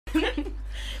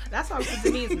That's how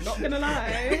Denise, not gonna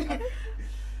lie.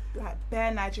 Like,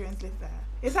 bare Nigerians live there.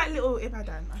 It's like little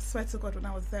Ibadan. I swear to God, when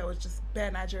I was there, it was just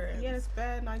bare Nigerians. Yeah, there's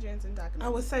bare Nigerians in Dagenham. I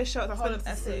was so shocked. The I whole wanted of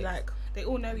to see, Essex. like, They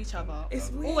all know each other. it's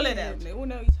weird. All of them, they all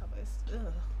know each other.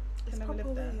 Ugh. It's Can never proper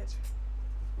live there. weird.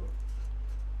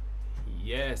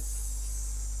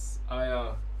 Yes.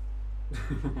 Have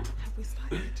we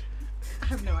started? I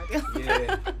have no idea.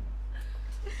 Yeah.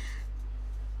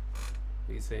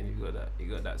 He's saying you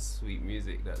got that sweet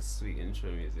music, that sweet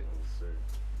intro music. Oh, sorry.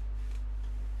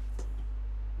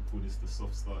 We call this the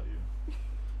soft start, yeah.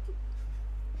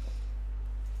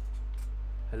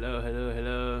 Hello, hello,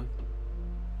 hello.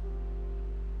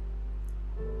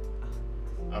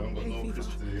 I haven't got Hey, no Fever. Chris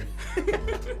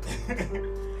today.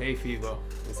 Hay fever.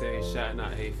 He's saying shouting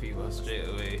out hay fever straight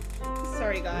away.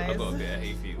 Sorry, I guys. got a bit of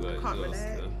hay fever as Can't well.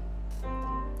 relate. So.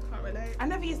 Can't relate. I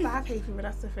never used to have hay fever,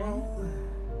 that's the thing.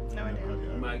 No idea.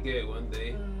 You might get it one day.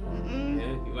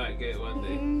 Yeah, you might get it one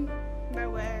day. No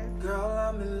way. Girl,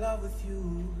 I'm in love with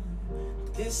you.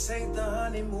 This ain't the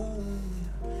honeymoon.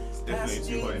 It's definitely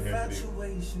too hot in here today.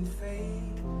 Infatuation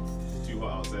fade. It's too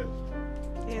hot outside.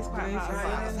 It is quite hard.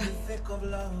 Right in the thick of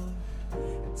love.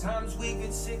 At times we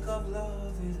get sick of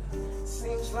love. It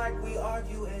seems like we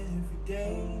argue every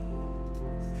day.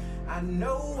 I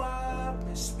know I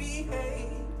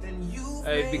misbehaved and you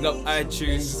Hey, big up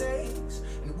iTunes.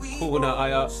 Corner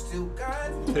eye up.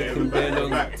 Taking bare long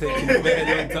to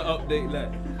update,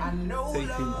 like. Taking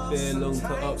bare long to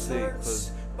update,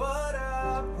 cause But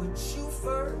I put you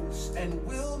first and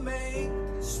we'll make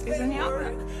this Is the new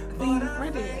work. thing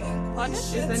ready? Pardon?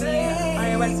 Is the new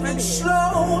iOS ready?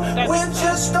 Slow, Don't we're think so.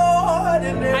 just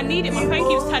ordinary I need it. My phone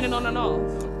keeps turning on and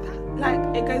off. Like,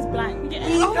 it goes blank. Yeah.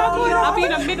 Oh my god, I'll be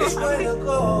in the middle of Where something. to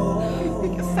go?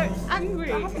 I'm so angry.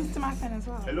 That happens to my phone as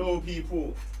well. Hello,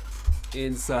 people.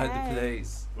 inside Hi. the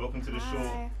place. Welcome to the show.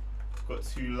 Hi. Got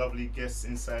two lovely guests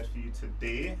inside for you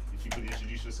today. If you could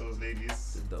introduce yourselves,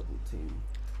 ladies. The double team.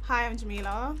 Hi, I'm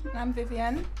Jamila, I'm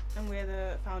Vivian. and we're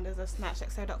the founders of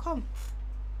SnatchXO.com.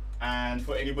 And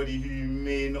for anybody who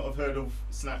may not have heard of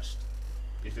Snatched,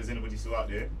 if there's anybody still out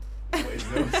there, what is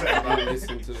the website about it?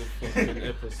 Listen to the fucking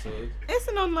episode. It's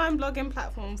an online blogging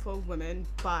platform for women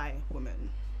by women.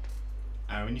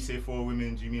 And when you say for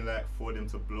women, do you mean like for them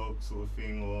to blog sort of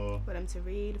thing, or? For them to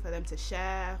read, for them to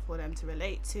share, for them to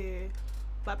relate to.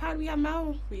 But apparently we have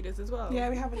male readers as well. Yeah,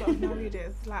 we have a lot of male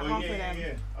readers, like Oh half yeah, of yeah,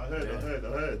 them. yeah. I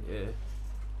heard. Yeah.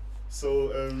 So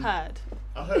Heard.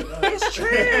 I heard. It's true.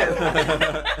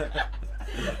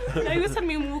 No, he was telling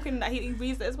me when walking that he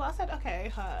reads it as well. I said,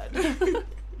 okay, heard.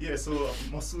 Yeah, so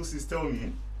my sources tell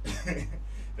me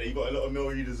that you got a lot of male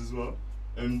readers as well.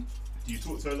 Do you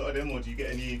talk to a lot of them, or do you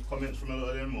get any comments from a lot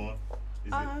of them, or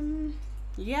is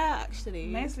Yeah, actually.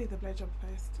 Mostly the blowjob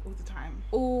post all the time.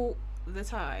 All the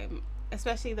time.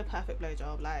 Especially the perfect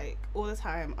blowjob. Like, all the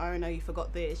time. Oh no, you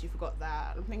forgot this, you forgot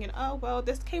that. I'm thinking, oh well,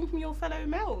 this came from your fellow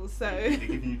males, so. they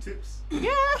giving you tips?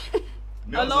 Yeah.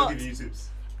 Males lot. are giving you tips.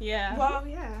 Yeah. Well,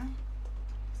 yeah.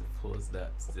 Pause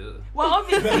that still. Well,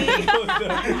 obviously,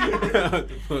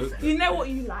 Pause that. you know what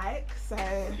you like, so.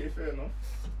 Okay, fair enough.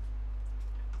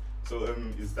 So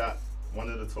is that one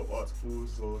of the top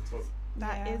articles or top?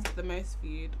 That Yeah. is the most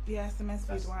viewed. Yeah, it's the most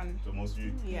viewed That's one. the most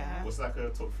viewed. Yeah. What's like a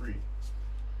top three?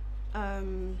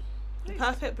 The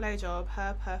perfect blowjob,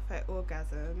 her perfect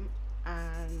orgasm,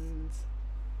 and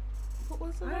what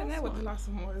was the I last don't know what the one? last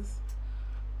one was.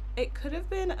 It could have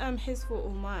been his fault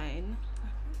or mine.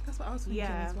 That's what I was thinking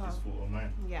Yeah. as His well. fault or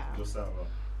mine? Yeah. What's that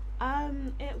about?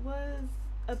 It was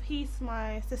a piece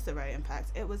my sister wrote. In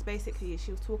fact, it was basically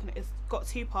she was talking. It's got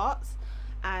two parts,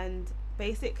 and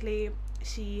basically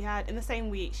she had in the same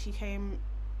week she came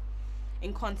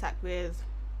in contact with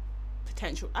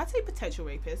I'd say potential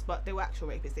rapists, but they were actual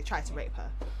rapists. They tried to rape her.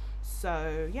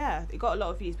 So yeah, it got a lot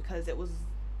of views because it was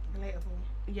Relatable.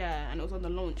 and it was on the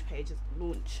launch page,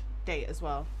 launch date as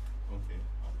well. Okay,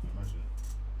 I can imagine.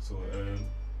 So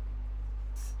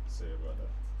sorry about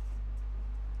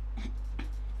that.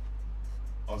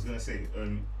 I was gonna say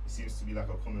it seems to be like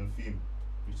a common theme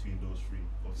between those three.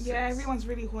 Of Yeah, sex. everyone's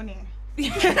really horny.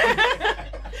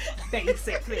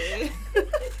 Basically.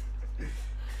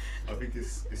 I think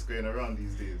it's going around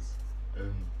these days.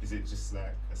 Is it just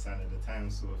like a sign of the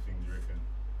times sort of thing, do you reckon?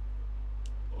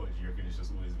 Or do you reckon it's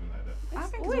just always been like that? I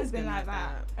think it's always been like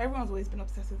that. Everyone's always been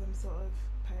obsessed with them sort of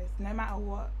posts. No matter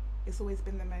what, it's always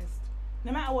been the most.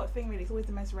 No matter what thing, really, it's always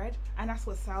the most read, and that's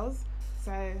what sells.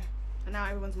 So. And now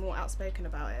everyone's more outspoken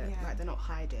about it. Yeah. Like they're not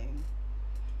hiding.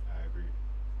 I agree.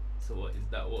 So what is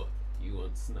that? What you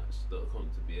want Snatch.com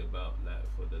to be about? Like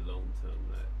for the long term,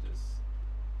 like just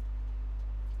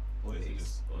Or is it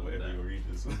just whatever your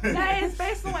readers? No, it's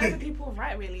based on whatever people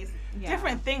write. Really, it's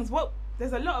different things.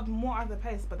 There's a lot of more other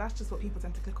posts, but that's just what people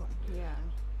tend to click on. Yeah.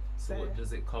 So what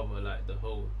does it cover? Like the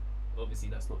whole. Obviously,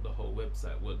 that's not the whole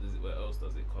website. What else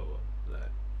does it cover? Like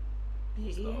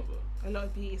Beauty. A lot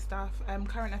of beauty stuff.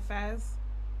 Current affairs,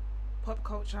 pop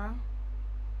culture.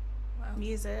 What else?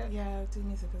 Music. Yeah, do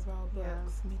music as well.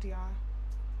 Books, media.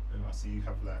 I see you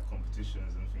have like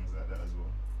competitions and things like that as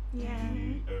well. Yeah.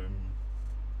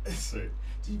 So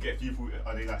do you get people?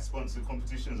 Are they like sponsored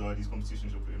competitions, or are these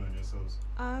competitions you're putting on yourselves?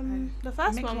 The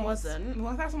first one wasn't.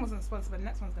 Well, the first one wasn't sponsored, but the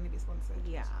next one's going to be sponsored.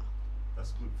 Yeah.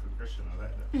 That's good progression. I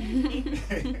like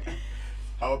that.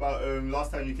 How about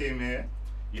last time you came here?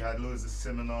 You had loads of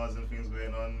seminars and things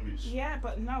going on, which yeah,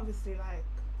 but now obviously like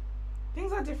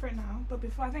things are different now. But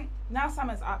before, I think now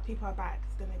summer's up, people are back.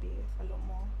 It's going to be a lot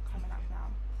more coming up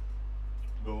now.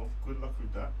 Well, good luck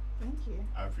with that. Thank you.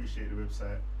 I appreciate the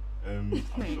website.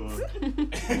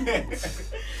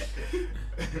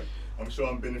 I'm sure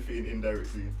I'm benefiting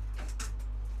indirectly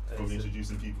from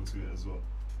introducing people to it as well.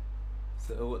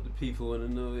 So what the people want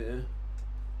to know, yeah?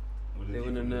 They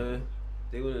want to know.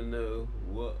 They want to know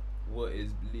what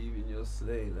is believing your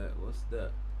slay. Like, what's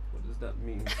that? What does that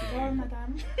mean to you? Well,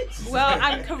 madam. Well,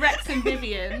 I'm correcting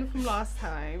Vivian from last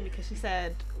time because she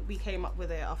said we came up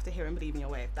with it after hearing Believe in Your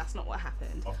Wave. That's not what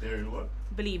happened. After hearing what?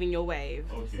 Believe in Your Wave.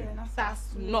 Okay.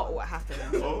 That's not what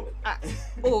happened. Oh. At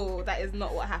all. That is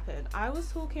not what happened. I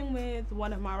was talking with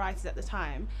one of my writers at the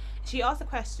time. She asked a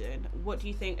question, what do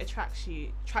you think attracts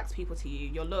people to you,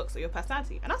 your looks or your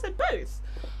personality? And I said both.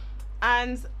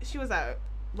 And she was like,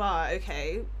 right,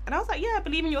 okay. And I was like, yeah,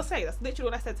 believe in your slay. That's literally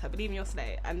what I said to her, believe in your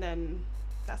slay. And then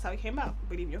that's how it came out,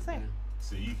 believe in your slay.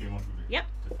 So you came up with it? Yep.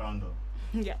 The founder?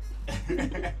 Yeah.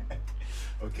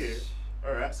 Okay.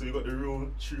 Alright, so we got the real,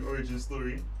 true origin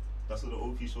story. That's what the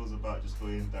OP show's about, just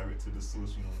going direct to the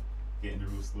source, you know, getting the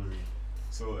real story.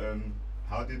 So,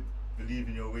 how did Believe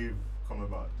in Your Wave come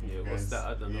about? Yeah, what's that?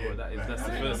 I don't know what that is. Like, That's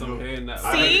the first I'm hearing that.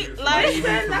 See,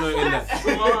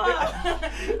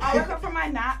 I woke up from my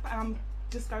nap and I'm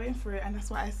just going through it, and that's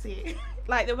what I see.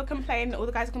 Like, they were complaining, all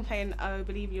the guys were complaining, oh,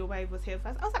 Believe in Your Wave was here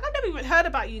first. I was like, I've never even heard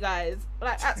about you guys,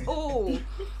 like, at all.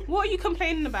 What are you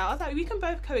complaining about? I was like, we can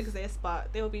both coexist,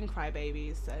 but they were being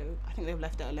crybabies, so I think they've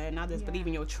left it alone. Now there's Believe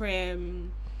in Your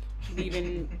Trim, Believe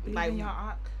in, Believe in Your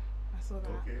Arc. I saw that.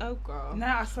 Okay. Oh, girl. No,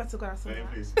 I swear to God, I saw Same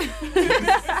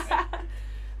that. place.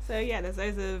 So, yeah, there's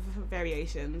loads of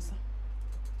variations.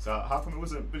 So how come it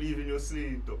wasn't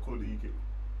believeinyourslay.co.uk?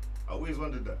 I always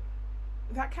wondered that.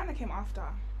 That kind of came after.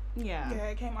 Yeah. Yeah,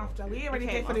 it came after. Okay. We already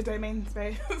paid for the domain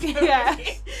space. Yeah.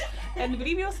 And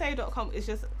believeinyourslay.com is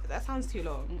just, that sounds too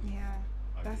long. Yeah.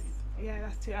 That's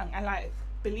too long. And like,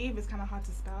 believe is kind of hard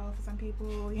to spell for some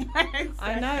people, you know. So.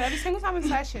 I know. Every single time I'm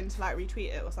searching to like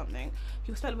retweet it or something,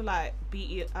 people spell it with like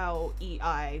BELEIVE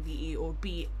or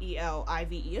BELIVE.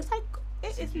 It's like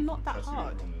it's not that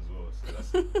hard. Wrong as well,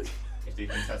 so that's, if they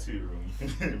can tattoo it wrong, you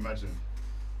can imagine.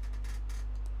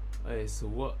 Hey, so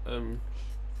what?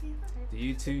 Do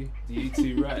you two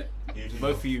write?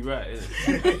 Both of you write,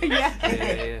 innit?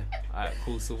 Yeah. Alright,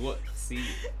 cool. So what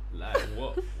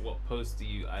post do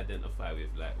you identify with?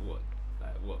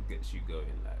 What gets you going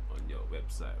on your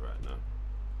website right now?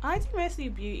 I do mostly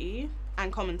beauty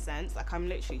and common sense. Like, I'm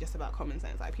literally just about common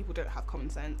sense. Like, people don't have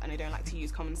common sense and they don't like to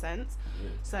use common sense. Yeah.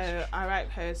 So I write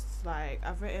posts like,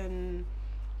 I've written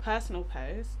personal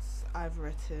posts. I've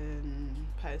written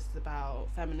posts about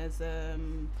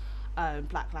feminism,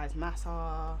 Black Lives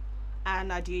Matter,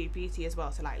 and I do beauty as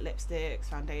well. So like lipsticks,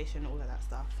 foundation, all of that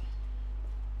stuff.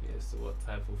 Yeah. So what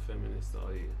type of feminist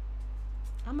are you?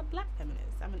 I'm a black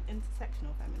feminist. I'm an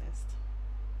intersectional feminist.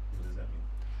 What does that mean?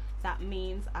 That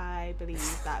means I believe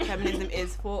that feminism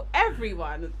is for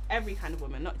everyone, every kind of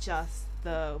woman, not just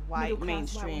the white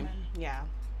mainstream. Yeah.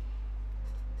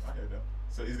 I heard that.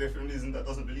 So is there feminism that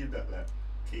doesn't believe that, like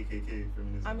KKK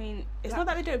feminism? I mean, it's not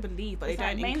that they don't believe, but they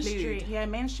don't include. Yeah,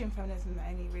 mainstream feminism that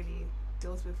only really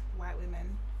deals with white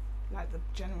women, like the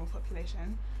general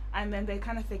population, and then they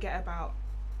kind of forget about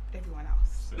everyone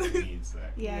else. So it needs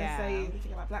like so you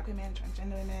think about black women,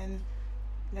 transgender women,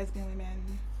 lesbian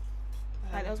women.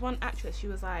 Like, there was one actress, she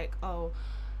was like, oh,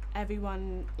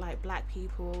 everyone, like black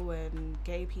people and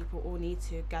gay people all need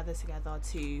to gather together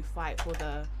to fight for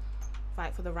the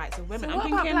rights of women. So I'm what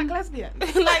thinking, about black lesbians?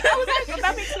 Like, I was like,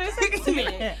 that makes no sense to me.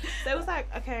 So it was like,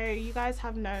 okay, you guys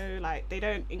have no, like, they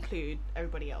don't include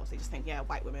everybody else. They just think, yeah,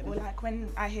 white women. Or like when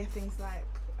I hear things like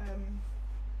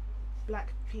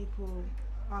black people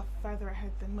are further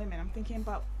ahead than women, I'm thinking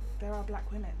about there are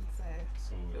black women,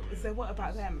 so what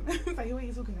about them? It's like, who are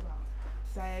you talking about?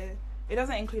 So it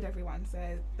doesn't include everyone, so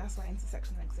that's why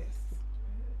intersection exists.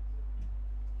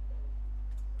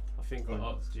 think I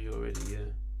asked you already, yeah.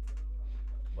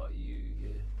 But you,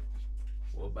 yeah.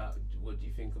 What do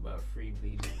you think about free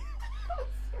bleeding?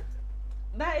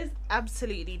 That is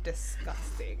absolutely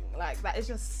disgusting. Like, that is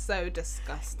just so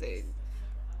disgusting.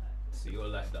 So you're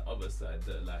like the other side,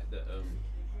 what did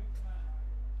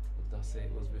I say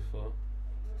it was before?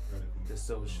 The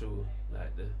social,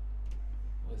 like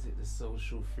was it the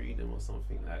social freedom or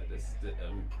something like this? The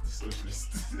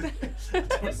Socialist.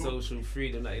 the social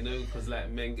freedom, like, you know, because like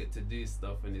men get to do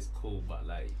stuff and it's cool, but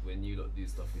like when you lot do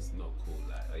stuff, it's not cool.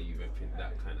 Like, are you repping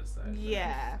that kind of side?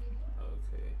 Yeah.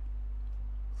 Okay.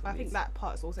 So I think that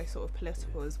part's also sort of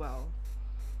political as well.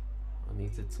 I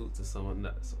need to talk to someone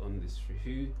that's on this.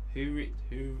 Who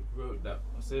wrote that?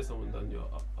 I saw someone done your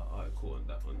article on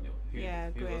that on your.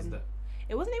 Who was that?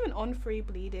 It wasn't even on free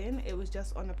bleeding. It was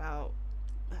just on about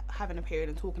having a period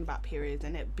and talking about periods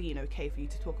and it being okay for you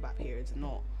to talk about periods and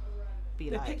not be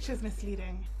The like. The picture's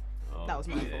misleading. Oh, that was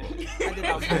my yeah. fault. I did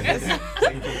that on purpose.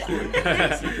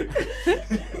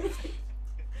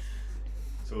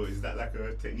 So is that like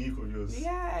a technique of yours?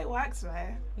 Yeah, it works,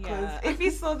 right? Because Yeah. if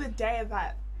you saw the day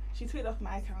that she tweeted off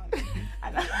my account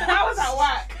and I was at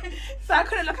work, so I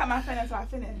couldn't look at my phone until I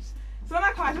finished. So when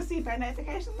I come, I just see bare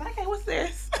notifications. Like, okay, what's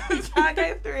this? So I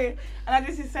go through, and I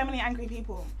just see so many angry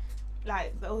people.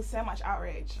 Like, there was so much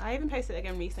outrage. I even posted it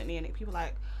again recently, and people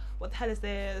like, "What the hell is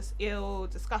this? Ew,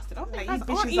 disgusting." I'm like, Like, you you aren't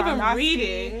bitches are even nasty.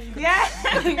 reading.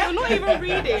 Yeah. You're not even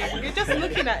reading. You're just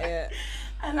looking at it.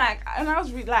 And I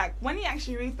was when you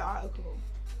actually read the article,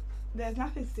 there's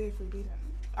nothing to do with free bleeding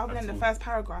other than the first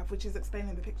paragraph, which is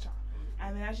explaining the picture.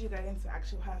 And then as you go into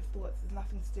actual her thoughts, there's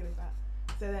nothing to do with that.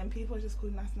 So then people are just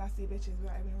calling us nasty bitches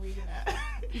without even reading it.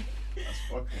 That's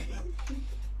fucking.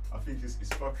 I think it's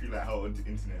fucking like how on the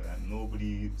internet, like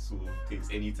nobody sort of takes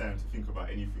any time to think about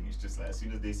anything. It's just like as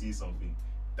soon as they see something,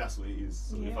 that's what it is.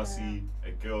 So if I see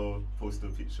a girl post a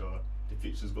picture, the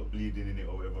picture's got bleeding in it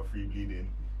or whatever, free bleeding,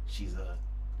 she's a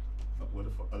what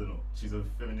the fuck? I don't know. She's a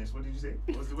feminist. What did you say?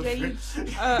 What's the word?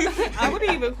 I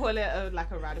wouldn't even call it a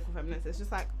radical feminist. It's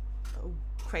just like a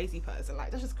crazy person.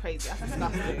 Like, that's just crazy. That's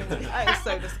disgusting. That is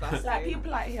so disgusting. Like,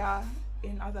 people out here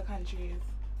in other countries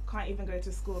can't even go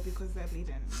to school because they're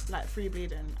bleeding, like free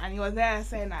bleeding, and you're there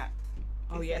saying that.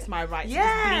 Oh yeah, it's my right to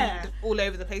just bleed all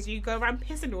over the place. You go around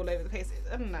pissing all over the place.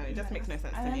 I don't know. It just makes no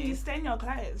sense and to then me. you stain your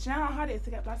clothes. Do you know how hard it is to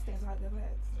get blood stains out of your clothes?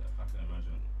 I can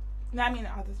imagine. No, I mean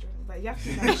others, but you have to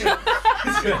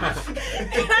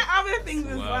do other things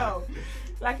as well.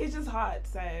 Like, it's just hard.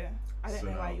 So I don't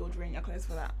know why you would ruin your clothes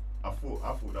for that. I thought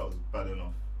that was bad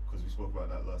enough because we spoke about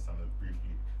that last time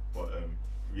briefly. But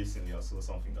recently I saw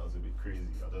something that was a bit crazy.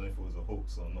 I don't know if it was a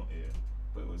hoax or not here,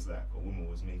 but it was like a woman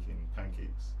was making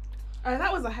pancakes. Oh,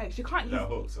 that was a hoax. You can't use that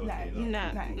hoax. Okay, no,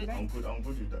 I'm good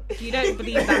with that. You don't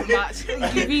believe that much.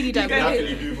 You really don't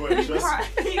believe it.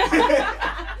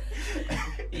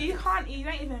 You don't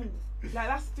even. Like,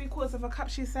 that's 3/4 of a cup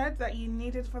she said that you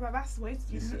needed for that. That's way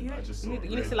too. You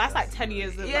need to last like 10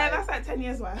 years. That's like 10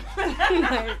 years worth.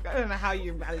 I don't know how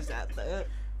you manage that. But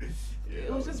yeah,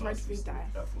 it was just ready to die.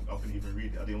 I couldn't even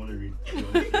read it. I didn't want to read. I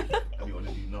didn't want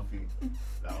to do nothing.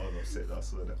 Like, I was upset that I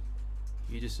saw that.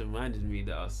 You just reminded me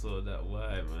that I saw that.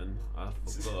 Why, man? I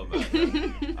forgot about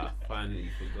that. I finally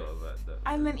forgot about that.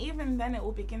 And then even then it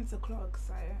will begin to clog.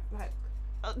 So like.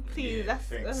 Oh, please, yeah,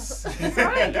 that's. I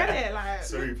don't get it. Like,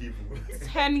 sorry, people.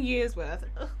 10 years worth.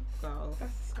 Ugh, girl.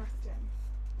 That's disgusting.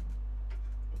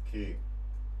 Okay.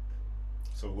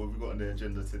 So what have we got on the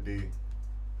agenda today?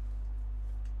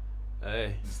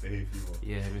 Hey. Mr. Hay Fever.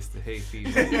 Yeah, Mr. Hay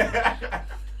Fever.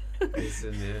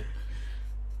 Listen, yeah.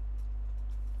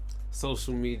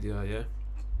 Social media, yeah.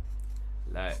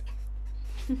 Like,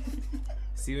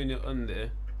 see when you're on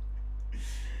there,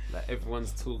 like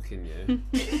everyone's talking, yeah.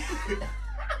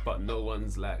 But no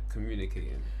one's like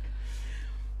communicating.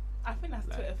 I think that's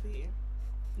like, Twitter for you.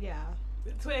 Yeah.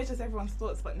 Twitter is just everyone's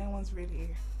thoughts, but no one's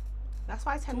really. That's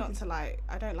why I tend not to I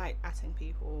don't like atting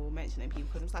people or mentioning people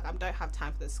because I'm just like, I don't have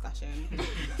time for the discussion.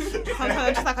 Sometimes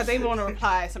I'm just like, I don't even want to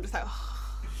reply, so I'm just like, oh.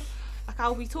 Like,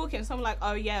 I'll be talking and someone like,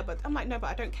 oh yeah, but I'm like, no, but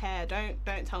I don't care. Don't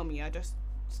tell me. I just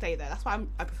stay there. That's why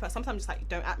I prefer. Sometimes just like,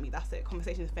 don't at me. That's it.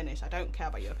 Conversation's finished. I don't care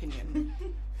about your opinion.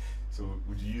 So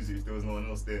would you use it if there was no one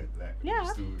else there? Like, yeah.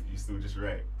 You still just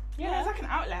write. Yeah, it's like an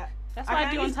outlet. That's what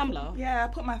I do on Tumblr. Yeah, I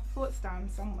put my thoughts down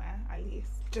somewhere at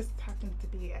least. Just happen to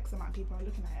be X amount of people are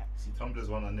looking at it. See, Tumblr's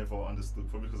one I never understood,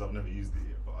 probably because I've never used it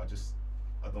yet. But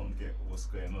I don't get what's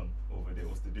going on over there.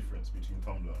 What's the difference between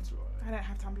Tumblr and Twitter? I don't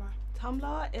have Tumblr.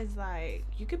 Tumblr is like,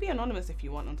 you could be anonymous if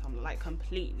you want on Tumblr, like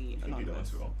completely anonymous. You can do that on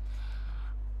Twitter.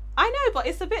 I know, but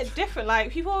it's a bit different.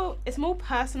 Like, people, it's more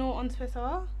personal on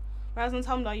Twitter. Whereas on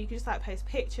Tumblr, you can just like post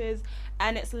pictures,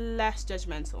 and it's less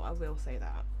judgmental. I will say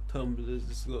that. Tumblr's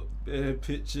just got bare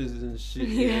pictures and shit,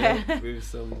 Yeah. with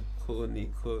some corny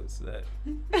quotes, like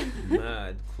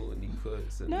mad corny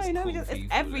quotes. And No, just cool it's people,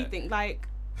 everything. Like,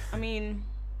 I mean,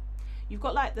 you've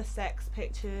got like the sex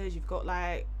pictures, you've got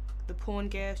like the porn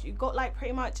gifts, you've got like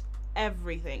pretty much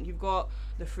everything. You've got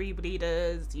the free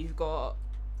bleeders, you've got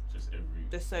Just every.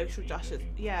 the social everything, justice.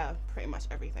 everything. Yeah, pretty much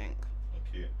everything.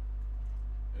 Okay.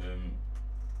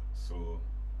 So,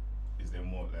 is there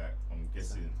more like I'm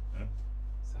guessing? Huh?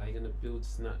 So how you gonna build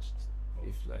Snatched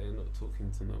if like you're not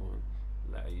talking to no one?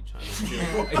 Like, are you trying to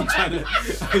build, are you trying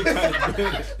to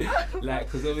build it? Like,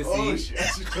 because obviously, Oh shit! I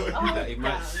should go. like, it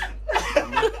might.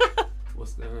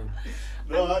 What's going on?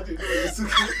 No, I didn't know you were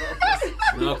talking about this.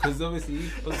 No, because obviously,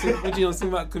 I'm talking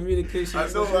about communication. I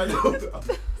know.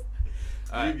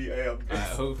 Alright, Maybe I am.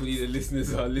 hopefully the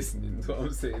listeners are listening. Is what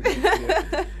I'm saying.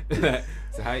 Yeah. Like,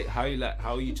 so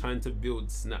how are you trying to build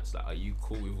Snatch? Like, are you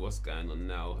cool with what's going on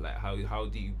now? Like, how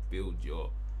do you build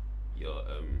your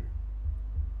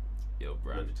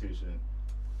brand? Reputation.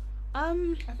 I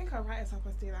think our writers help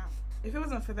us do that. If it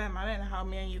wasn't for them, I don't know how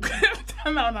me and you could have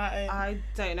done that on our own. I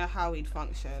don't know how we'd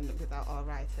function without our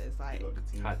writers. Like, You got the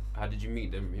team. How did you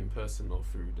meet them, in person or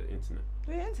through the internet?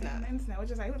 through the on internet. the internet, we're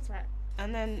just like, let's write.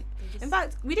 And then, They just- in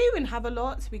fact, we didn't even have a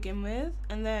lot to begin with.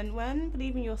 And then when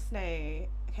Believe in Your Slay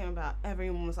came about,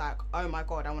 everyone was like, oh my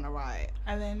god, I want to write.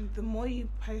 And then the more you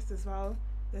post as well,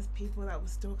 there's people that will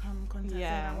still come contact saying,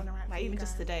 I want to write for like you even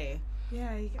just guys." today,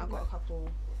 Yeah, you get I got a couple.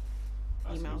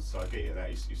 That's email. good. So I get it.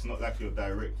 Like it's not like you're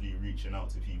directly reaching out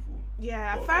to people.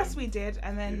 Yeah, at But, first we did,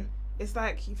 and then it's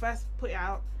like you first put it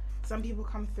out, some people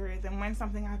come through, then when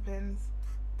something happens,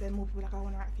 then more people are like, I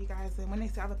want to write for you guys. Then when they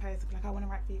see other posts, they're like, I want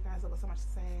to write for you guys, I've got so much to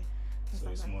say. and So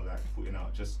stuff it's like more like putting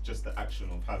out just the action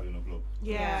of having a blog.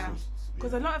 Yeah. So-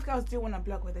 Because a lot of girls do want a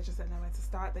blog where they just don't know where to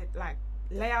start. They like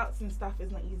layouts and stuff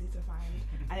is not easy to find,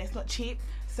 and it's not cheap.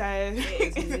 So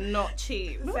It is not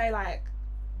cheap. So like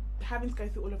having to go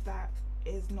through all of that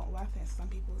is not worth it to some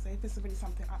people. So if it's already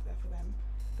something up there for them,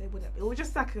 they wouldn't. It was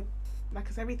just like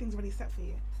because everything's already set for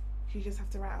you. You just have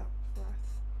to write up for us.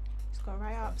 Just go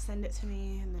write up, send it to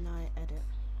me, and then I edit.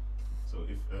 So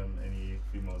if any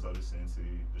females are listening to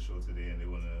the show today and they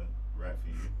want to write for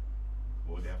you,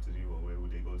 what would they have to do, or where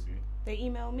would they go to? They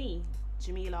email me,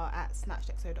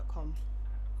 jamila@snatchedexo.com.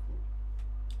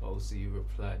 Oh, so you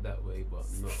replied that way, but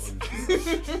not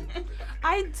on.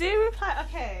 I do reply.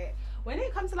 Okay, when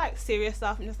it comes to like serious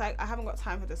stuff, I'm just like, I haven't got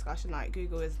time for discussion. Like,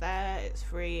 Google is there, it's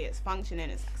free, it's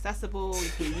functioning, it's accessible, you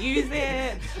can use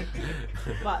it.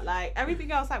 But like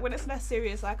everything else, like when it's less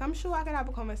serious, like I'm sure I can have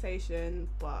a conversation,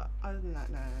 but other than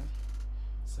that, no.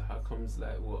 So how comes,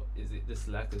 like, what is it? Just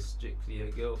like a strictly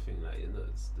a girl thing, like, you know,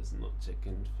 it's just not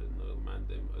checking for no man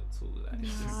them at all, like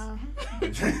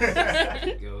it's just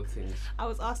a girl thing. I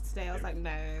was asked today, I was like,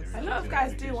 no. A lot of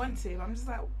guys do want to, but I'm just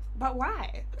like, but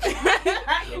why?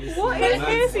 What is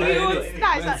this? You want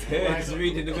snatch? Man's here, just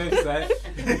reading the website,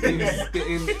 he's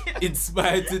getting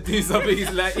inspired to do something. He's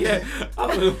like, yeah, I'm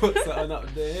gonna put something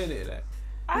up there, innit? Like,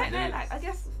 I don't know. Like I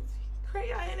guess create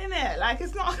your own in it. Like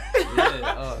it's not.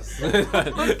 yeah, us.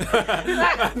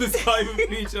 And just can't even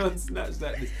feature on Snatch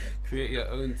like this. Create your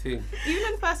own thing. Even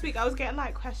in the first week, I was getting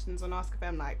like questions on Ask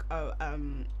FM, like, oh,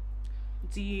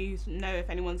 do you know if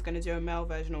anyone's going to do a male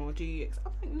version, or do you?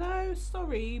 I'm like, no,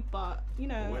 sorry, but you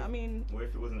know, What if- I mean, What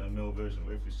if it wasn't a male version?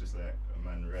 What if it's just like a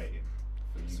man writing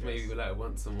for you Just guys? maybe like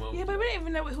once a month. Yeah, but we don't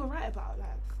even know what he'll write about.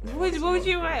 Like what would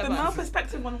you write the male about?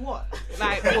 perspective on what?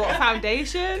 Like what,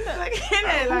 foundation? Like you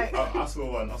know, like I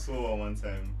saw one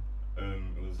time.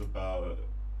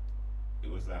 It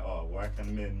was like, oh, why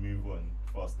can men move on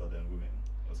faster than women,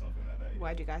 or something like that.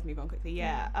 Why do you guys move on quickly?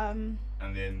 Yeah. And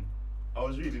then I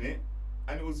was reading it,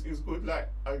 and it was good. Like,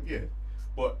 yeah,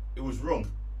 but it was wrong.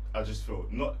 I just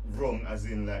felt not wrong, as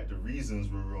in like the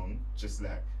reasons were wrong. Just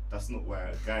like that's not why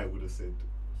a guy would have said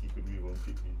he could move on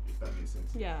quickly, if that makes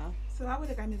sense. Yeah. so why would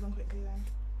a guy move on quickly then?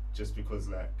 Just because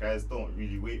like guys don't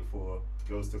really wait for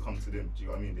girls to come to them. Do you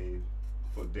know what I mean? They,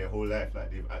 for their whole life,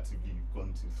 like they've actively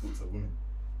gone to talk to women.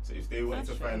 So if they wanted That's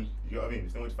to true. find, you know what I mean?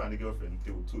 If they wanted to find a girlfriend,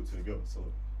 they will talk to the girl. So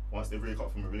once they break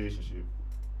up from a relationship,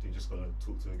 they're just gonna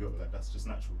talk to a girl. Like that's just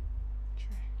natural.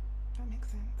 True. That makes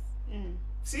sense. Mm.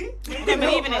 See? I don't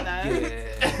believe in it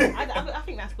though. Yeah. I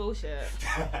think that's bullshit.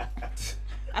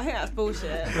 I think that's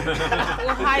bullshit.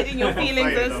 Or hiding your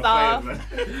feelings and stuff.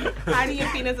 Hiding your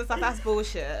feelings and stuff, that's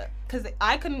bullshit. Because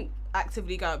I can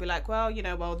actively go and be like, well,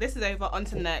 this is over, on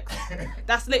to the next.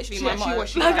 That's literally She my actually motto. what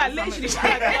she Like, I does, literally,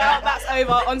 something. like, well, that's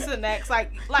over, on to the next.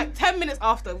 Like 10 minutes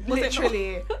after. Was it not?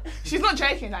 Literally. She's not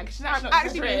joking. Like, she's actually not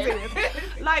Actually being serious.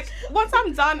 serious. Like, once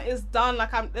I'm done, it's done.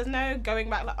 Like, there's no going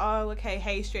back, like, oh, okay,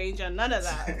 hey, stranger. None of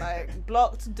that. Like,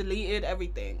 blocked, deleted,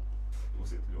 everything.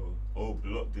 What's it? Oh,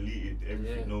 blocked, deleted,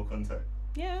 everything, Yeah. no contact.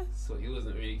 Yeah. So you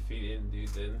wasn't really feeling dude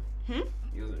then. You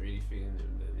wasn't really feeling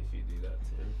him then if you do that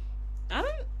to him.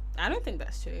 I don't think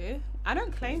that's true. I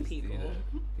don't claim Just do people. that.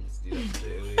 You just do that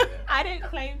straight away. Yeah. I don't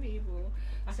claim people.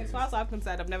 Like, as far as I'm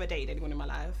concerned, I've never dated anyone in my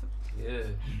life. Yeah.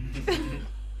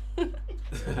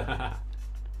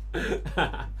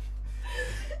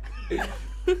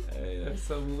 Hey, that's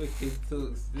some wicked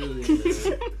talk still.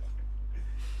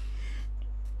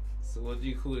 So what do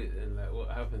you call it then? Like, what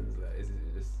happens? Like, is it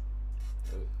just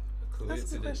a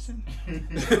That's a good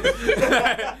coincidence? question.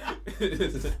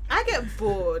 I get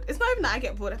bored. It's not even that I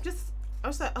get bored. I'm just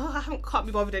like, oh, I can't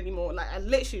be bothered anymore. Like, I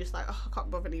literally just like, oh, I can't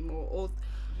be bothered anymore. Or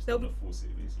Just they'll- don't force it,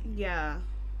 basically. yeah,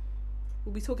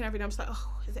 we'll be talking every day. I'm just like, oh,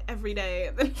 is it every day?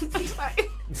 And then it's just like,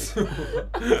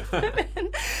 and then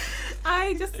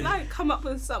I just like come up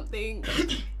with something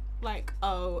like,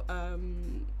 oh, I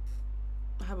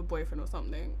have a boyfriend or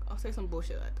something. I'll say some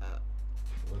bullshit like that.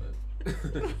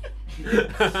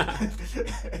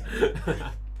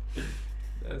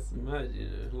 That's mad, you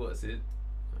know. What's it?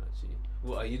 Actually,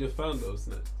 what are you the founder of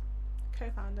Snatch?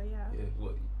 Co-founder, yeah. Yeah.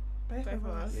 What? Both Both of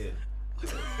of us. us. Yeah.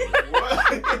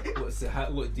 What? What? So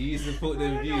what do you support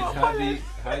them I views? know,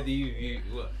 How do you view?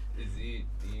 What is it?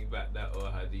 Do you back that or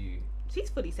how do you? She's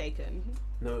fully taken.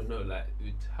 No. Like,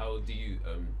 how do you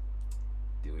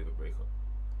deal with a breakup?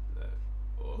 Like,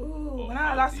 Ooh, when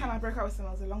how last do time you- I broke up with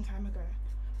someone was a long time ago.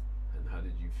 And how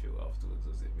did you feel afterwards?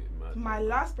 Was it a bit mad? My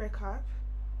last breakup,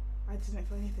 I didn't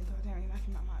feel anything because I didn't really like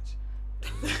him that much.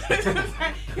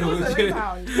 It was a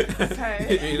rebound. So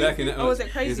You liking it? Oh, was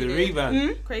it crazy? It's a dude?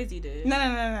 rebound. Crazy dude.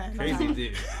 no. Crazy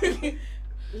dude.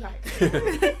 Like, I should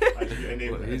get a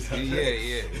name What, for who's, that.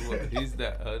 yeah. What, who's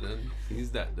that? Hold on. Who's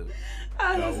that though?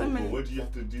 I No, was what do you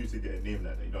have to do to get a name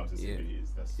like that? You don't have to say Yeah. what it is.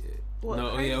 That's Yeah. What, no,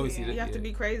 crazy? yeah, obviously. You have to yeah.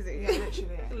 be crazy. Yeah,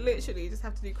 literally. Literally, you just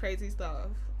have to do crazy stuff.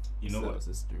 You know So what? it's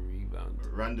just a rebound.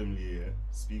 Randomly, yeah.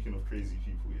 Speaking of crazy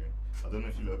people, yeah. I don't know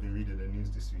if you lot have been reading the news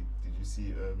this week. Did you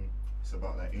see? It's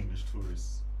about like English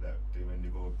tourists that when they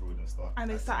go abroad and start And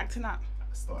they start acting up.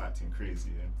 crazy.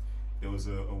 Yeah. There was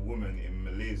a woman in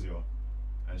Malaysia,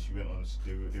 and she went on.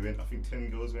 They went. I think 10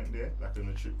 girls went there, like on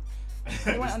a trip.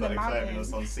 They And went on the started climbing mountain. on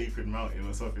some sacred mountain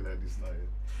or something like this. Like,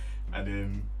 and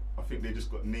then I think they just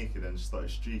got naked and just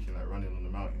started streaking, like running on the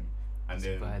mountain. And Just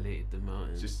then violated the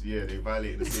mountain. they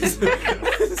violated the sacred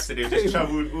mountain. So they just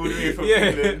travelled all the way from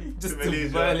England just to to Malaysia,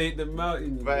 violate the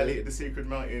mountain. violated the sacred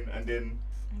mountain, and then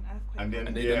An earthquake. and then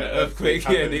And they yeah, done an earthquake. Yeah,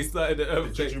 they happened. started the The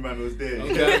earthquake. Juju man was there.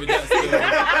 I'm going with that story.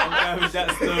 I'm going with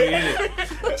that story,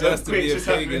 innit? Just to be a Earthquake just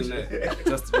pagan, happened. like,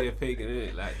 just to be a pagan,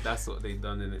 innit? Like, that's what they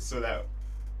done, innit? So that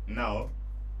now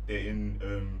they're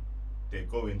in they're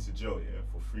going to jail, yeah,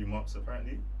 for 3 months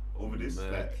apparently over this.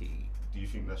 Like, Murky. do you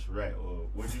think that's right, or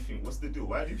what do you think? What's the deal?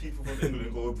 Why do people from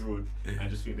England go abroad and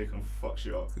just think they can fuck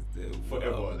shit up They're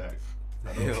forever? wild. Like,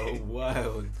 I don't They're think-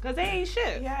 wild. Because they ain't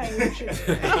shit. Yeah, literally.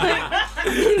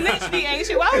 Literally ain't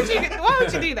shit. Why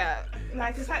would you do that?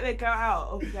 Like, it's like they go out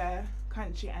of their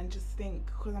country and just think,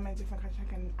 because I'm in a different country,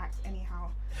 I can act anyhow.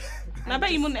 And I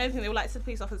bet you more than anything, they were like to the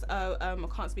police officers,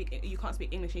 you can't speak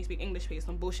English, you speak English, please,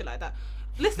 some bullshit like that.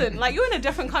 Listen, like, you're in a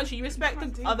different country, you respect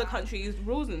can't the do other that. countries'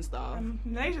 rules and stuff.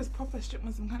 Malaysia's proper strict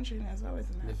Muslim country now as well,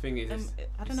 isn't The it? thing is,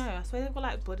 I don't know, I swear they've got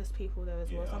like Buddhist people there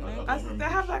as well or Yeah, something. I don't They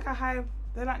have like a high,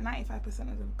 they're like 95%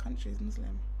 of the country is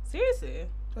Muslim. Seriously?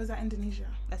 Or is that Indonesia?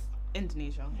 That's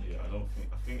Indonesia. Yeah,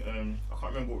 I think I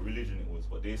can't remember what religion it was,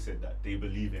 but they said that they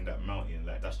believe in that mountain,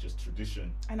 like that's just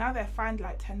tradition. And now they're fined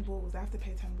like 10 balls. They have to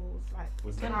pay 10 balls. Like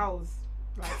Was that- cows.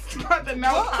 Like the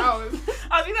male cows.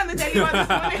 I was reading on the Daily One this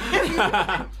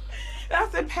morning. They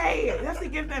have to pay. They have to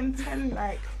give them 10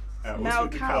 like What's male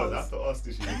with the cows? I have cows. to ask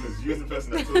this year because you're the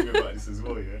person that told me about this as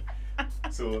well, yeah.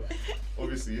 So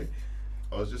obviously,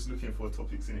 I was just looking for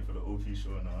topics in it for the OP show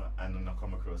now, and then I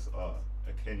come across a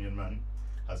Kenyan man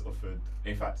has offered.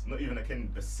 In fact, not even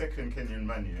the second Kenyan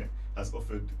man here has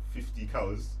offered 50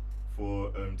 cows for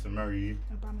to marry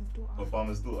Obama's daughter.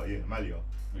 Obama's daughter, yeah, Malia.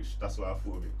 Which that's why I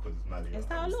thought of it because it's Malia. Is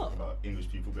that I a was lot? thinking about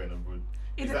English people going abroad.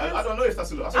 It Is that- I depends- don't know if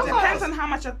that's a lot. It That's what I depends asked. on how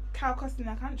much a cow costs in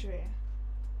their country.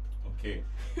 Okay,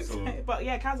 so But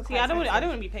yeah, cows are quite See, I don't expensive.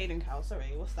 want to be paid in cows,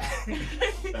 sorry, what's that?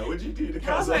 what do you do? The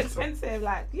Cows cows are are expensive,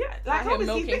 like yeah, Like like you're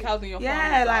obviously milking cows in your farm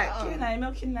yeah, and like stuff. you know,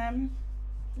 milking them.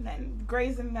 and then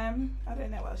grazing them. I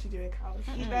don't know what else you do with cows.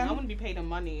 Eat I them. want to be paid in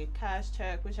money, cash,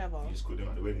 check, whichever. You just cook them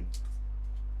at the wedding.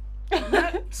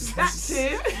 That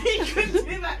too. You could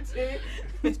do that too.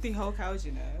 50 whole cows,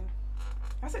 you know.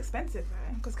 That's expensive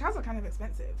though, because cows are kind of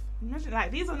expensive. Imagine, like,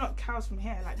 these are not cows from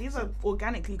here. Like, these are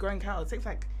organically grown cows. It takes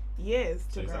like years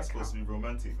So to is grow a that cow. supposed to be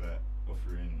romantic, like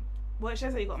offering? Well, it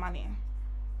shows that you got money.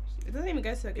 It doesn't even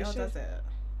go to the girl, should. does it?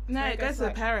 No, So it it goes goes to the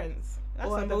like- parents. That's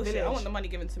or some the bullshit. I village. want the money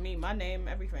given to me, my name,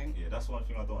 everything. Yeah, that's one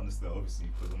thing I don't understand. Obviously,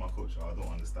 because of my culture, I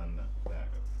don't understand that. Like,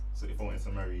 so if I wanted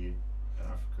to marry an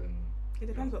African, It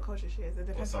depends what culture she is. It or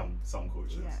depends on. some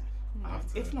cultures, Yeah. I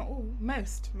have to. If not all,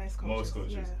 most cultures. Most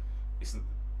cultures. Yeah. It's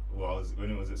when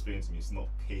it was explained to me, it's not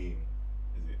paying,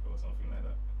 is it, or something like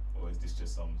that, or is this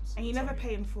just some? And you never something-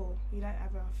 pay in full. You don't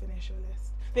ever finish your list.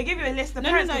 They give you a list. The No,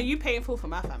 parents you pay in full for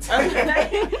my family.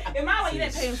 In my way, you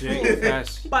don't pay in Straight full.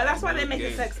 cash. But that's why No they make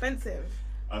it so games. expensive.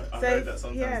 I've So, heard that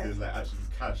sometimes yeah. there's like actually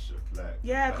cash, like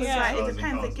Yeah, because Yeah. like it £1,000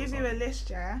 depends. They or give you a something. list,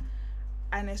 yeah,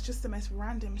 and it's just the most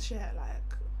random shit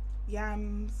like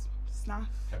yams, snuff.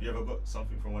 Have you ever got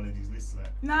something from one of these lists?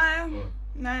 Like, No, oh,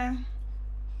 no.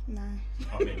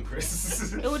 I'm making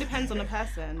Chris. It all depends on the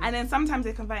person. And then sometimes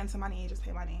they convert into money. You just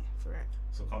pay money for it.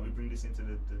 So can't we bring this into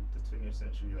the 20th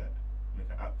century? Like make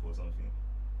an app or something,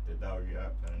 the dowry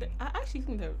app, and I actually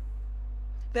think that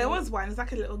There was one. It's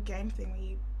like a little game thing where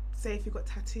you say if you've got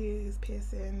tattoos,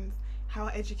 piercings, how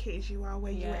educated you are,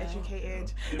 where you were Yeah.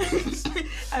 educated. Yeah.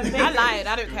 And I lied.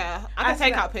 I don't care. I can I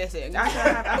take said- out piercings. I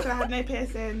said I had no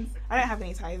piercings. I don't have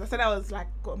any ties. I said I was like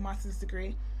got a master's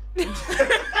degree.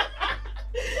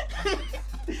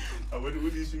 And what do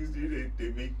these things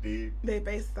do? They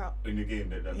based up. In the game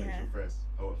that makes Yeah. your price.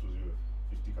 How much was yours?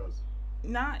 50 cows.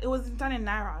 Nah, it was done in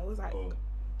naira. It was like Oh,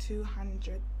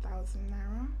 200,000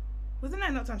 naira. Wasn't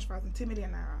it not 200,000? 2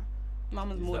 million naira. Mine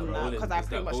was Is more that than that bowling? because I Is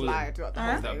pretty that much bowling? lied throughout the Huh?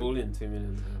 whole Is that thing. bowling 2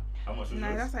 million? how much was No,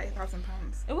 yours? that's like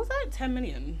 £8,000. It was like 10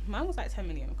 million. Mine was like 10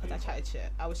 million because I chatted shit.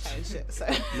 I was chatting shit. So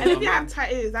And if you have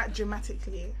tattoos, that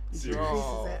dramatically Serious?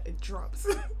 increases it. It drops.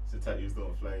 So tattoos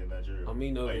don't fly in Nigeria. I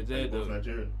mean, over Like, there, you both though.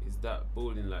 Nigerian. Is that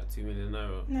bowling like 2 million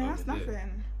naira? No, over that's there?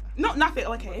 nothing. Not nothing.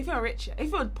 Okay, if you're rich,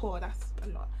 if you're poor, that's a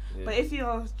lot. Yeah. But if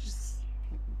you're just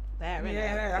there, innit?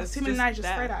 yeah, that's It's 2 million naira, just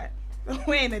there. throw that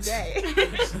away in a day.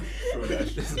 Throw that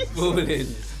shit. bowling.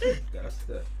 That's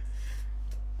that.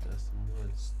 That's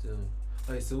mad still.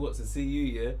 Hey, so what? To see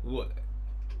you, yeah? What?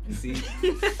 See?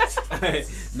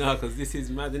 No, because this is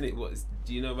mad, innit?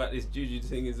 Do you know about this juju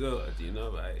thing as well? Do you know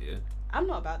about it? Yeah. I'm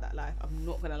not about that life. I'm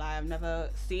not gonna lie. I've never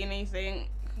seen anything.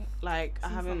 Like I It's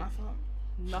not haven't. my fault.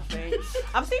 Nothing.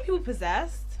 I've seen people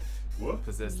possessed. What?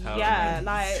 Possessed house. Yeah,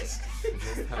 like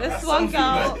Possessed house. this one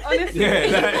girl. Honestly,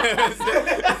 Yeah.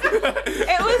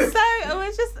 it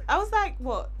was just. I was like,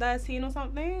 what, 13 or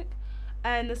something,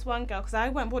 and this one girl, because I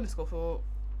went boarding school for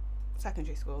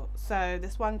secondary school. So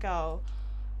this one girl,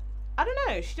 I don't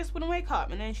know, she just wouldn't wake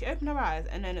up, and then she opened her eyes,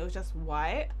 and then it was just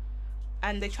white,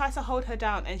 and they tried to hold her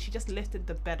down, and she just lifted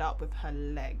the bed up with her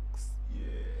legs. Yeah.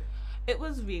 It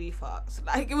was really fucked.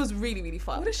 Like it was really, really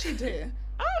fucked. What does she do?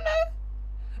 I don't know.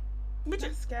 We That's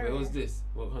just scary. Where was this?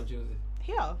 What country was it?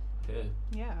 here. Yeah.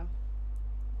 Yeah.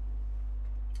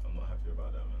 I'm not happy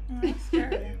about that, man. Oh, that's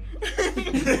scary.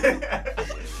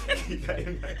 That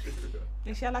in Nigeria.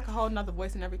 And she had like a whole nother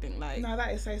voice and everything. Like. No,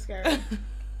 that is so scary.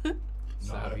 No,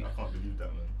 So I have you- can't believe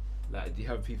that, man. Like, do you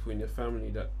have people in your family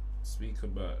that speak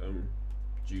about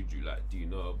juju? Like, do you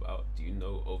know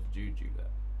of juju? Like,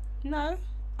 No.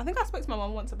 I think I spoke to my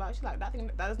mum once about it. She's like, that thing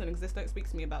that doesn't exist, don't speak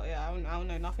to me about it. I don't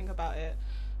know nothing about it.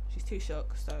 She's too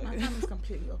shook, so. My family's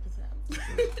completely opposite.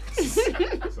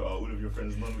 So are all of your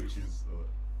friends non-witches? Or?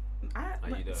 are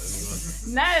you the only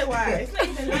one? No way. It's not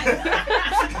even like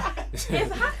that. It's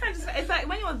how can I just? It's like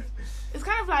when you're. It's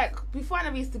kind of like before I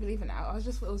never used to believe in it. It was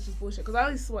just bullshit because I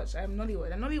always watch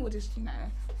Nollywood and Nollywood is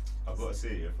I've got to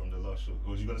say, yeah, from the last show.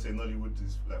 Was you gonna say Nollywood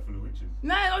is like full of witches?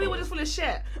 No, Nollywood Oh. is full of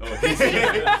shit. Oh.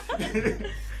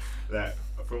 Like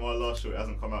from our last show, it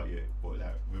hasn't come out yet. But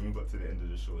like when we got to the end of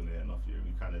the show, near enough, yeah,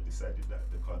 we kind of decided that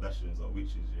the Kardashians are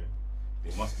witches. Yeah,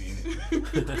 they must be in it.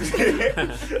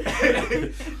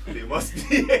 They must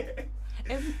be.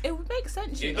 It would make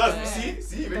sense, you It know. does.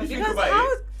 See, when you think Because about how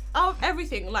it. out of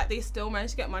everything, like they still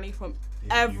manage to get money from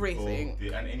everything.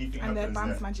 And anything And their happens.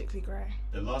 band's Like, magically grey.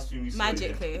 the last thing we saw.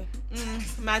 Magically.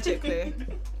 Magically.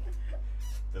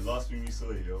 The last thing we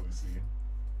saw here, obviously,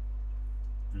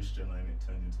 Bruce Jenner in it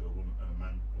turned into a woman,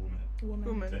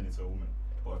 Woman. turned into a woman.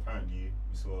 But apparently,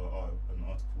 we saw an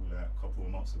article like a couple of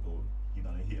months ago. He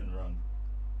done a hit and run,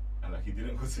 and like he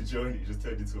didn't go to jail, and he just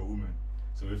turned into a woman.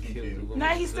 So we're Killed the thinking, woman. No,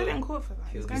 he's still in court for that.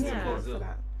 He's Killed going the to woman court as for well.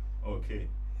 that. okay,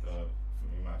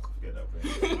 You might have to forget that point.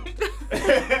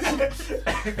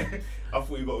 I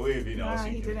thought you got away with it. Nah,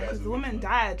 he didn't, because the woman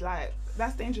died. Like,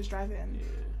 that's dangerous driving.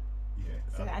 Yeah.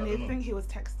 Yeah. So, I and they don't know. think he was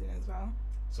texting as well.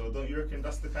 So don't you reckon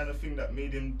that's the kind of thing that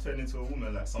made him turn into a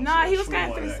woman? Like some Nah, sort of he was trauma,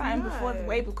 going through like, something before the No.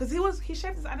 way, because he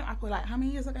shaved his Adam apple like how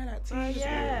many years ago? Like 2 years ago.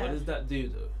 yeah. What does that do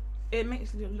though? It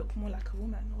makes you look more like a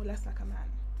woman or less like a man.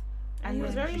 And he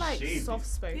was then- very He like shaved it. soft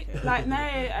spoken. like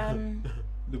no,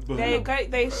 The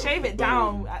they shave it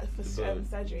down for The bone.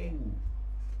 surgery,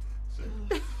 So,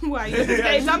 Why you just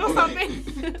gave done or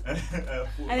something?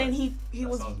 and then he That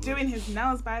was sounds doing weird. his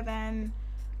nails by then,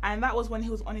 and that was when he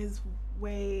was on his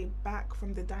way back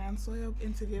from the Diane Sawyer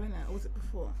interview, innit? Or was it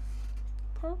before?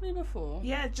 Probably before.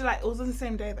 Yeah, like it was on the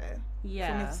same day though.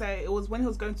 Yeah. So it was when he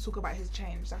was going to talk about his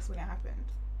change. That's when it happened.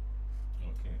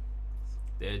 Okay.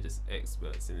 They're just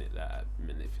experts in it, like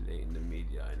manipulating the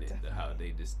media and it, how they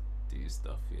just do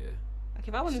stuff. Yeah. Like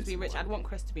if I wanted to be She's rich, I'd wild. want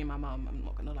Chris to be my mum. I'm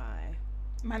not gonna lie.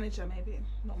 Manager maybe,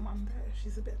 not mum though.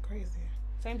 She's a bit crazy.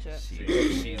 Same shit. She's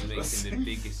making the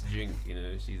biggest drink. You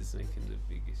know, she's making the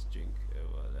biggest drink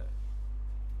ever. Like,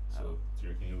 So do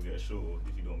you reckon he'll get a show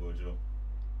if you don't go to jail?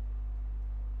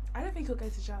 I don't think he'll go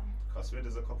to jail. Cause I swear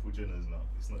there's a couple Jenners now.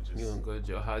 It's not just. you gonna go to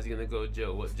jail? How's he gonna go to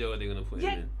jail? What jail are they gonna put Yeah,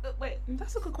 him in? wait,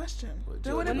 that's a good question. What Do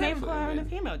jail we do Wouldn't they they put put her him in a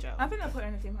female jail? I think they'll put her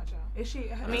in a female jail. Is she?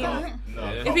 I mean, No,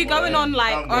 Yeah. If come you're going on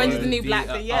like come Orange is the on. New Black,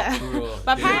 then yeah.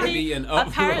 But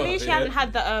apparently she hadn't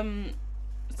had the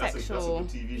That's a sexual good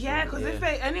TV show. Yeah, because Yeah. if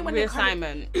they anyone they cut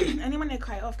reassignment. anyone they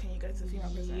cut it off, can you go to female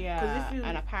prison? 'Cause Yeah, if you,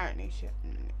 and apparently she.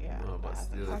 Yeah. No, but that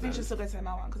still, hasn't- I think she'll still go to the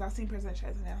male one because I've seen prison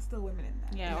shows and there are still women in there.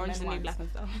 Yeah, in Orange is the men New ones. Black and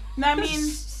stuff. No, I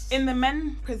mean in the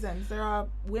men prisons there are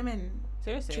women,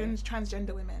 Seriously.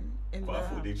 transgender women in But I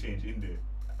thought the. they changed in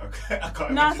there. I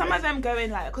can't No, imagine some it. of them go in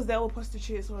like because they're all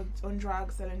prostitutes or on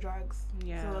drugs, selling drugs.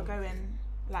 Yeah. So they'll go in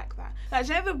like that. Like,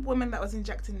 do you know the woman that was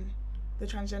injecting, the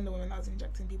transgender woman that was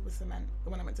injecting people with cement,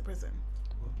 the one that went to prison?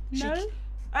 No. Oh, she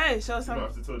was You don't some.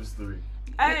 have to tell the story.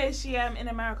 Oh, she in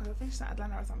America, I think she's in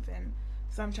Atlanta or something.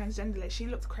 Some transgender lady. She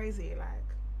looked crazy. Like,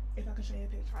 if I can show you a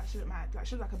picture, she looked mad. Like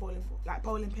she looked like a bowling ball, like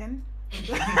bowling pin.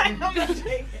 I'm not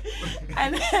joking.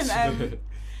 And then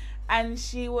and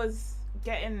she was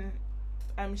getting,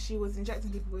 she was injecting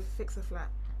people with Fixer Flat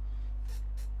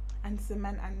and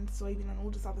cement and soybean and all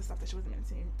this other stuff that she wasn't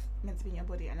meant to be in your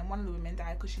body. And then one of the women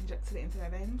died because she injected it into their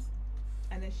veins.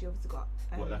 And then she obviously got.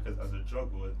 What, like as a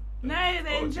drug or? No,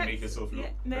 they to inject. make yourself look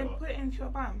Yeah, they better? put it into your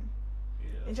bum. Yeah,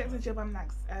 that's Inject fine. into your bum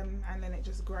next, and then it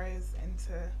just grows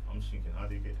into I'm just thinking, how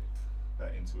do you get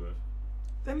that into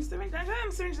a? them syringes. Don't you know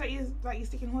them syringes that you like you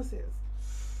stick in horses?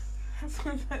 That's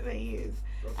what that they use.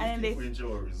 And then they- people in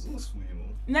jail are resourceful, you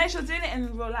know. No, she was doing it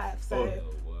in real life. So,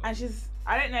 Oh, wow. and she's.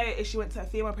 I don't know if she went to a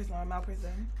female prison or a male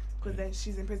prison because then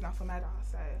she's in prison now for murder.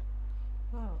 So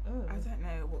Wow. Oh. I don't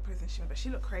know what prison she went, but she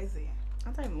looked crazy.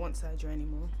 I don't even want surgery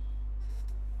anymore.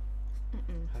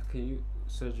 Mm-mm. How can you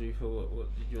surgery for what?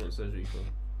 What did you want surgery for?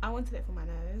 I wanted it for my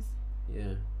nose.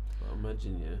 Yeah, but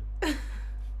imagine, yeah,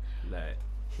 like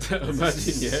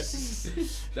imagine, yeah,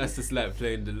 that's just like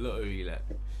playing the lottery,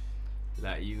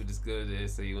 like you would just go there,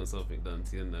 say you want something done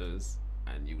to your nose,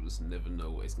 and you will just never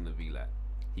know what it's gonna be like.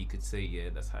 He could say, yeah,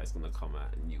 that's how it's gonna come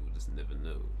out, and you will just never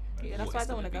know. Yeah, that's what why I it's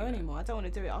don't want to gonna go be like. anymore. I don't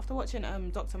want to do it. After watching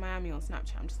Dr. Miami on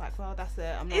Snapchat, I'm just like, well, that's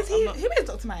it. I'm not. Is I'm he? not- Who is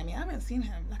Dr. Miami? I haven't seen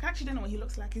him. Like I actually don't know what he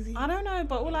looks like. Is he? I don't know,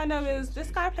 but all I know is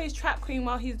this guy plays trap queen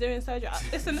while he's doing surgery.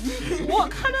 Listen, what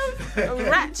kind of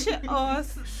ratchet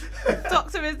ass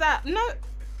doctor is that? No,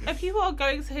 if people are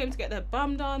going to him to get their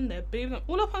bum done, their boobs done,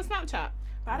 all up on Snapchat.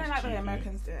 But I don't like the way Cheeky.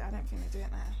 Americans do it. I don't think they do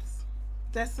it nice.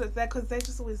 They're because they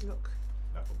just always look.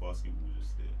 Like a basketball,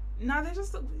 just there. No, they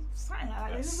just look something like that.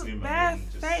 They Like just slim look and bare then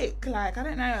just- fake. Like I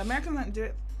don't know. Americans don't do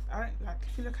it. I don't like.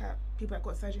 If you look at people that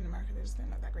got surgery in America, they just don't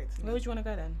look that great to Where me. would you want to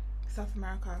go then? South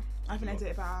America, I think they do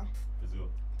it better. Brazil.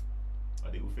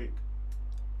 Are they all fake?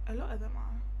 A lot of them are.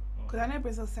 Oh, Because I know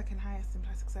Brazil's second highest in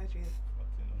plastic surgery.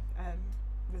 fucking hell.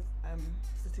 With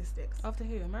statistics. After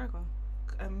who? America?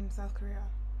 South Korea.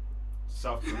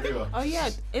 South Korea. Oh yeah,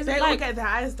 is They it all like? get their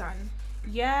eyes done.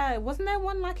 Yeah, wasn't there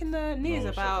one like in the news No,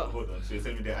 shut about? up, hold on. So you're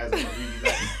telling me their eyes are not really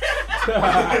like.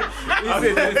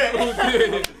 He said it's all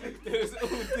good. It's all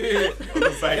good.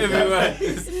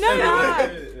 Everyone. No,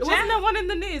 wasn't there one in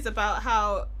the news about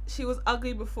how she was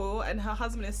ugly before and her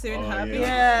husband is suing Oh, her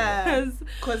yeah.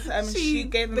 because Because she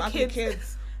gave them the ugly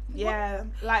kids. Yeah.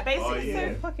 Like basically Oh,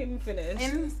 yeah. so fucking finished.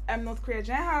 in North Korea,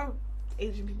 do you know how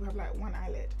Asian people have like one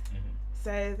eyelid?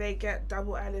 So they get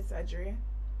double eyelid surgery.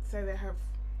 So they have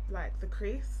like the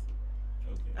crease.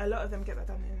 Okay. A lot of them get that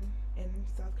done in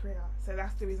South Korea. So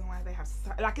that's the reason why they have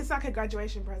like it's like a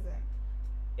graduation present.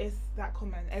 It's that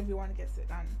common. Everyone gets it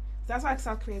done. That's why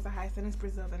South Korea is the highest, then it's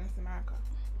Brazil, then it's America.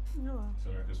 No. So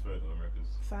America's third or America's?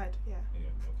 Third, yeah.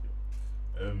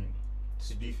 Yeah, okay.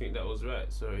 So do you think that was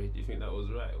right? Sorry, do you think that was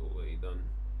right or what he done?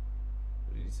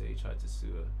 What did he say? He tried to sue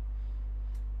her.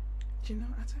 Do you know?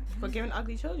 I don't know. For giving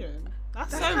ugly children.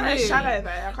 That's so kind of rude. shallow though.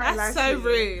 I can't lie That's to so you.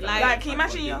 rude. Like, can you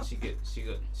imagine What, your...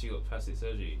 she got plastic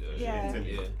surgery though. Yeah.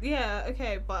 Yeah. Yeah,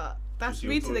 okay, but that's She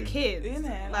rude to the was kids. Isn't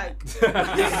it? Like,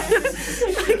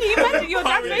 can you imagine your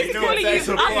dad basically calling you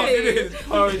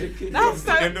ugly? That's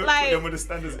so, Put like... them with the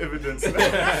standards evidence.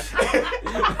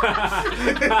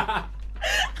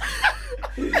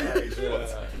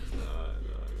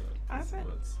 I said-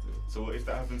 So what if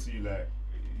that happened to you, like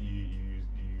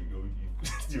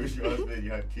your husband,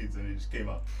 you had kids, and it just came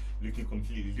out looking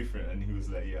completely different, and he was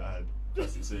like, "Yeah, I had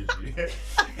plastic surgery."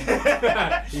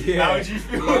 Yeah. How would you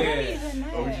feel? I don't even know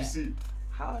What would you see?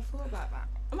 how I'd feel about that.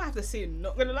 I might have to sue,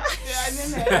 not gonna lie. Yeah, I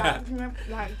didn't know.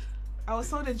 Like, I was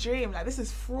sold a dream. Like, this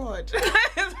is fraud.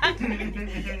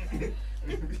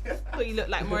 Well, you look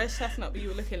like Morris Chestnut, but you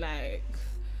were looking like...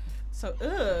 So,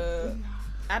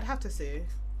 I'd have to sue.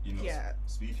 You know, Yeah.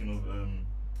 speaking of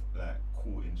like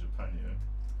court in Japan, yeah,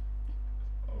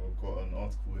 I've got an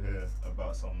article here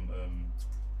about some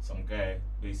guy.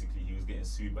 Basically, he was getting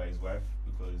sued by his wife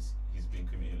because he's been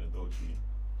committing adultery.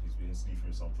 He's been sleeping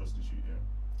with some prostitute, yeah.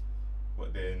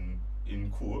 But then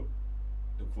in court,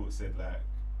 the court said like,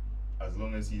 as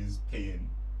long as he's paying,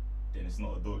 then it's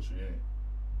not adultery, innit?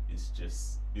 It's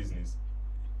just business.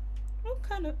 What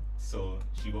kind of... So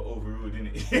she got overruled,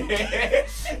 innit?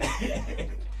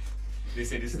 They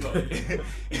said it's not.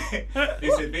 They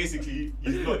said basically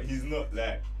he's not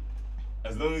like,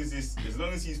 as long as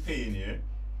he's paying, yeah.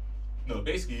 No,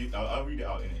 basically I'll read it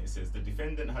out in it. It says the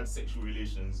defendant had sexual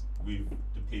relations with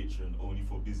the patron only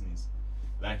for business,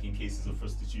 like in cases of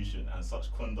prostitution, and such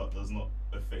conduct does not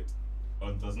affect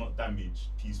or does not damage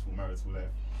peaceful marital life.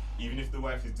 Even if the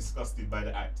wife is disgusted by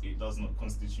the act, it does not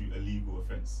constitute a legal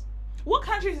offence. What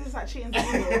country is this like cheating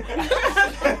legal?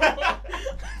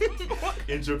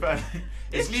 In Japan,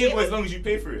 it's legal as long as you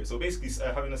pay for it. So basically,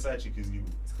 having a side chick is legal.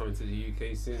 It's coming to the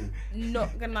UK soon.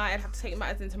 Not gonna lie, I'd have to take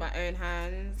matters into my own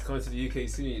hands. It's coming to the UK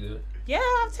soon, you know. Yeah,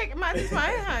 I'll take matters into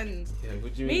my own hands. Yeah,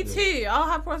 what do you Me mean? though? too. I'll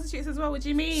have prostitutes as well. What do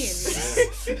you mean?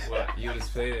 Yeah. What? You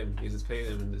just pay them. You just pay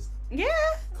them and just Yeah,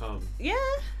 come. yeah.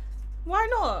 Why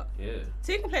not? Yeah.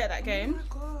 So you can play at that Oh game. my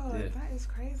god, Yeah. that is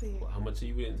crazy. How much are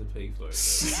you willing to pay for it?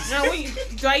 though? No,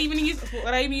 do I even use? Would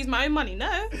I even use my own money?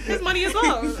 No, his money as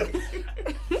well. Mad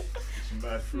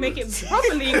fraud. Make it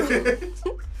properly.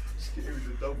 Just get him with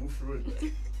the double fraud. No,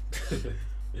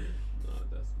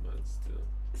 that's mad still.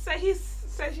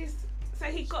 So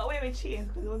he got away with cheating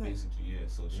because it wasn't. Basically, yeah.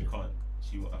 So she can't.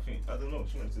 I don't know.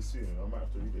 She wanted to sue him. I might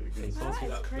have to read it Hey, again. pass me that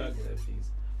that is flag crazy. there, please.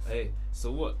 Hey,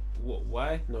 so what?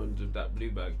 Why? No, that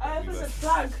blue bag. Oh, That it blue was a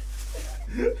bag. plug.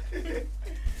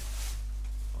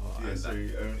 Oh, Yeah, and so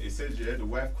that- it says the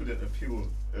wife couldn't appeal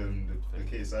the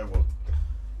case either.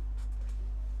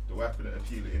 The wife couldn't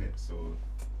appeal it, innit? So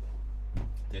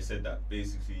they said that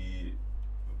basically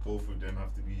both of them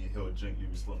have to be held jointly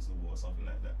responsible or something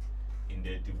like that in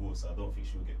their divorce. I don't think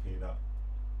she'll get paid out.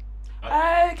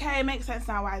 Okay, makes sense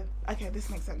now. Why? Okay, this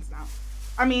makes sense now.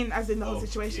 I mean, as in the whole Oh,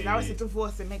 situation. yeah, Now it's yeah. a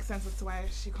divorce. It makes sense as to why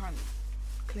she can't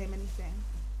claim anything.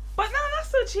 But no, that's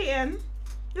still cheating.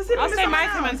 You're sleeping I'll with stay someone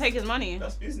married to him and else. take his money.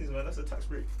 That's business, man. That's a tax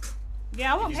break.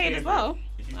 Yeah, I want If paid he's as paying for well. it.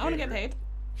 If he's I want to paying get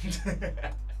for paid.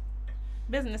 it.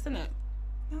 Business, isn't it?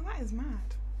 No, that is mad.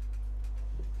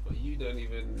 But you don't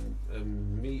even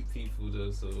meet people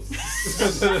though, so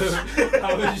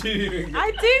how would you even?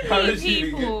 I how do would meet you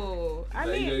even get- people. I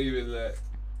like, you don't mean, even like.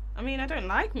 I don't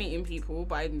like meeting people,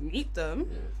 but I meet them.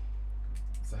 Yeah.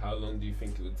 So how long do you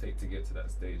think it would take to get to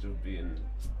that stage of being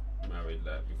married?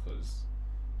 Like because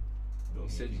Don't you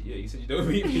meet said people. you said you don't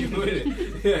meet people,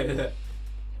 innit? Yeah.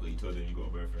 Well, you told them you got a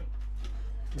boyfriend.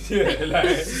 Yeah,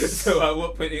 like, so at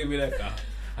what point you be like, I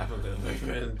haven't got a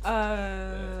boyfriend.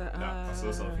 I saw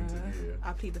something today, yeah.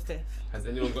 I plead the fifth. Has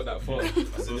anyone got that far?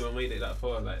 Has anyone made it that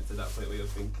far, like to that point where you're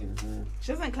thinking,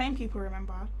 She doesn't claim people,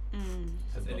 remember?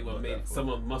 has Not anyone got made? that far.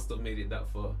 Someone must have made it that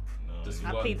far. No. Just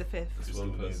I one. plead the fifth. Just Just one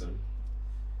amazing. person.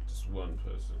 Just one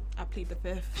person. I plead the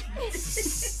fifth.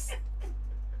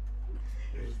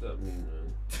 What does that mean,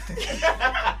 man?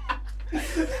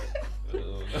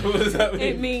 What does that mean?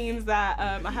 It means that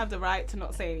I have the right to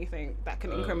not say anything that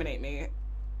can Oh. incriminate me.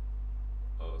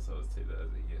 Oh, so let's take that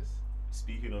as a yes.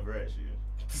 Speaking of rights, yeah.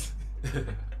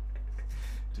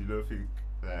 Do you not think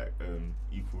like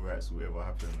equal rights will ever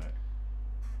happen like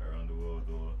around the world,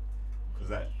 or because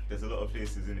like there's a lot of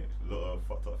places in it, a lot of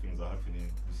fucked up things are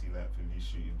happening. You see like police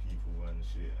shooting people and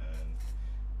shit, and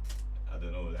I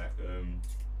don't know, like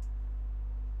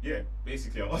Yeah,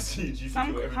 basically, I'm asking you, do you think Some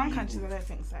it'll ever be countries, I equal? don't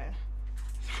think so.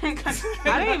 Some countries,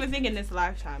 I don't even think in this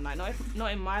lifetime, like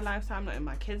not in my lifetime, not in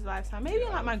my kids' lifetime, maybe Yeah,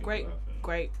 in I like my don't think it'll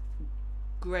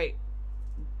happen.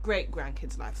 great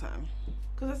grandkids' lifetime.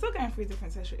 because we're still going through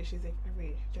different social issues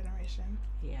every generation.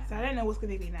 Yeah. So I don't know what's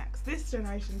going to be next. This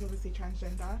generation's obviously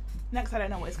transgender. Next, I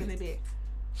don't know what it's going to be.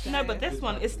 No, So- but this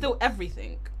one is still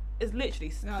everything. It's literally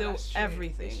No, still that's true.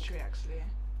 everything. It's true, actually.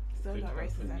 Still Could not happen,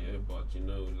 racism. yeah, but you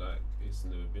know, like it's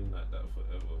never been like that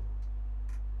forever.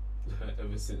 Like,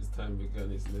 ever since time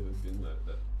began, it's never been like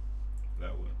that.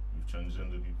 Like what? With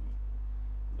transgender people?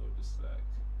 No, just like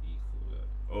equal. Like,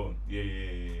 Oh,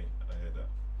 yeah. I heard that.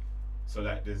 So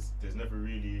like, there's never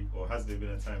really, or has there been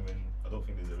a time when, I don't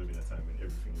think there's ever been a time when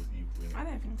everything was equal. I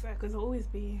don't think so, because there'll always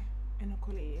be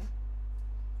inequality.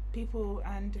 People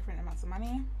earn different amounts of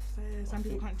money, so some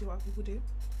people can't do what people do.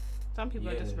 Some people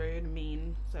are just Yeah. rude and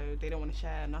mean, so they don't want to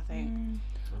share nothing.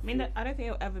 I mean, I don't think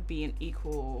it'll ever be an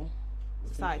equal I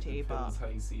think society, it depends but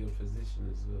how you see your position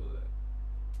as well, like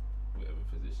whatever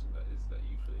position that is that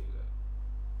you play. Like,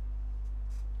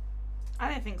 I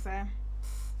don't think so.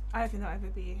 I don't think there'll ever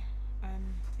be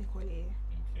equality.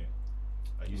 Okay.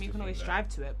 I mean, you can always strive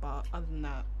to it, but other than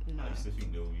that, no. I used to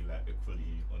think there would be like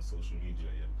equality on social media,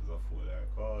 yeah, because I thought like,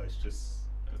 oh, it's just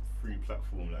a free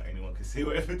platform, like anyone can say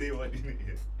whatever they want in it.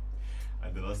 Yeah.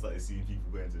 And then I started seeing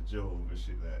people going to jail over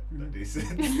shit that they said.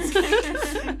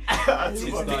 I it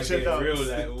took my started picture getting down. real.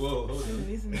 Like, whoa, hold People on.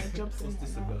 losing their jobs What's and this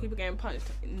whatnot. about? People getting punched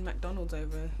in McDonald's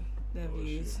over their Oh,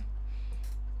 views. shit.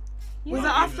 Was it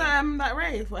Yeah. after that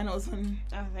rave when it was on,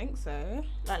 I think so.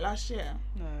 like last year?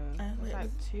 No, it was wait, like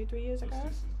was- 2-3 years ago.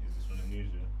 Is this from the news,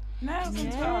 yeah? No, it was on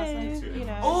Yeah, Twitter. you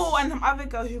know. Oh, and the other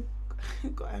girl who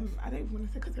got I don't even want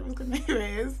to say because it was good name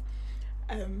is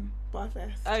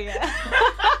Barfest. Oh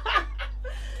yeah.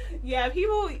 Yeah,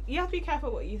 people. You have to be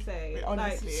careful what you say.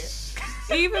 Honestly.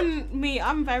 Like, even me,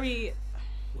 I'm very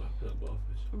What happened at Barfish?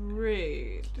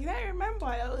 rude. You don't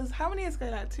remember? It was how many years ago?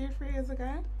 Like 2-3 years ago?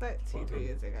 Like 2-3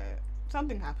 years ago,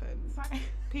 something happened. It's like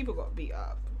People got beat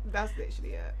up. That's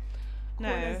literally it. No.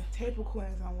 corners, table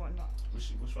corners and whatnot.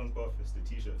 Which one's Barfest?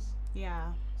 The t-shirts.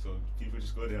 Yeah. So people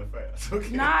just go there and fight. That's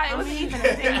okay. Nah, it wasn't even a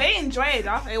thing. They enjoyed it.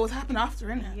 It was happening after,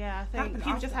 innit? Yeah, I think Happened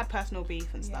people just after. had personal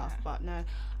beef and stuff, Yeah. but no,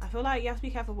 I feel like you have to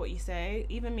be careful what you say.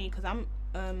 Even me, because I'm,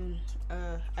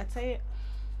 I'd say,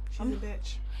 She's a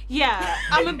bitch. yeah,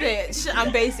 I'm a bitch.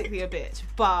 I'm basically a bitch,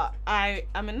 but I'm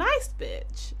a nice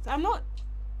bitch. So I'm not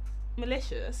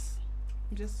malicious.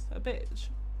 I'm just a bitch.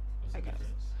 What's the I guess. difference?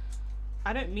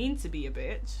 I don't mean to be a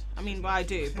bitch. I mean, well, I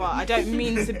do, but I don't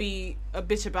mean to be a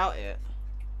bitch about it.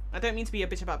 I don't mean to be a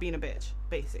bitch about being a bitch,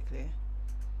 basically.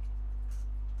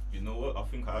 You know what? I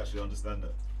think I actually understand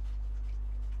that.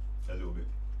 A little bit.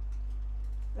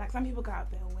 Like some people go out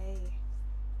of their way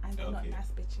and they're not Okay. nice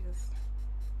bitches.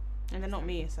 And they're not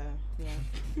me, so yeah.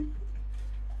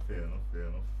 Fair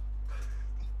enough.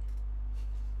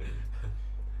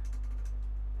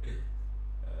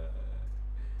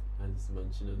 Man's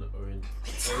munching on the orange.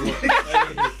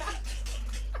 Oh,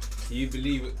 do you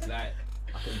believe it? Like,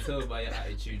 I can tell by your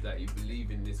attitude that you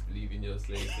believe in this, believe in your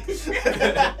slave thing.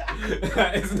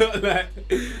 Like, it's not like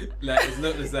it's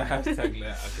not just a hashtag.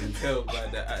 Like, I can tell by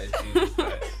the attitude. It's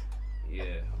like, yeah,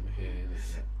 I'm here.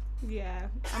 innit? Yeah,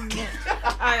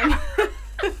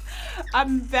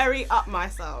 I'm very up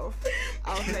myself.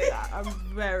 I'll say that. I'm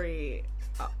very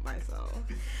up myself.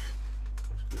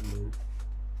 That's good, man.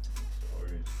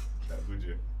 Orange. That good,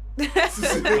 yeah.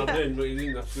 I'm in, but you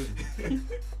think that's good.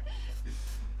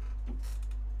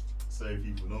 Sorry,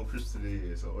 people. No crisp today.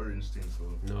 It's an orange thing, so.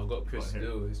 No, I got Chris Can't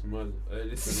hear. still. It's mud.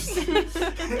 Listen. I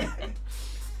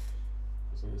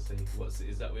was gonna say,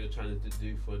 is that what you're trying to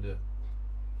do for the?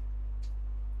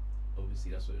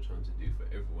 Obviously, that's what you're trying to do for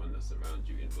everyone that's around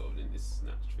you involved in this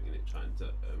snatch thing, and it trying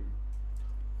to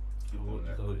what do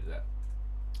you call it? That.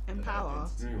 Empower.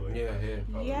 Yeah.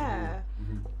 Yeah.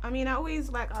 Mm-hmm. I mean, I always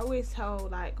tell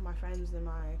like my friends and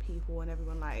my people and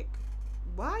everyone like,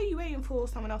 why are you waiting for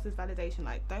someone else's validation?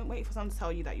 Like, don't wait for someone to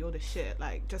tell you that you're the shit.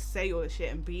 Like, just say you're the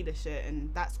shit and be the shit,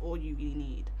 and that's all you really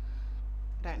need.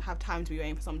 I don't have time to be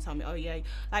waiting for someone to tell me, oh yeah.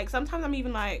 Like, sometimes I'm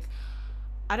even like,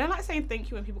 I don't like saying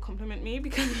thank you when people compliment me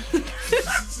because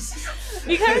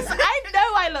because I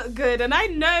know I look good and I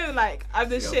know like I'm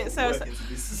the shit. So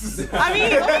I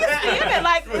mean, obviously, innit?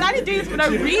 Like, I didn't do this for no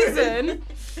reason.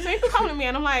 So people compliment me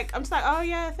and I'm just like, oh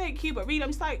yeah, thank you. But really, I'm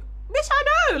just like, bitch, I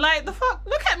know. Like, the fuck?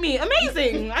 Look at me.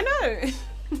 Amazing. I know.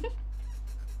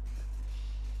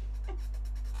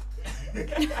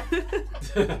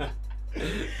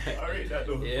 I rate that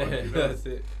though. Yeah, Fuck it, that's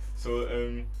it.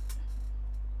 So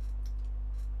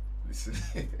listen.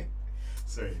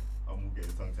 Sorry, I'm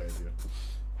getting tongue tied here.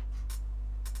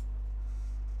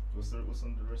 What's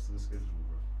on the rest of the schedule,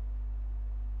 bro?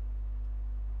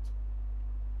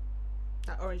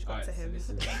 That orange got Alright, to him.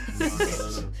 So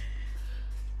listen. No.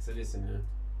 So listen, yeah.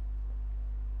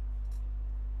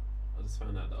 I just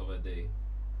found out the other day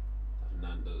that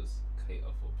Nando's cater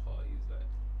for parties, like.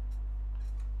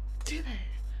 Do they?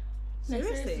 No,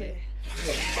 Seriously?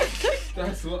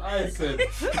 That's what I said.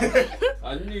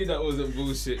 I knew that wasn't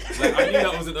bullshit. Like, I knew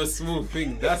that wasn't a small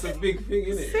thing. That's a big thing,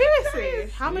 innit?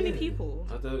 Seriously? How many Yeah. people?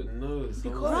 I don't know. Someone Because-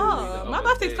 told me the My other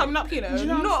birthday's day. coming up, you know. Do you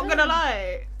know what I'm Not gonna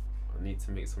saying? lie. I need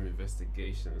to make some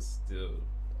investigations still,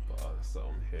 but that's what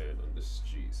I'm hearing on the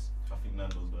streets. I think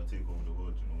Nando's gonna take over the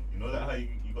world. You know that how you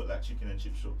got like chicken and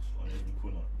chip shops on every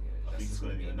corner. I think it's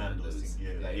gonna be a Nando's thing.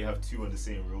 Yeah, like you have two on the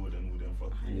same road and all them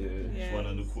fucking. Yeah. Yeah. One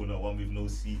on the corner, one with no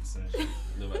seats and shit. You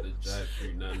know about the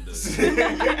drive-through Nando's. Yeah. You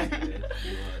know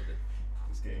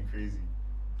It's getting crazy.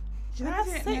 Do you know That's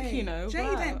you don't sick, pay, you know, Do you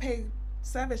know you wow. don't pay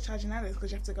service charge in others because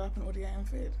you have to go up and order your own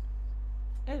food?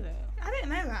 Is it? I didn't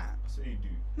know that. I say you do.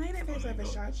 No, you don't pay Oh, no, you service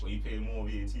don't. charge. Well, you pay more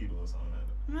VAT or something like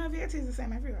that. No, VAT is the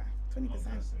same everywhere. 20%. 20%.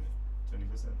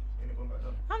 Ain't it gone back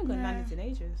down? I haven't gone Yeah. Nando's in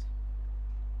ages.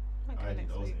 Might go I next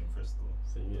wasn't week. impressed though.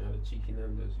 So you had a cheeky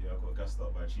Nando's. Yeah, I got gassed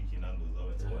up by cheeky Nando's. I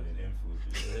went to one in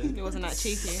Enfield. Yeah. It wasn't that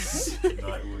cheeky.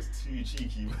 No, it was too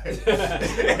cheeky, man.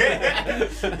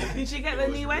 Did you get the It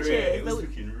was new rare. wedges? It was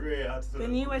looking rare. I had to The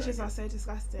new wedges are so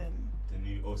disgusting. The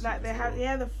new, oh, Like they super have, slow.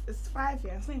 yeah, it's 5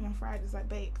 yeah. It's not even fried. It's like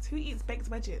baked. Who eats baked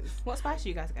wedges? What spice do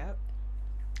you guys get?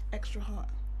 Extra hot.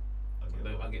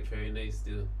 I get mayonnaise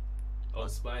still. Oh,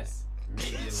 spice.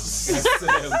 Medium.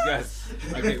 Guys,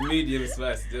 I get medium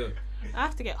spice still. I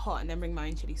have to get hot and then bring my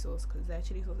own chili sauce because their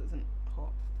chili sauce isn't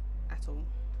hot at all.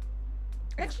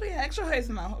 Extra hot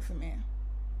isn't that hot for me.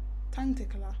 Tongue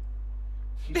tickler.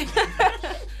 It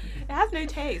has no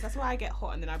taste. That's why I get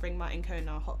hot and then I bring my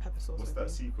Incona hot pepper sauce. What's with that me.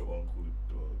 secret one called?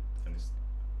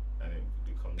 And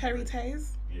it comes. Peri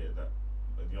Taze. Yeah, that.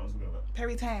 You know what I'm talking about?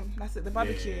 Peri Tame. That's it. The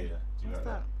barbecue. Yeah. Do you What's like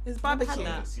that? It's Never had barbecue,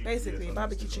 that. basically Yeah,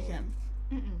 barbecue it's on the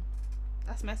chicken.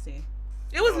 That's messy.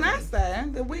 It was Oh, nice yeah.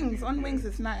 though. The wings on wings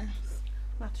is nice.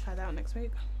 I'll have to try that out next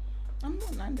week. I'm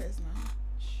not Nando's now.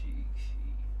 Cheeky.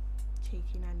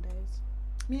 Cheeky Nando's.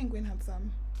 Me and Gwen had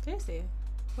some. Seriously?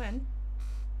 When?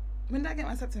 When did I get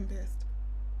my septum pierced?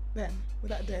 Then, with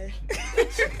that day.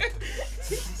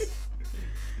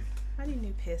 I need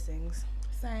new piercings.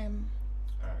 Same.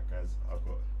 Alright, guys, I've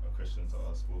got a question to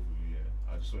ask both of you.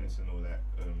 Yeah, I just wanted to know that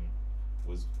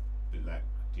was it like,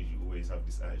 did you always have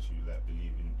this attitude, like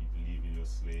you believe in your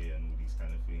slay and all these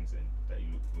kind of things, and that you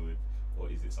look good, or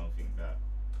is it something that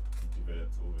you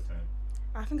developed over time?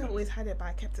 I think I've always had it, but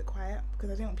I kept it quiet because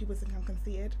I didn't want people to think I'm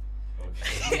conceited.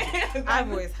 Okay. I've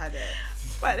always had it.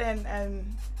 But then,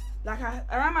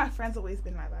 around my friends, always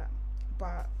been like that.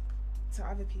 But to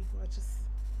other people, I just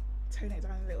tone it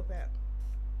down a little bit.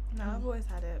 No, I've always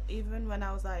had it. Even when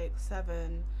I was like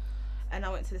 7 and I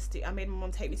went to the studio, I made my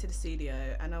mom take me to the studio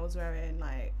and I was wearing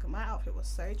like, my outfit was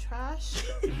so trash.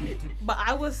 But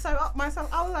I was so up myself.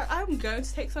 I was like, I'm going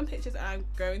to take some pictures and I'm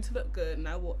going to look good. And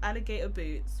I wore alligator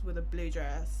boots with a blue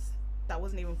dress that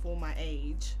wasn't even for my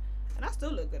age. And I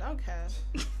still look good, I don't care.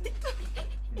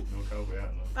 No cowboy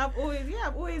hat, no.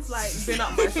 I've always like been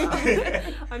up myself.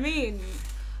 I mean,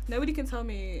 nobody can tell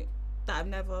me that I've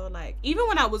never like, even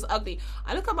when I was ugly,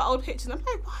 I look at my old pictures and I'm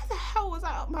like, why the hell was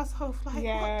I up myself? Like, what the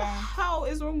Yeah. hell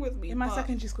is wrong with me? In my But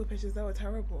secondary school pictures, they were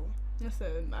terrible.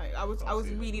 listen, like, I was Can't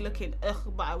see really that. looking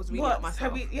but I was really up What?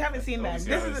 myself. You haven't seen them?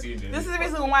 Obviously, I haven't seen them. This is the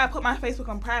reason why I put my Facebook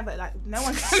on private. Like, no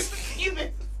one can see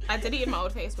this. I deleted my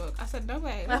old Facebook. I said, no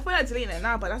way. I feel like deleting it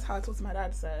now, but that's how I talk to my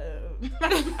dad, so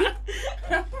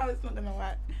it's not gonna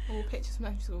work. All pictures from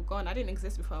high school gone. I didn't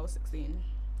exist before I was 16.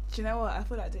 Do you know what? I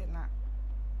feel like doing that.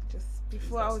 Just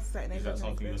before I was certain age. Is that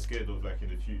something you're scared of, like in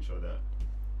the future, that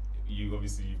you've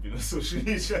been on social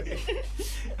media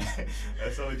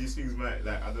and some of these things might,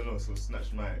 like, I don't know, so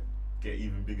Snatch might get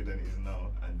even bigger than it is now,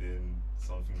 and then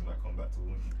some things might come back to haunt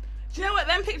you. Do you know what?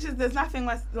 Them pictures, there's nothing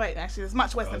worse. Wait, actually, there's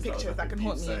much worse than pictures that can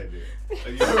haunt me. Are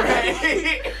you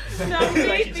alright? No, I'm really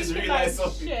Like you just thinking realised like,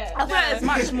 something. shit. I feel like there's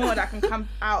much more that can come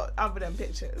out other than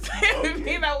pictures.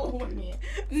 Okay. that will haunt me.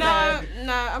 No,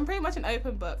 I'm pretty much an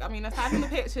open book. I mean, aside from the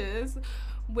pictures,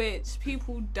 which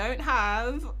people don't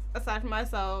have, aside from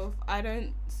myself, I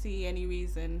don't see any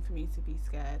reason for me to be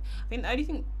scared. I think the only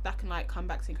thing that can like come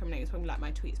back to incriminate is probably like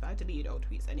my tweets, but I deleted old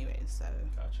tweets anyways, so.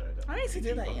 I tried that. I need to They do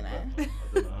keep that, coming you know. back, man.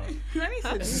 I don't know how. I need to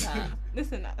do that.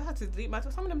 Listen, I had to delete my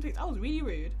some of them tweets. I was really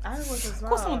rude. I was as Of well.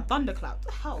 course, someone thunderclapped.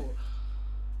 Hell.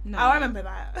 No. I remember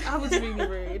that. I was really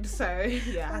rude, so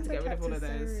yeah, I had to get rid of all of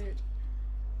Thundercats is those. so rude.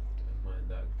 Mind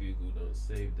that Google don't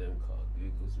save them, cause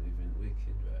Google's moving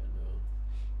wicked right now.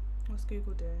 What's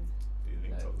Google doing? They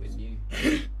linked Like up with when you,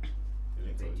 they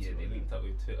linked up with they Twitter. linked up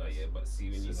with Twitter, yeah. But see,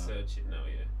 when you So now- search it now,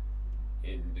 yeah,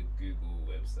 in the Google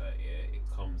website, yeah, it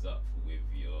comes up with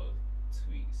your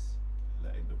tweets.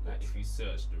 Like in the Like box. if you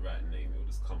search the right name, it will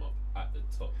just come up at the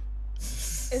top.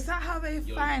 Is that how they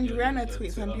Your- find your- Rihanna your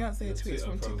tweets and Twitter- Beyonce your tweets Twitter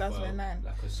from profile, 2009?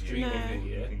 Like a stream No. of it,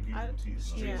 You yeah. can Google I- tweets.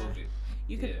 Stream Yeah. of it.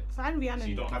 You could Yeah. find Rihanna. So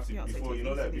you don't have to Beyonce before tweets you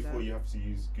know that easily, before though. you have to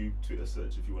use Google Twitter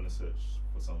search if you want to search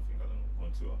for something. I don't know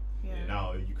on Twitter. Yeah.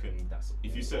 Now you can. That's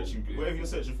If you all search on whatever you're Google.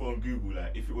 searching for on Google,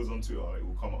 like if it was on Twitter, it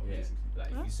will come up Yeah, basically. like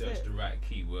if you That's search it. the right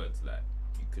keywords, like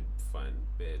you could find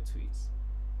bare tweets.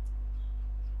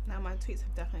 Now my tweets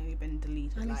have definitely been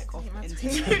deleted, I need like to off delete my the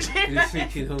tweets.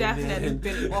 internet. Definitely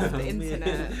been off the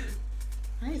internet.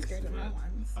 I need to go to my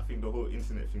ones. I think the whole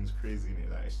internet thing's crazy in it.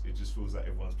 Like it just feels like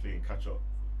everyone's playing catch up.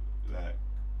 Like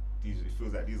it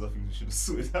feels like these are things we should have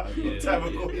sorted out a long time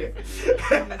ago. Yeah.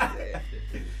 Honestly.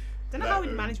 Don't know how Like,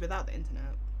 we'd manage without the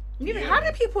internet. Yeah. How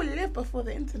did people live before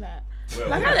the internet? Well,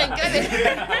 Like, I don't get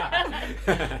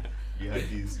it.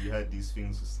 you had these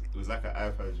things. It was like an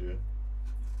iPad, yeah,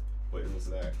 but it was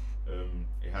like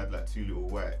it had like two little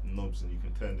white knobs and you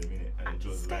can turn them in it and it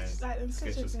draws Sketch, lines. like them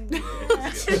sketches things.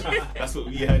 Yeah, sketch. That's what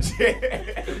we had.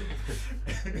 Yeah.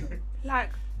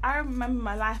 Like, I remember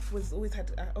my life was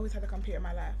I always had a computer in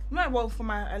my life. Not well for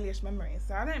my earliest memories.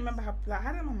 So I don't remember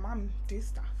how did my mum do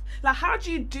stuff? Like, how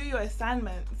do you do your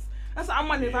assignments? That's what I'm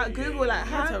wondering Yeah, about yeah, Google. yeah, Like, I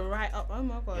had how? to write up. Oh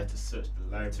my You god. had to search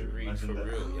the You had to library. read for Imagine that.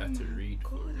 real. You had to read for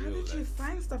God, how real. did you like,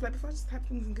 find stuff? Like, before I just type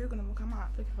things in Google and it will come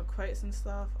up. Looking for quotes and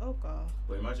stuff. Oh god.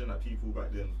 But imagine that people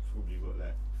back then probably got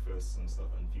like firsts and stuff,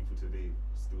 and people today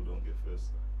still don't get firsts.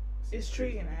 Like, It's true,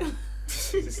 you know.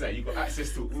 It's just like you got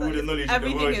access to all So the knowledge in the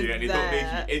everything world, is yeah, and it don't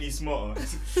there. make you any smarter.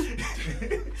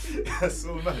 That's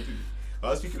so mad. I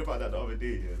was thinking about that the other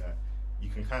day. Yeah, like you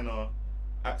can kind of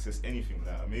access anything.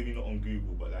 Like maybe not on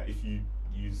Google, but like if you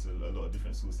use a lot of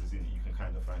different sources in it, you can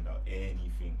kind of find out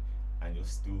anything, and you're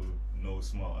still no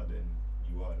smarter than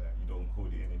you are. Like you don't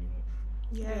hold it in anymore.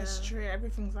 Yeah, it's Yeah. true.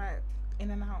 Everything's like in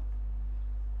and out.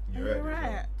 You're You're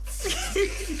right.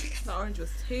 The orange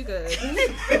was too good.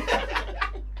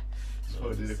 Oh,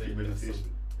 I'm did just a saying, quick that's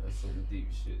meditation. some deep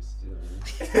shit still.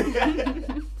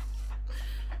 Man.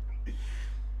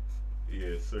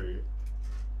 Yeah, sorry.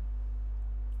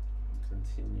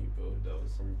 Continue, bro. That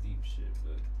was some deep shit,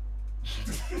 but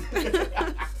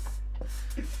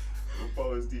What part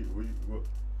was deep? What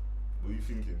were you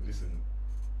thinking? Listen,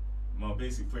 my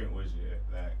basic point was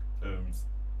like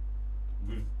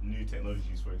with new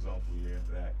technologies, for example,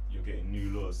 like you're getting new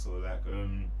laws. So like I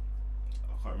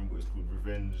can't remember what it's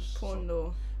called, Porn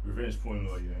law. revenge porn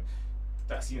law.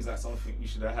 That seems like something we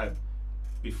should have had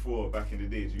before back in the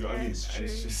day. Do you know what I Yeah, mean? it's And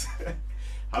it's true. just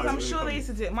Because I'm sure they used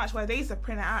to do it much where they used to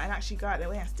print it out and actually go out their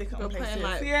way and stick it We're on places. putting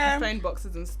like Yeah. phone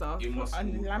boxes and stuff. in my On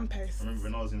school. lampposts. I remember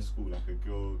when I was in school, like a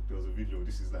girl, there was a video.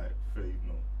 This is like 30,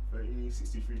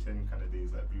 6310 kind of days,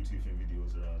 like Bluetoothing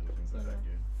videos around and things like that.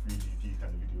 Yeah, 3GP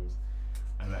kind of videos,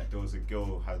 and like there was a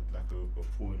girl had like a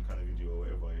porn kind of video or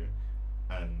whatever. Yeah,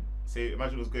 and say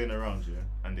imagine it was going around, yeah,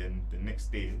 and then the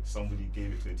next day somebody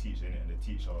gave it to a teacher, innit, and the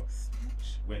teacher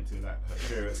went to like her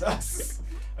parents' house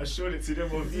and showed it to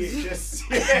them on VHS.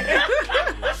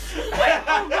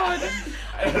 Oh god.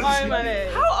 Oh my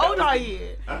days. How old are you?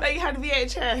 That you had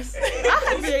VHS? I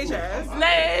had VHS.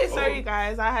 No, sorry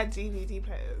guys, I had DVD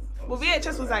players. Well,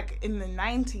 VHS was like in the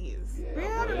 90s. We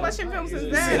have been watching films since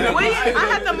Yeah. then. Wait, I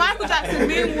had the Michael Jackson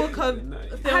Moonwalker I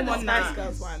had film the on Spice that.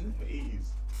 Girls one. 80s.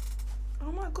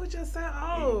 Oh my god, you're so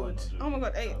 81, old. Oh my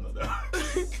god, 8. No, not that.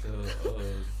 so,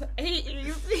 8.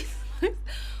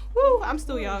 Woo, I'm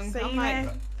still young. So I'm you like,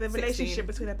 know the 16. relationship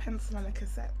between a pencil and a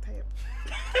cassette tape.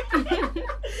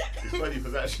 It's funny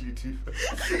because actually too.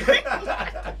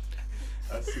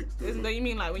 That's 6. isn't that you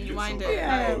mean like when you get wind so it?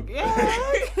 Yeah. Like,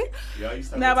 yeah. Yeah, I used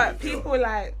to have No, a but tape people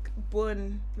like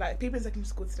born, like people in secondary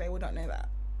school today would not know that.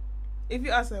 If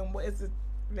you ask them what is the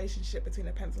relationship between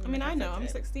a pencil I and mean, a I cassette know. I'm tape?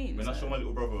 16. When I so- show my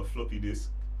little brother a floppy disk,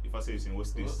 if I say to him,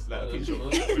 "What's this?" What? Like a picture.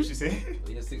 What? What'd she say?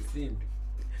 you're 16.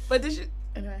 But this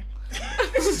anyway.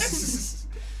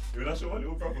 When I show my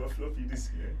little brother a floppy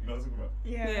disk, yeah, you know what I'm talking about.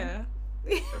 Yeah.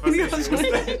 If I say to him,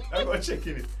 "What's that?" I gotta check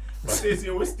in it. If I say to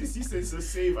him, "What's this?" He says, "It's a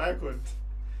save icon."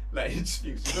 Like he just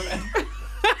thinks, you know, like.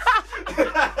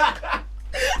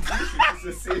 It's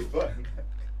a save button.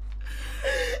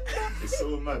 It's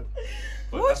so mad.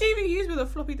 But What would that's you even use with a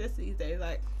floppy disk these days?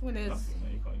 Like when it's nothing,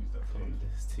 man. You can't use that phone.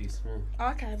 It's too small.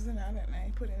 Archives, isn't it? I don't know.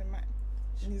 You put it in my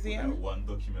Put museum. that one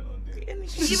document on there. And you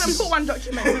can even put one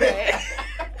document in there.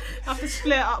 have to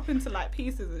split it up into like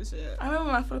pieces and shit. I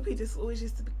remember my floppy disk always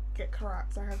used to get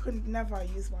corrupt. Like I could never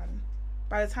use one.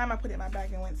 by the time I put it in my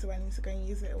bag and went to where I need to go and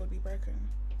use it, it would be broken.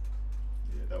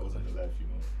 Yeah, that wasn't the life, you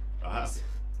know.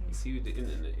 You see with the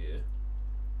internet, yeah,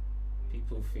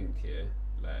 people think, yeah,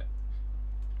 like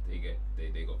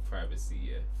they got privacy,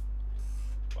 yeah.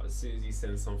 But as soon as you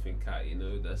send something out, you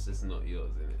know, that's just not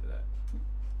yours, innit?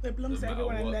 Like, It belongs to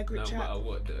everyone in their group no chat. matter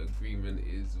what the agreement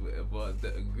is, whatever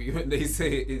the agreement they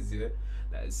say it is, yeah.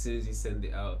 Like as soon as you send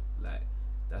it out, like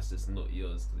that's just not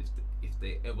yours. 'Cause if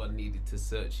they ever needed to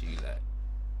search you, like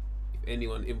if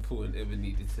anyone important ever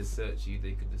needed to search you,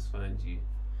 they could just find you.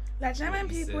 Like, do you know What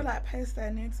when you people said. like post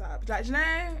their nudes up? Like, do you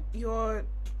know your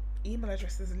email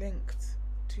address is linked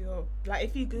to your, like,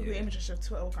 if you Google Yeah. images, your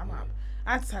Twitter will come Yeah. up.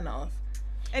 I had to turn it off.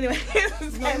 Anyway,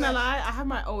 Not gonna lie, I have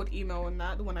my old email on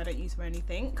that, the one I don't use for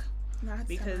anything, No, I had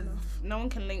to turn because it off. no one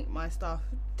can link my stuff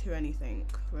to anything,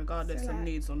 regardless So, of like,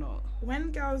 nudes or not.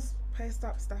 When girls post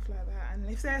up stuff like that, and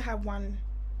if they have one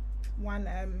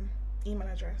email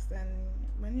address, then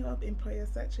when your employer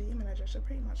search your email address, you're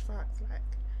pretty much fucked. Like,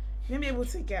 you won't be able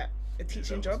to get a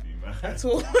teaching job at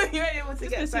all. You won't be able to Just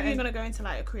get assume something. you're gonna go into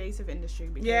like a creative industry.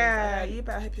 Because Yeah, you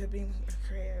better hope you're being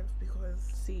creative, because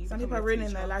See, some become people a are ruining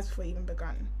teacher. their lives before you even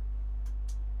begun.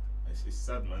 It's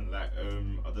sad, man. Like, I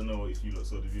don't know if you lot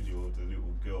saw the video of the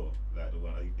little girl, like the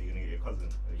one. Are you gonna get your cousin?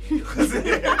 Are you gonna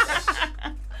get your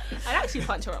cousin? I'd actually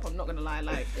punch her up. I'm not gonna lie.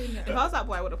 Like, if I was that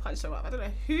boy, I would have punched her up. I don't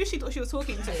know who she thought she was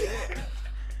talking to.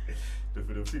 The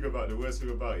worst thing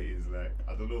about it is, like,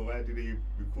 I don't know why do they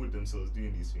record themselves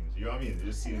doing these things. You know what I mean? It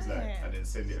just seems like, Yeah. and then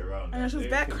send it around. And Like, she was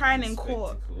bare Everything's crying a in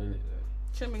court. spectacle, innit, like.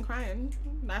 Shouldn't been crying.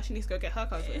 Now she needs to go get her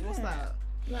cousin. What's Yeah. that?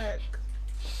 Like,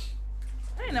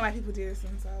 I don't know why people do this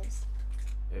themselves.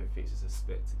 Everything's just a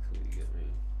spectacle, you get me?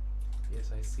 Yes,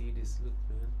 I see this, look,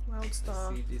 man. Wild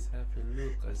star. I see this happen,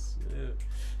 look, I swear.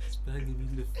 It's banging him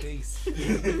in the face. He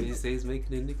says he's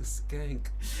making a nigga skank.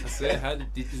 I swear,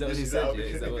 is that what he said? Yeah,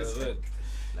 is that what I heard?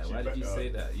 Like, why did you say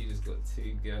that? You just got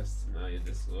 2 guests, now you're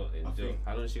just what, in I jail. think-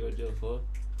 How long she go to jail for?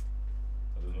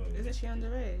 I don't know. Isn't she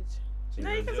underage? She No,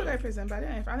 go you to can still jail? go to prison, but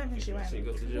I don't think she went. She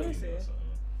go to jail. Is it?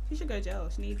 She should go to jail.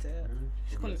 She needs it. Mhm.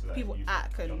 She's calling people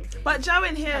act and But Joe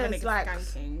in here having is a like,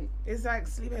 skanking. it's like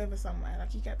sleepover somewhere.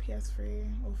 Like, you get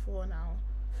PS3 or 4 now.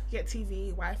 You get TV,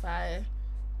 Wi-Fi.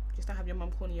 Just don't have your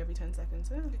mum calling you every 10 seconds.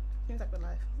 Yeah, seems like the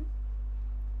life.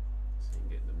 So you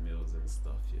get the meals and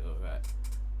stuff, you're alright.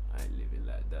 I ain't living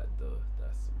like that though.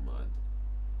 That's mad.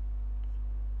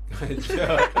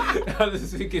 Joe, I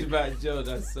was thinking about Joe.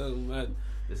 That's so mad.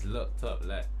 Just locked up,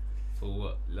 like for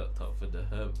what? Locked up for the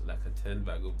herb, like a 10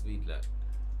 bag of weed, like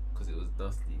because it was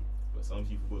dusty. But some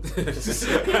people go to Because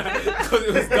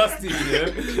it was dusty,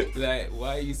 you know. Like,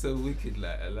 why are you so wicked?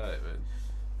 Like, allow it, man.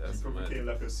 That's She probably mad. became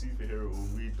like a superhero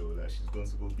or weed though. Like, she's going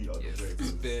to go beat up Yes, the birds.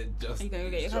 spare Are you justice. going to go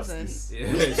get your cousin? Justice.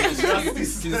 Yeah,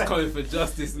 Justice. she's calling for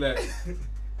justice, like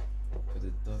for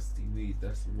the dusty weed.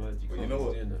 That's mad. You But can't you know be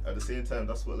what? doing that. At the same time,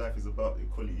 that's what life is about: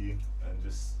 equality and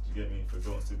just, you get me. If a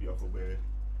girl wants to be up a bear,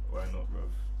 why not, bruv?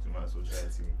 You might as well try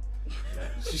it too.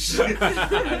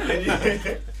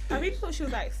 I really thought she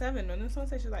was like 7, and then someone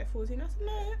said she was like 14. I said,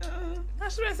 no, I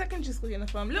should be in secondary school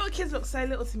uniform. Little kids look so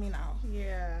little to me now.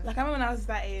 Yeah. Like, I remember when I was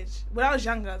that age. When I was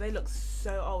younger, they looked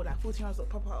so old. Like, 14-year-olds look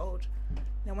proper old.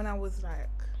 Then when I was like,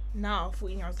 now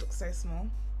 14-year-olds look so small.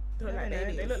 They look I like don't know,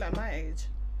 babies. they look like my age.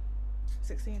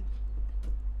 16.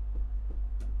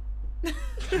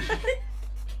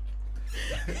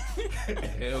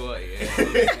 Yeah, what? Yeah,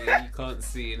 obviously you can't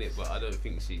see in it, but I don't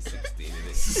think she's 16 in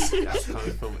it. That's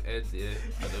coming from Ed. Yeah,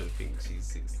 I don't think she's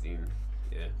 16.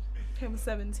 Yeah. I'm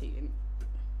 17.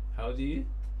 How old are you?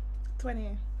 20.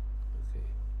 Okay.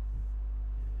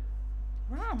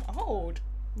 Wow, I'm old.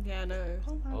 Yeah, I know.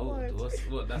 Oh my Old? god.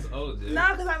 What? That's old. Yeah.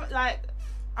 No, because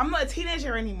I'm not a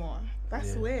teenager anymore.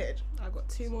 That's Yeah. weird. I've got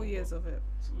 2 more years of it.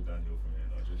 It's all downhill from here,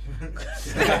 no,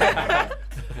 just.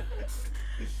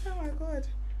 Oh my god.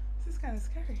 This is kind of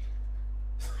scary.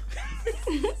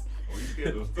 What are you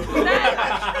scared of?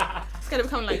 It's gonna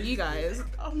become like you guys.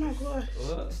 Oh my god.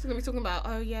 What? She's gonna be talking about,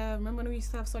 oh yeah, remember when we used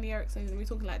to have Sony Ericsson and we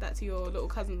talking like that to your little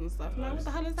cousins and stuff. I'm like, what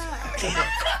the hell is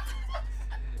that?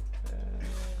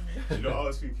 You know, I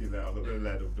was thinking that, I'm not gonna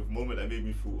lie, the moment that made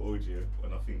me feel old, yeah,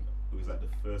 when I think it was like the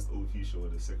first OP show or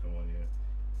the second one, yeah,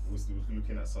 was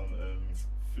looking at some,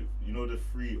 you know, the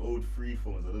old free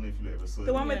phones. I don't know if you ever saw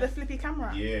The one with Yeah. the flippy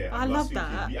camera. Yeah, I and love was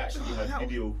thinking that. We actually had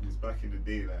video calls back in the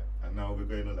day, like, and now we're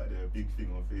going on like the big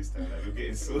thing on FaceTime. Like, we're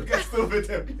getting so gassed over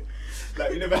them.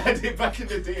 Like, we never had it back in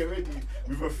the day already,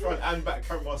 with a front and back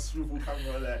camera, swivel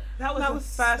camera, like. That was That the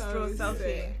was first so real selfie.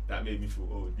 sick. That made me feel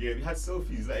old. Yeah, we had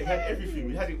selfies, like, we had everything.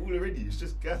 We had it all already. It's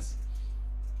just gas.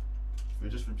 We're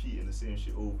just repeating the same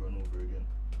shit over and over again.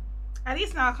 At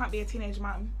least now I can't be a teenage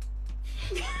mum.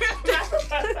 That's the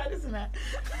first time, isn't it?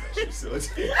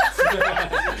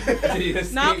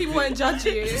 Now people won't judge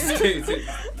you.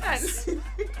 Yes.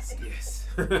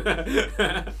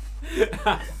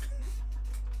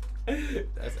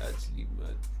 That's actually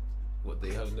mad. What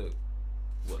they have no.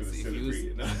 What so if you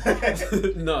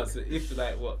was no? So if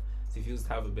like what? So if you was to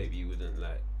have a baby, you wouldn't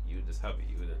like. You would just have it.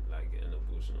 You wouldn't like get an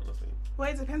abortion or nothing. Well,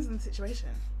 it depends on the situation.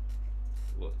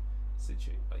 What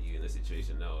situation? Are you in a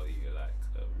situation now? Or are you like?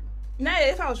 No,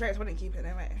 if I was raped, I wouldn't keep it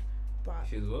anyway. But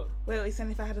If you was what? well, he's saying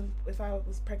if I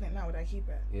was pregnant now, would I keep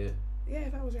it? Yeah. Yeah,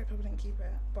 if I was raped, I wouldn't keep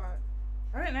it. But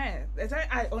I don't know.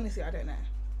 I honestly, I don't know.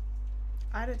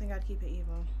 I don't think I'd keep it either.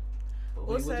 But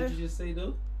wait, Also- what did you just say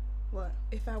though? What?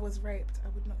 If I was raped, I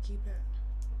would not keep it.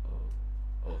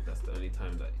 Oh, that's the only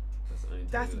time that. That's the only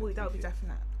time. That you would keep be it.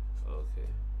 definite. Okay.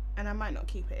 And I might not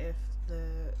keep it if the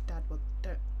dad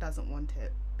doesn't want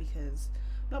it, because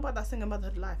not about that single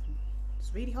motherhood life.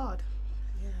 It's really hard.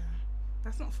 Yeah,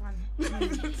 that's not fun.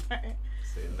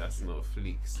 Saying that's not a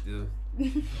fleek still.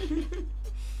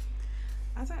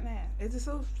 I don't know. It's just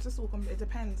all it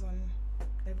depends on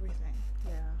everything.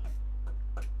 Yeah.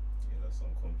 Yeah, that's some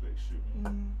complex shit,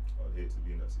 man. I'd hate to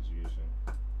be in that situation.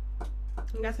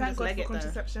 You guys can Thank just God leg for it though.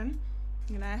 contraception.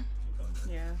 You know, You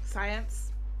can't- Yeah.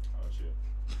 science. Oh shit.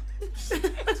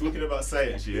 Talking about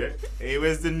science, yeah. Hey,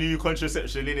 where's the new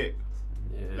contraception in it?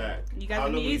 Yeah. Like, You guys how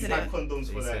been long using we've had it? condoms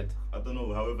They for like said. I don't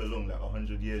know, however long, like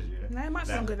 100 years, yeah. No, much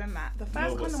Like, longer than that. The first no,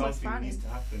 but condom was something fine. needs to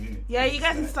happen, innit? Yeah, you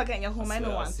guys need to Like, start getting your hormonal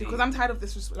what I ones see. because I'm tired of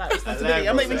this responsibility.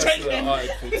 I'm not even That's That's changing. an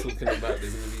article talking about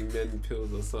there's gonna be men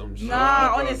pills or some shit. Nah,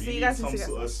 bruv, honestly, you guys need some to get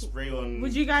sort of spray on.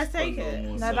 Would you guys take condom it?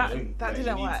 or No, that something. Like,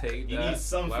 didn't you work. Take You that. need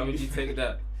something. Why would you take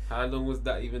that? How long was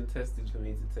that even tested for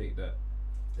me to take that?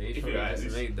 They If, probably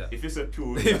just made that. if it's a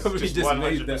pill, They that's probably just just 100%.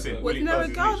 made that, What Was it there does a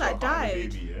is girl make sure I that can't have a died?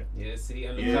 baby, yeah? Yeah, see,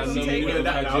 and look Yeah, how so long take you it lot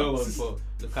that have had now. your one for.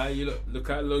 Look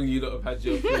how long you lot have had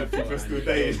your pill for. People and still you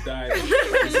dying. lot died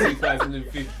in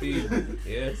 2015.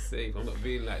 Yeah, safe. I'm not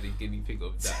being like the guinea pig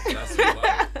of that. That's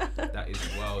wild. That is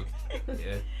wild.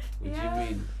 Yeah. What Yeah. do you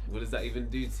mean? What does that even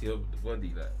do to your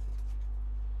body? Like,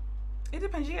 It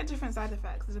depends. You get different side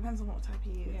effects. It depends on what type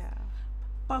you use. Yeah.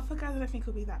 But for guys, I don't think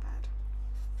it'll be that bad.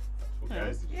 For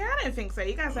guys, did you- Yeah, I don't think so.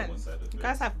 You guys on don't. one side of You it.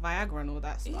 guys have Viagra and all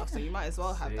that stuff, so Yeah. you might as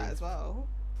well have that See. as well.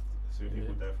 So if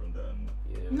people die from that. And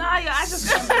yeah. Nah, yeah, I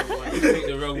just. You take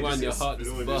the wrong they one, your just heart just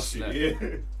explode busts. this Like, shit,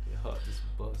 your heart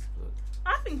just busts.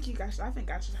 But I think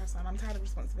I should have some. I'm tired of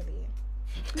responsibility.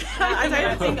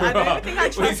 I don't think I What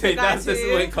you trust say, the guy that's just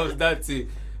what it to. comes down to.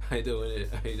 I don't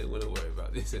want to worry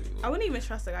about this anymore. I wouldn't even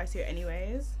trust the guy to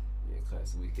anyways, Yeah,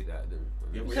 cause wicked at them.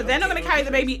 Yeah, but because they're not gonna carry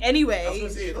the baby I was anyway. gonna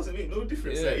say it doesn't make no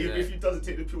difference. Yeah, like, yeah. if he doesn't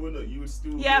take the pill or not, you would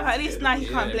still. be Yeah, able but to at least get now the he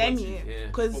pill. can't blame but- you. yeah.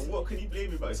 Because But what can he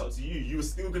blame you about? It's up to you. You were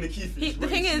still gonna keep it. The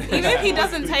thing is, even if he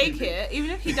doesn't take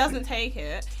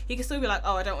it, he can still be like,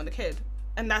 oh, I don't want the kid,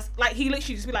 and that's like he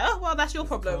literally just be like, oh, well, that's your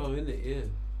problem. Oh, isn't it? Yeah.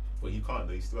 But he can't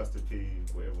though. He still has to pay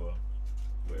whatever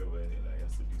in it. Like he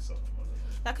has to do something. I don't know.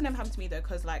 That could never happen to me though,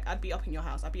 because like I'd be up in your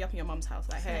house, I'd be up in your mum's house,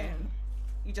 like, hey, Same.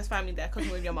 you just found me there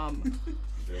cooking with your mum,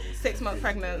 They're all 6 months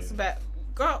crazy, pregnant, yeah. but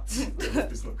girl.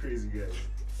 It's not crazy, guys.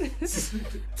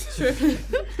 True.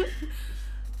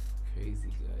 Crazy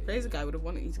guy. Crazy guy would have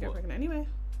wanted you to get What? pregnant anyway.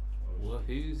 What?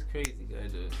 Who's crazy guy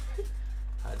though?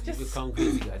 How did Just- he become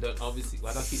crazy guy? I don't obviously.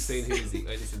 Why do I keep saying who is he?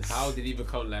 Listen, how did he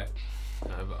become like?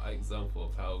 Can I have an example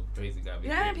of how crazy guy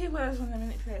became? yeah, people just want to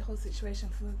manipulate the whole situation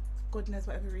for God knows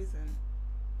whatever reason.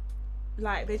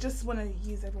 Like they just want to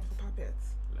use everyone for puppets.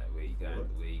 Like where you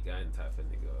going type of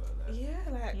nigga. Or, like, Yeah,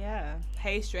 like Yeah.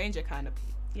 Hey, stranger kind of.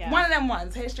 Yeah. one of them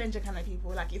ones. Hey, stranger kind of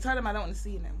people. Like you tell them I don't want to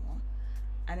see you no more,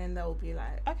 and then they'll be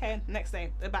like, Okay. Next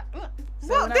thing, they're back. so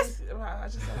What? when This? I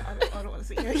don't want to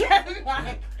see you again.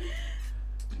 Like,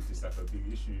 It's just like a big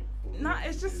issue. for Nah, women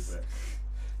it's these just- days, like-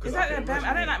 'cause it's I like can I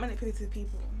imagine, don't like manipulative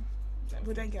people.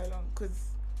 We don't get along because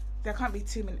there can't be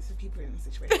 2 minutes of people in a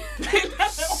situation.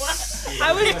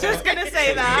 I was just gonna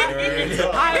say that.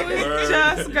 I was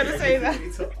just gonna say that.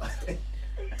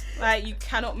 Like you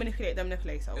cannot manipulate the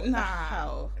manipulator. What the Nah.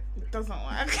 hell? It doesn't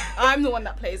work. I'm the one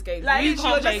that plays games. Like, you you're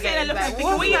can't play just sitting there games.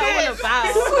 looking Like, at what's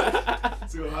people, that all about?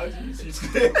 So how do you two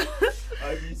how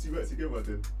do you two work together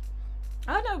then?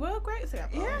 I know we're great together.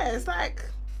 Yeah, it's like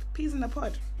peas in a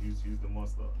pod. Who's the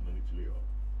master manipulator?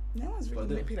 No one's really But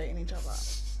then- manipulating each other.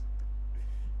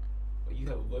 But you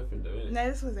have a boyfriend though, innit? No,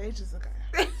 this was ages ago.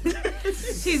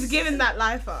 She's giving that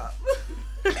life up.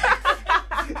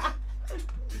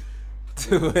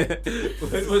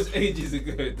 It was ages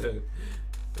ago though.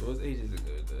 It was ages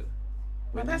ago though.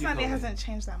 My When did you personality come? hasn't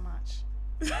changed that much.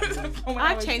 From when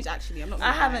I've was- changed actually. I'm not.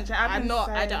 I gonna haven't lie. changed. I've I'm been not.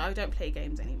 so- I don't play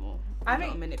games anymore. I I'm not a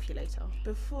think manipulator.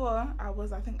 before I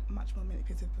was, I think, much more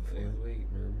manipulative Hey, before.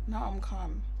 wait, man. Now I'm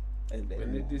calm. A bit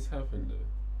When did more. this happen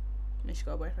though? And she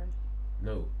got a boyfriend.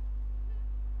 No.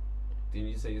 Didn't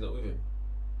you say you're not with him?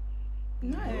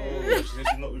 No. No, she said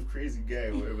she's not with crazy guy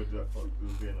or whatever the fuck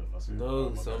was going on. That's what- No, oh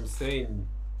my so God. I'm saying,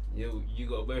 you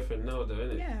got a boyfriend now though,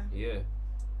 innit? Yeah. Yeah.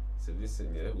 So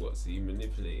listen, yeah, what? So you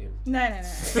manipulate him? No.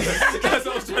 That's what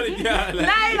I was trying to get at. No,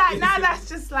 like now that's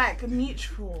just like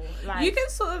mutual. Like You can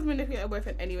sort of manipulate a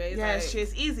boyfriend anyways. yeah, like,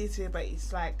 it's easy to, but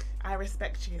it's like I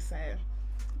respect you, so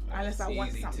unless I It's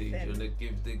want easy something. to. Do you wanna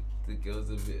give the girls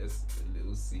a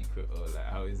little secret, or like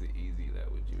how is it easy? Like,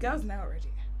 would you? Girls know already.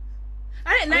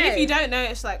 I don't know. I mean, if you don't know,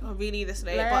 it's like, oh, really this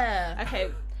late? Yeah. But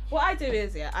okay, what I do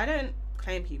is, yeah, I don't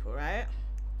claim people, right?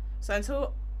 So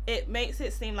until it makes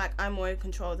it seem like I'm more in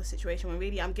control of the situation, when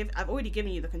really I've already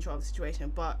given you the control of the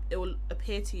situation, but it will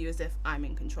appear to you as if I'm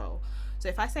in control. So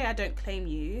if I say I don't claim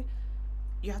you,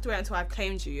 you have to wait until I've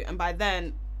claimed you, and by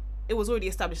then, it was already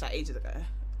established like ages ago.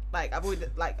 Like I've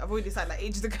already decided like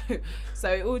ages ago. So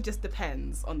it all just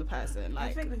depends on the person. I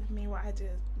Like think with me, what I do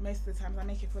is most of the times I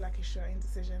make it feel like it's your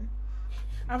indecision.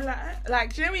 I'm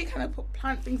like, do you know when you kind of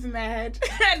plant things in their head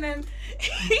and then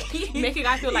make a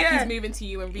guy feel like Yeah. he's moving to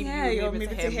you and really you're moving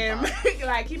moving to him. but-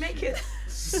 like you make it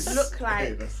look Hey,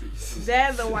 like that's it.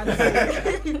 they're the ones.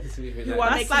 It's even You like-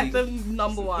 want That's like the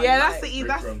number one. Yeah, that's like, the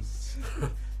that's Breadcrumbs.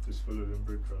 Just follow them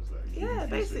breadcrumbs. Like, you yeah,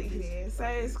 do this, basically. this, So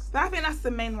like it's, this. I think that's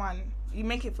the main one. You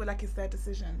make it feel like it's their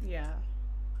decision. yeah.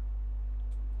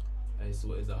 Hey,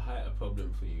 so is a height a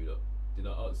problem for you? Though? Did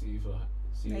I ask you for?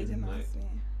 No, you didn't like, ask me.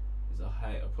 is a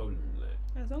height a problem?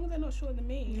 Like, As long as they're not shorter than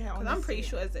me. Yeah, Because I'm pretty honestly.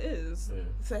 sure as it is. yeah.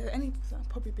 So I'll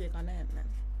probably be a Ghanaian then,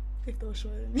 if they were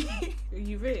shorter than me.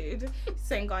 You rude.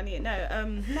 Saying Ghanaian.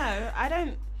 No, I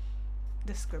don't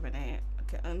discriminate.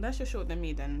 Okay, unless you're shorter than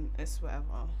me, then it's whatever.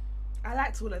 I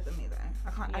like taller than me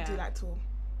though. I do Yeah. like tall.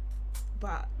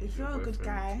 But if Your you're a good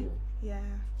boyfriend guy, tall? yeah,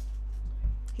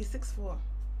 he's 6'4",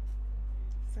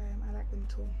 so I like them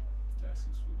tall. That's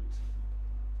his fault,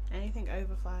 basically. Anything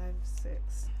over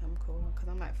 5'6", I'm cool. Because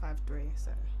I'm like 5'3", so.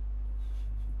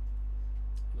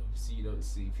 Obviously, you don't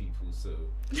see people, so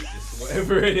just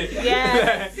whatever in it.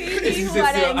 Yeah, see It's people,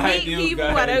 just I your don't meet ideal people,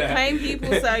 guy, I don't like. claim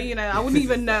people, so, you know, I wouldn't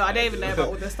even know. I don't even know about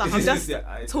all this stuff. I'm It's just your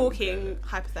ideal talking guy.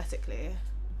 hypothetically.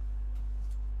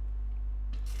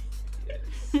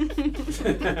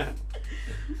 Yes.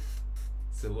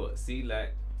 So what? See,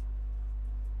 like,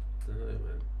 I don't know,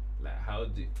 man. Like, how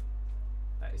do,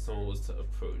 like, if someone was to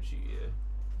approach you,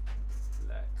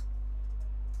 yeah, like,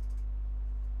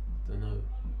 don't know,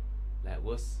 like,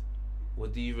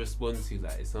 what do you respond to?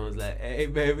 Like, if someone's like, hey,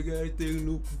 man, we gotta take a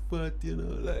look for you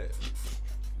know,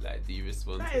 like, do you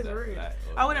respond That to is that? rude. Like,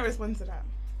 or I wouldn't not? respond to that.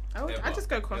 I just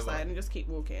go cross-eyed Ever. and just keep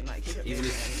walking, like, keep it Even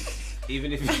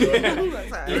moving. if,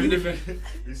 That's even right.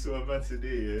 if, We saw a man today,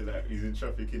 yeah, like he's in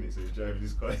traffic in it, so he's driving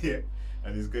his car, yeah,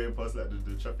 and he's going past like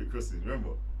the traffic crossing. Remember?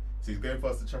 So he's going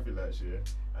past the traffic lights, yeah,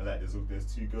 and like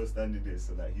there's two girls standing there,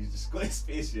 so like he's just got his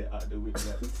face yeah out the whip,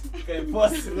 like going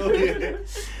past the law,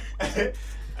 yeah.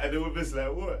 And the woman's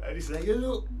like, what? And he's like, you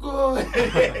look good.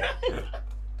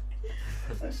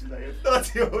 And she's like, you're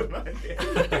dirty old man.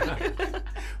 Yeah.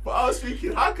 But I was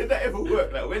thinking, how could that ever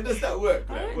work? Like, when does that work?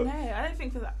 I Like, don't what- know. I don't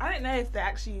think I don't know if they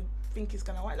actually think it's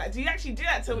gonna work. Like, do you actually do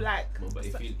that till like? No, but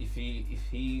if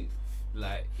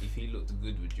he looked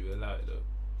good, would you allow it though?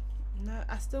 No,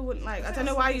 I still wouldn't like. I That's don't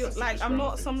know why you that's like. I'm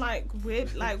not disrespectful. some like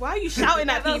weird. Like, why are you shouting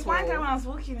at There was people? one guy when I was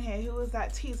walking here who was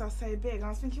like, teeth are so big. And I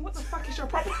was thinking, what the fuck is your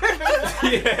problem?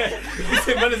 Yeah, he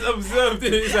said, man, has observed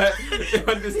it. He's like,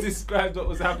 man, just described what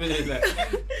was happening. Like,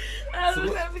 I So was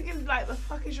what- like thinking, like, the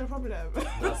fuck is your problem?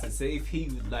 that's it. Say if he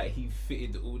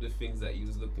fitted all the things that he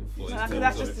was looking for Nah, 'cause in,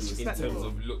 that's terms just of, in terms disrespectful.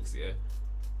 of looks, yeah,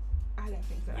 I don't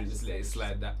think so. and just let it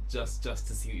slide. That just to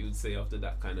see what you would say after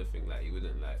that kind of thing. Like you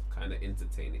wouldn't like kind of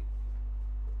entertain it.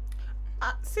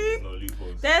 See, No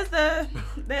loopholes. there's the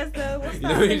what's You that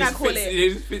know, it thing I just call fits- it?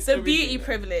 it just fits The everything, beauty like.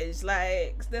 privilege.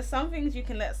 Like, there's some things you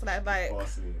can let slide. Like,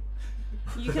 Fastly.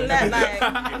 you can let like.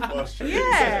 Fast track.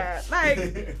 Yeah,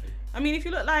 like. I mean, if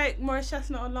you look like Maurice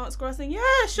Chestnut or Lance Grosson, yeah,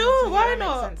 sure, Yeah, why that makes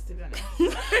not? sense, to be honest.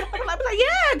 I'd be like,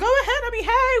 yeah, go ahead. I mean,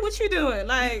 hey, what you doing?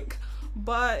 Like,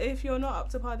 but if you're not up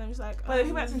to par, then it's like, But the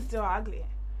people that seem still are ugly.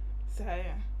 So,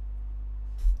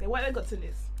 what they got to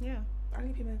lose? yeah.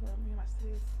 Ugly people have got really much to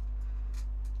lose.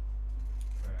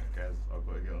 Alright, guys, I've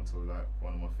got to get onto like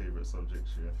one of my favourite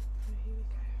subjects here. So here we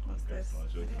go. What's Guys, this? no, I'm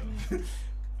joking.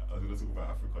 I was going to talk about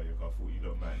Africa, yeah, 'cause I thought you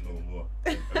lot might know more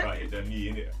about it than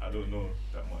me, innit? I don't know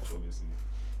that much, obviously.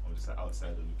 I'm just an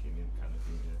outsider looking in kind of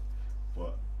thing, yeah.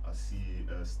 But I see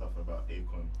stuff about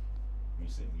Akon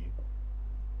recently.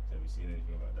 Have you seen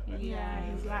anything about that? Like, Yeah,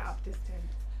 he's like up this thing.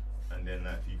 And then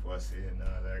like people are saying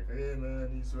like, hey man,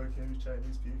 he's working with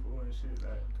Chinese people and shit.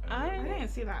 Like, and I I didn't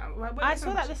see that. I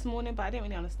saw that this morning, but I didn't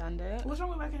really understand it. What's wrong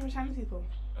with working with Chinese people?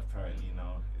 apparently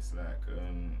now it's like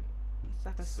It's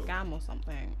like a so- scam or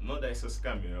something. not that it's a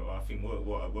scam, you know. I think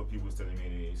what people was telling me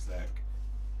anyway, it's like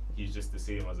he's just the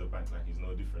same as a bank. Like he's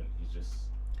no different. He's just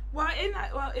Well, in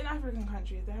African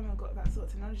countries, they haven't got that sort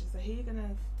of technology. So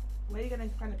where are you gonna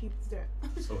find the people to do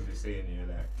it? so they're saying here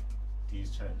like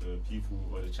the people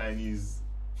or the Chinese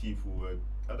people were,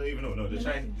 I don't even know, no, the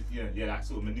Chinese, yeah, like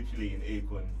sort of manipulating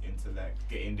Akon into like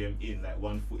getting them in like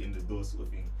 1 foot in the door sort of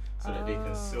thing, so that they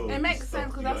can sell. It this makes stuff,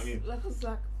 sense you because know that's what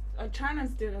I mean? like China's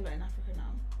doing a lot in Africa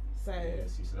now. So Yeah,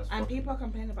 see, so that's and fucking- people are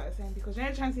complaining about the same because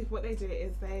Chinese people, what they do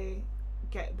is they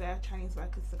get their Chinese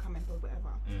workers to come in or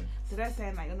whatever. So they're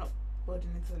saying like you're not building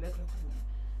into the local economy.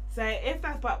 So if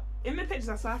that's, but in the pictures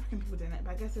I saw African people doing it,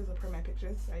 but I guess those are promo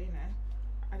pictures, so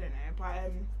I don't know. But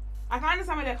I can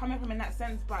understand where they're coming from in that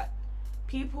sense, but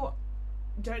people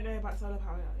don't know about solar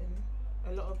power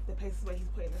in a lot of the places where he's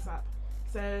putting this up.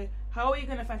 So how are you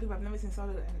going to find people who've never seen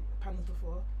solar panels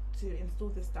before to install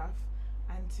this stuff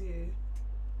and to...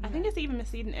 I think it's even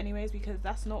misleading anyways because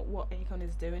that's not what Akon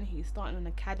is doing. He's starting an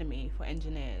academy for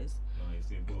engineers. No, he's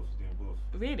doing both.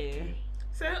 Really? Yeah.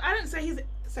 So I don't say he's...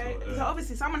 So So,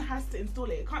 obviously someone has to install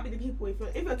it. It can't be the people if you're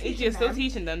If teaching you're still them,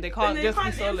 teaching them, they then can't they just can't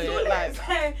install install it. Like,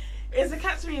 So it's a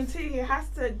catch-22. He has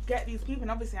to get these people,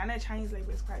 and obviously I know Chinese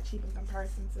labour is quite cheap in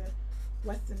comparison to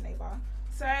Western labour.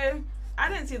 So I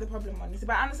don't see the problem on this,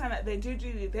 but I understand that they don't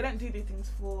do these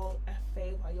things for a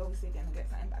favour. You're obviously going to get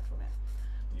something back from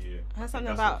it. Yeah. I heard think something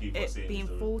that's what about people are it saying being is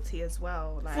the- 40 as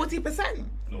well. Like 40%.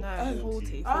 No,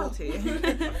 40. Oh. 40. I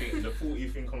think the 40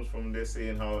 thing comes from they're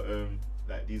saying how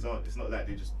like these aren't, it's not like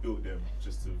they just built them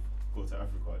just to go to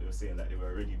Africa. They were saying like they were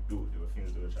already built. There were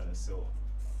things they were trying to sell,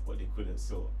 but they couldn't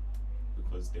sell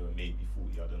because they were maybe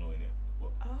 40. I don't know in it. But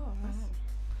Oh, that's...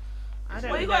 I don't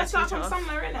Well, really you know got to too start from tough.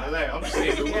 somewhere, innit? I'm just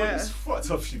saying the world Yeah. is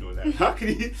fucked up, you know. Like how can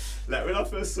he? Like when I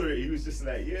first saw it, he was just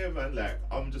like, yeah, man. Like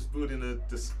I'm just building the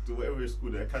whatever it's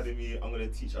called, the academy. I'm gonna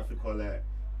teach Africa like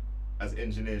as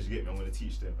engineers. You get me? I'm gonna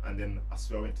teach them. And then I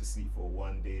swear I went to sleep for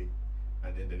 1 day.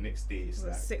 And then the next day it's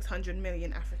like 600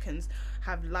 million Africans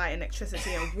have light,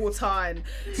 electricity, and water, and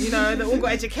they all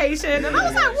got education. And I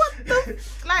was like, what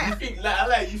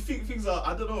the you think things are,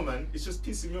 I don't know, man. It's just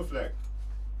pissing me off. Like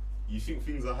you think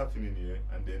things are happening here,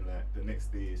 and then like the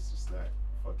next day it's just like,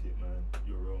 fuck it, man.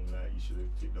 You're wrong. Like you should have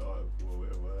clicked the article or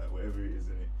whatever. Like whatever it is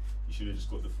in it, you should have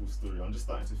just got the full story. I'm just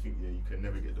starting to think, you can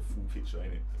never get the full picture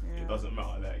in it. Yeah. It doesn't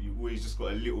matter. Like you always just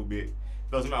got a little bit.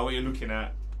 Doesn't matter what you're looking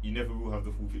at. You never will have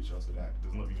the full picture. So like,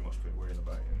 there's not really much point worrying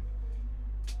about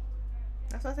it.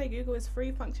 That's why I say Google is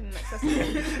free, functioning, and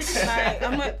accessible. Like,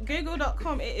 I'm at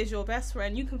Google.com. It is your best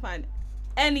friend. You can find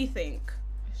anything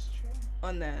It's true.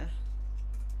 on there.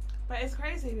 But it's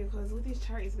crazy because all these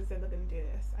charities said they're going to do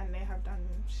this and they have done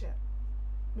shit.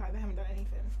 Like they haven't done anything.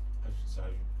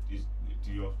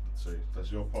 So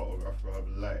does your part of Africa have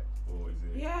light, or is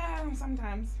it? Yeah,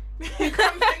 sometimes. It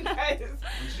comes and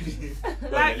goes.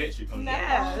 Well, Like, the electric comes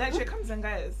Yeah, electric comes and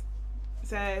goes.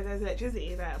 So there's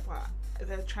electricity there, but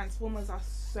the transformers are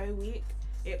so weak,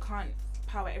 it can't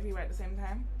power everywhere at the same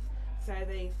time. So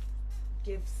they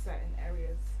give certain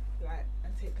areas, like,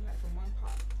 and take like from one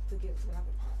part to give to another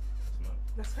part.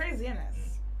 That's crazy, isn't it?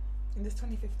 In this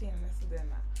 2015, and they're still doing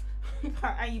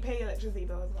that. And you pay your electricity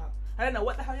bill as well. I don't know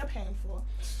what the hell you're paying for,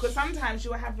 because sometimes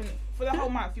you were having, for the whole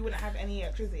month, you wouldn't have any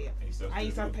electricity, and you still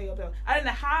have to pay your bill. I don't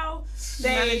know how they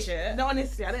manage it. No,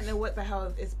 honestly, I don't know what the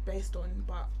hell it's based on,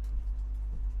 but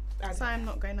So I'm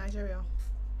not going Nigeria.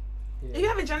 if you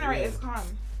have a generator, it's calm.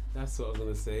 That's what I was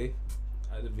gonna say.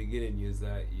 At the beginning, I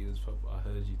heard you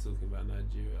talking about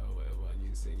Nigeria or whatever, and you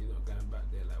saying you're not going back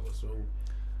there. Like, what's wrong?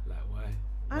 Like, why?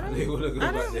 I Why do you wanna go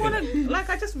back don't there? want to, like,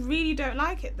 I just really don't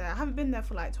like it there. I haven't been there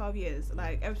for like 12 years.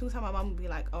 Like, every single time my mum would be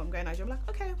like, oh, I'm going to Nigeria, I'm like,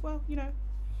 okay, well, see you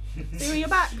when you're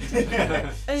back.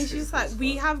 And she's like,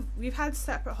 we've had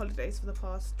separate holidays for the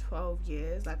past 12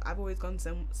 years. Like, I've always gone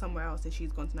somewhere else, and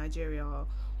she's gone to Nigeria,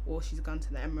 or she's gone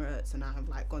to the Emirates, and I have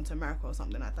like gone to America or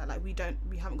something like that. Like, we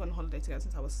haven't gone on holiday together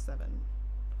since I was 7.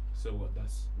 So what?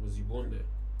 Was you born there?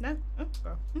 No? Oh,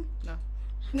 girl.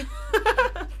 No.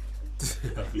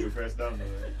 That put your price down, though,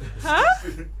 right? Huh?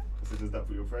 So does that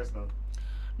put your price down?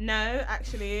 No,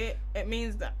 actually, it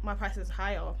means that my price is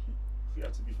higher. You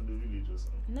have to be from the village or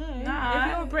something. No,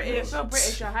 Nah, if you're British, if you're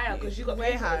British, you're higher because you got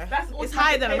way papers. high. That's It's automatic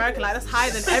higher than papers. America. Like, that's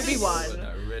higher than Got everyone.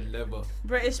 that red leather.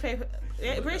 British paper.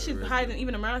 Yeah, Got British that is red higher than leather.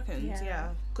 even Americans. Yeah.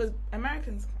 Because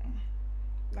Americans,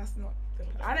 that's not.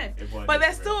 I don't. Everyone But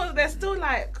is they're American. still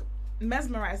like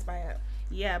mesmerized by it.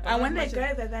 Yeah, but And when they imagine-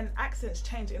 go there, then accents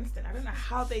change instant. I don't know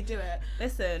how they do it.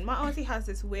 Listen, my auntie has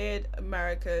this weird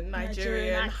American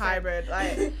Nigerian accent. hybrid.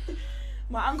 Like,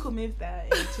 My uncle moved there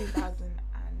in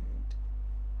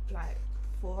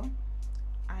 2004,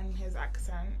 and his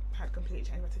accent had completely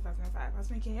changed by 2005. I was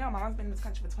thinking, yo, my mum's been in this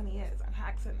country for 20 years, and her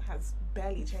accent has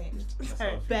barely changed. That's So, how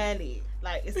I feel. barely.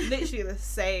 Like, it's literally the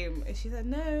same. And she said,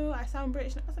 no, I sound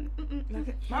British. And I was like,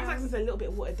 like, mum's accent's a little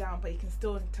bit watered down, but you can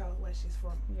still tell where she's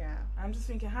from. yeah. I'm just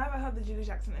thinking, how have I heard the Jewish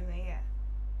accent in a year?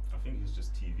 I think it's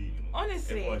just TV, you know.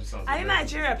 Honestly, Everyone just sounds and in American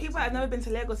Nigeria, because people it's that have TV. never been to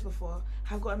Lagos before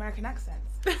have got American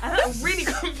accents, and that really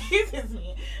confuses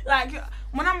me. Like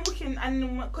when I'm looking,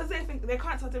 and because they think they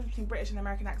can't tell the difference between British and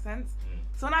American accents,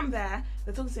 so when I'm there,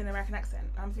 they're talking to me in an American accent.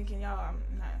 I'm thinking, yo,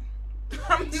 no,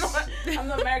 I'm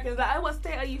not American. It's like, oh, what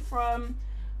state are you from?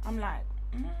 I'm like,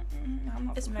 I'm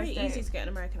not. It's from pretty no easy state. to get an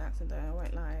American accent, though. I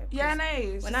won't lie. Yeah, 'Cause no.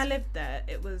 it's When just- I lived there,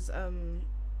 it was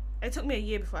it took me a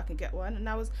year before I could get one, and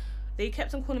they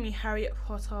kept on calling me Harriet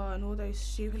Potter and all those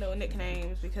stupid little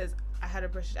nicknames because I had a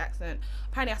British accent.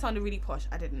 Apparently I sounded really posh.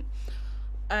 I didn't.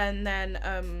 And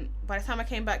then by the time I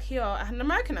came back here, I had an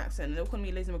American accent. They were calling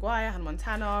me Lizzie McGuire, Hannah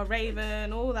Montana,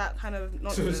 Raven, all that kind of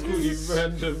So it's nonsense. called you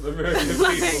random American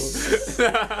people.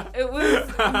 It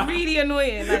was really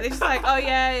annoying. Like they're just like, oh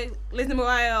yeah, Lizzie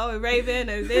McGuire, oh Raven,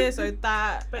 oh this, oh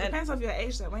that. But it And- depends on your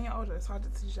age though. When you're older, it's harder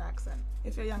to use your accent.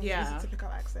 If you're young, Yeah. it's easy to pick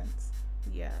up accents.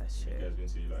 yeah, You shit. guys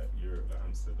been to like Europe, like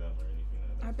Amsterdam or anything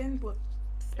like that? I've been to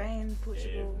Spain,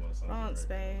 Portugal. Everyone sounds France,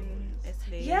 American, Spain,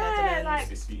 Italy, Yeah, Netherlands. like-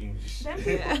 They speak English. Them I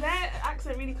people, Yeah. their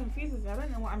accent really confuses me. I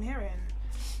don't know what I'm hearing.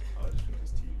 just think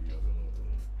it's TV. I don't know.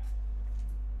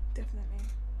 Definitely.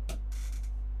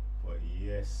 But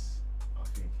yes, I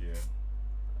think we've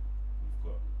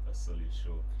got a solid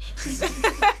show.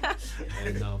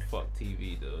 And now fuck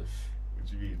TV though. What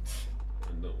do you mean? I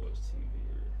don't watch TV.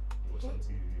 Watch on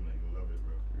TV, man. You'll love it,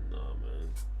 bro. Nah, man.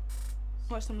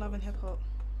 Watch some Love and Hip Hop.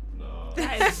 Nah.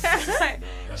 That is, do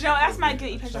you know, that's my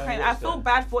guilty pleasure. Try and I watch feel that.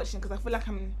 bad for watching because I feel like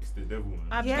I'm. It's the devil, man.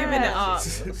 I've Yeah. given it up.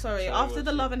 Yeah. Sorry, Try after watch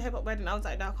the it. Love and Hip Hop wedding, I was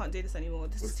like, no, I can't do this anymore.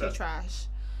 This What's is too that? trash.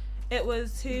 It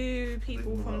was two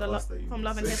people from the from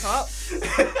Love and Hip Hop.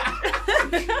 Hop.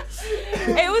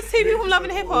 It was two people from Love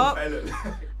and Hip Hop,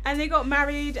 and they got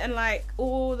married, and like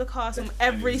all the cast from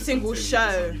every single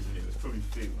show It's probably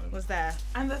fake, man. was there.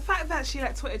 And the fact that she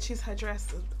like Twitter choose her dress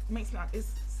makes me like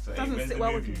So, doesn't when's sit the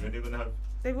well movie? with me. When they're gonna have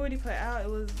They've already put it out. It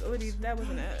was already there,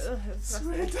 wasn't it? Ugh, it's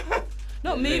Swear disgusting. down.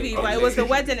 Not Yeah, movie, they- but it was the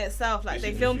wedding itself. Like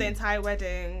they They filmed the should- entire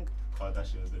wedding.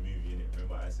 Kardashians the movie, innit?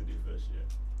 Remember I said it first, yeah?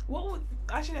 What would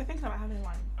actually they're thinking about having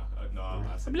one? No, I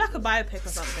said It'd be like a biopic or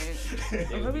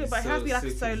something. Probably, but it has to be like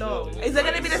sick so as well, long. innit? Is there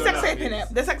gonna be the So sex that tape in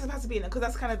means- it? The sex tape has to be in it because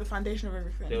that's kind of the foundation of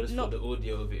everything. They'll just No. put the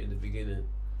audio of it in the beginning.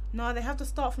 No, they have to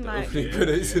start from The like. opening Yeah,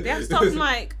 credits. They have to start from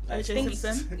like. I O.J. think.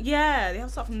 Simpson? Yeah, they have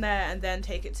to start from there and then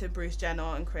take it to Bruce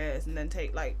Jenner and Chris and then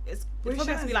take like it's Bruce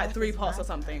probably has to be Jenner's like 3 life is parts or mad,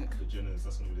 something. man. The Jenners,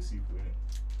 that's gonna be the sequel,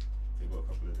 innit? They got a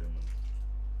couple of them, man.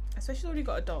 Especially she's already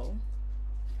got a doll.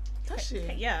 Does she?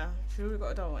 Yeah, she's already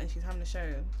got a doll and she's having a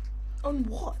show. On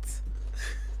what?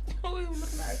 What are we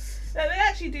looking at? They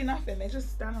actually do nothing. They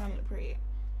just stand around and look pretty.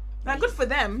 Like, good for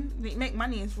them. They make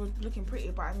money for looking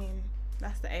pretty, but I mean,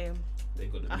 That's the aim. They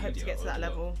got the I hope to media get to that as well.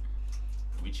 level.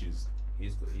 Witches.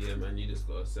 He's got, yeah, man. You just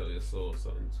gotta sell your soul or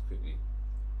something quickly.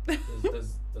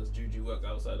 Does Juju work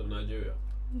outside of Nigeria?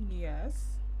 Yes,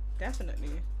 definitely.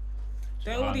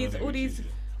 Don't Ah, all no, these they're all these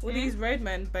witches, all these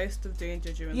roadmen boast of doing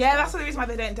juju and yeah, stuff. that's the reason why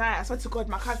they don't die. I swear to God,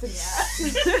 my cousin,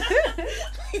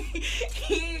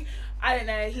 he, I don't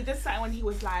know, he did something when he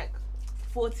was like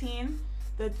 14.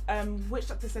 The witch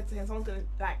doctor said to him, someone's gonna,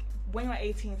 like, when you're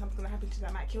 18, something's gonna happen to you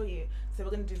that might kill you. So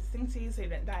we're gonna do this thing to you so you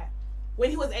don't die. When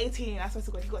he was 18, I swear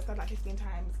to God, he got stabbed like 15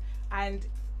 times. And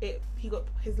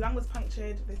his lung was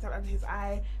punctured, they stabbed under his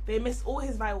eye, they missed all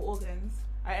his vital organs.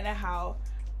 I don't know how.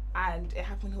 And it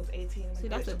happened when he was 18. when See, the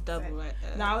that's witch a doctor double said- right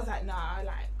there. No, I was like, nah, I don't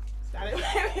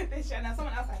know this shit. Now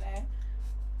someone else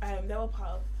I know, they were part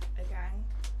of a gang,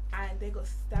 and they got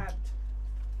stabbed,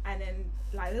 and then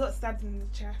like they got stabbed in the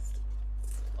chest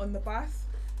on the bus,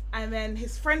 and then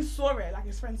his friend saw it. Like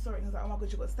his friend saw it, and he was like, "Oh my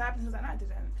God, you got stabbed," and he was like, "No, I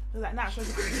didn't." He was like, "Nah, I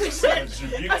supposed to do this I shit." just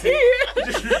rebuked him.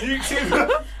 Just rebuked him. And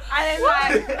then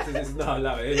like. This is not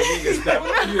allowed. You get stabbed.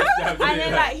 You get stabbed. And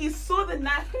then like he saw the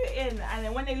knife go in, and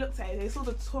then when they looked at it, they saw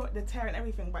the tear and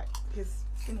everything, but his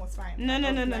skin was fine. No, Like, no,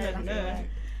 it no, was no, bare, no, nothing no. there.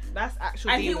 That's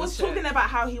actual. And he demon was shit. talking about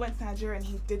how he went to Nigeria and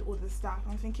he did all this stuff.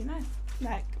 I'm thinking, no,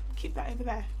 like keep that over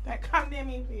there. Like come near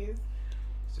me, please.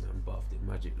 So I'm buffed in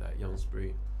magic like Young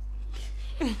Spree.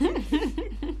 That's mad,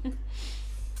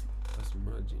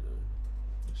 you know.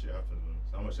 shit happens, man.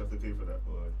 So how much you have to pay for that?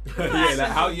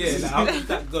 Or how did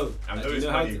that go? I Like, know do it's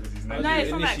you know how funny to- because he's how No, do you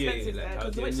it's not that initiate expensive it? Like, there how because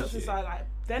do the you witch doctors initiate are like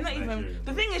they're not It's even. Nigerian,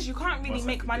 The bro. thing is, you can't really Must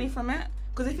make have to money pay. from it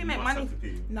because if you make must money, have to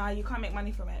pay. nah, you can't make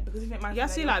money from it because if you make money, You from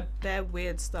see it, like bare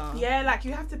weird stuff. yeah, like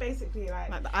you have to basically like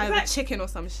Like the eye it's of a like- chicken or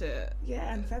some shit.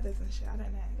 yeah, and feathers and shit. I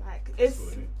don't know, like it's So,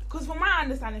 innit? because from my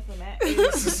understanding from it,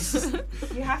 is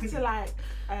you have to like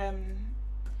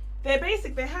they're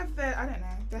basic. They have their I don't know.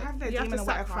 They have their You have demon to or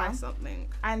whatever, sacrifice something.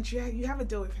 and you have a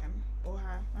deal with him or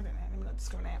her. I don't know. Let me not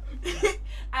discriminate.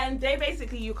 And they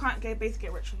basically you can't get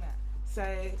rich from it.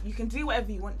 So you can do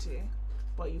whatever you want to,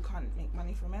 but you can't make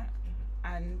money from it.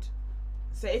 And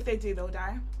so if they do, they'll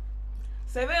die.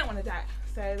 So they don't want to die.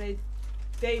 So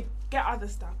they get other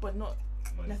stuff, but not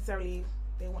Money. necessarily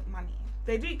they want money.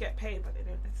 They do get paid, but they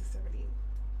don't necessarily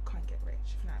can't get rich.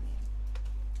 If you know what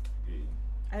I mean?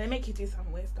 Yeah. And they make you do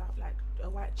some weird stuff like a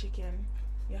white chicken.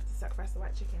 You have to sacrifice the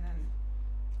white chicken and.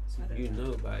 So I don't you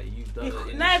know about it. You've done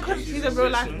it. No, 'cause initiated. She's a real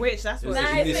life Initiation. witch. That's what. Nah,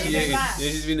 It's it's not even initiated. that.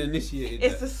 She's been initiated.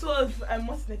 It's that. the sort of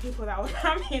Muslim people that were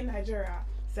coming in Nigeria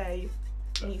say.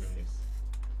 Black Yes. feminists.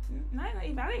 No, not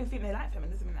even. I don't even think they like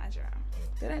feminism in Nigeria.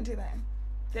 They don't do that.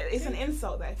 It's an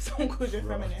insult that if someone calls you a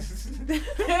Right. feminist. They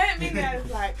don't mean that it's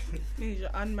like, Means you're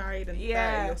unmarried and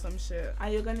Yeah. 30 or some shit.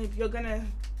 and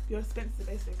you're a spinster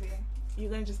basically. You're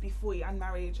gonna just be 40,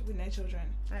 unmarried with no children.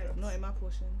 Hey, not in my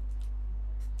portion.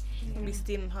 I'm gonna be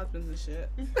stealing husbands and shit.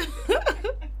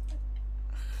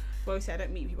 Well, obviously I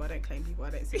don't meet people, I don't claim people,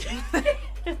 I don't see them.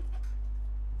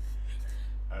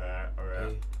 Alright.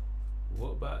 Hey, what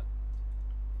about?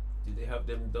 Do they have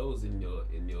them dolls in your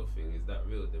thing? Is that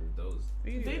real? Them dolls?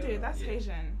 Voodoo, that's Yeah.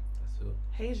 Haitian. That's real.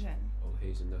 Haitian. Oh,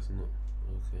 Haitian. That's not.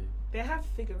 Okay. They have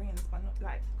figurines, but not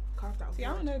like carved out of See, I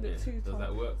don't wood. know the Yeah. two Does that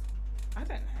types. work? I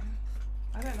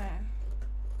don't know.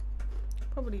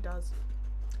 Probably does.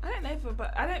 I don't know,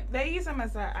 but I don't. They use them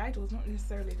as their idols, not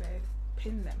necessarily they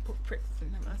pin them, put pricks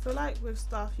in them. I feel like with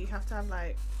stuff you have to have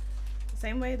like the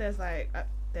same way there's like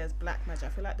there's black magic. I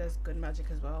feel like there's good magic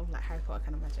as well, like Harry Potter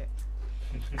kind of magic.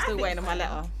 I'm still think waiting on my so.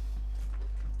 letter.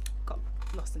 Got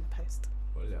lost in the post.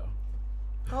 What letter?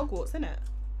 Hogwarts, innit?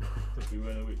 We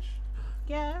weren't a witch.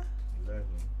 Yeah. You lied,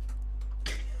 man.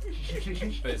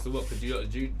 Wait, so what? Could you not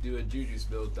do a juju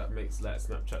spell that makes like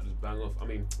Snapchat just bang off? I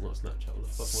mean, not Snapchat. What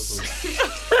the fuck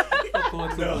am I talking about? What am I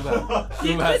talking about?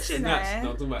 Talking about Could you know? Snatch. No,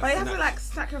 I'm talking about But you have to Snatch. like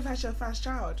sacrifice your first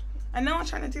child, and no one's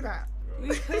trying to do that.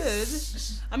 We could.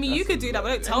 I mean, you That's could a do that,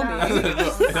 but don't lot, tell yeah.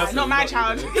 me. That's Not a my lot,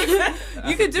 child. you know. You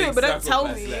That's could a do it, big but don't tell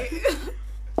sacrifice, me.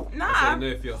 like. Nah, I don't know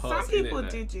if your some heart's in it, people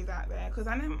like. do that there because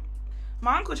I know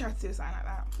my uncle tried to do something like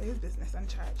that for his business and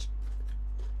church.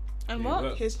 And Did it what?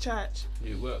 work? His church.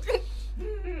 Did it work? It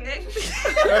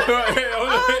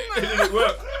Did it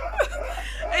work?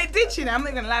 did, you know. I'm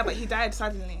not gonna lie, but he died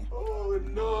suddenly. Oh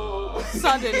no!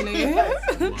 Suddenly.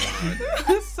 Mad.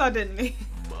 Suddenly.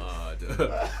 Mad.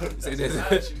 So there's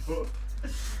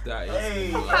that is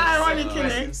Hey, mad. ironic,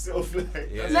 innit? himself, like,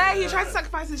 Yeah. No, he tried to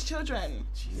sacrifice his children.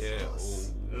 Yeah.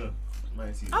 Jesus. Oh.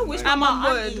 Mighty. I wish And my my mum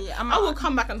would. auntie, and I my- will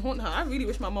come back and haunt her. I really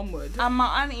wish my mum would. And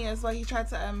my auntie as well, he tried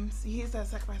to he used to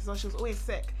sacrifice as well. She was always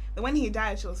sick. But when he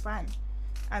died, she was fine.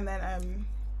 And then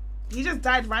he just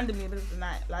died randomly in the middle of the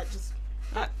night, like just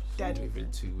dead. You've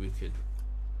been too wicked.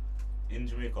 In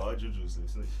Jamaica, our juju, so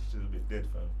it's just a bit dead,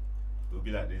 fam. It'll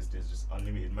be like this. There's just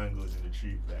unlimited mangoes in the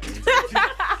tree. Like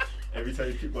every time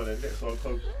you pick one, the next one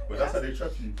comes. But that's how they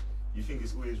trap you. You think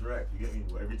it's always ripe. You get me?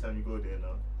 But every time you go there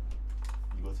now,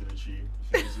 you go to the tree.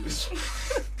 You think it's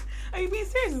always. Are you being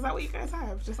serious? Is that what you guys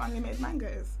have? Just unlimited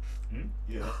mangoes?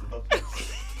 Yeah,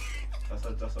 that's the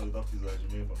duckies. that's how the duckies are in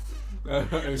Jamaica.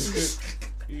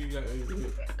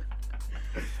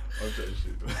 I'm trying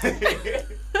shit.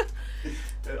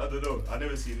 I don't know. I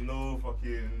never seen no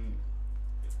fucking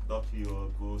ducky or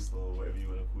ghost or whatever you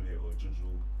wanna call it or juju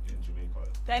in Jamaica.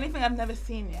 The only thing I've never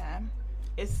seen, yeah,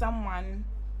 is someone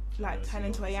like Never turn seen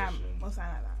into a yam opposition. or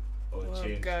something like that. Or Or a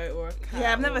change. goat or a cat.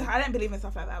 Yeah, or- I don't believe in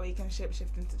stuff like that where you can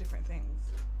shapeshift into different things.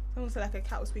 Someone said like a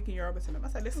cat was speaking Yoruba to them. I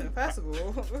said, listen, first of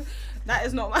all, that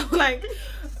is not my, like,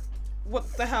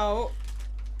 what the hell?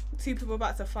 Two people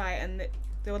about to fight and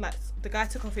they were like, the guy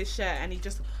took off his shirt and he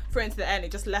just threw it into the air and he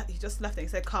just left it. He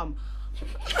said, come.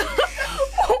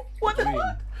 What the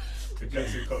hell? The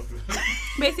cats in conflict.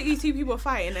 Basically, two people were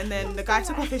fighting and then the guy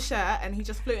took off his shirt and he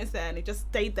just flew into the air and he just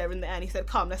stayed there in the air and he said,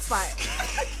 come, let's fight.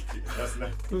 That's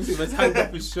like He was hanging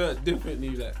up his shirt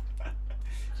differently, like.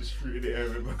 just threw it in the air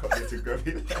and back up there to grab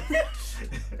it.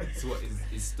 So what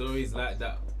is stories like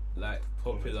that like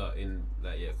popular in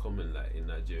like common like in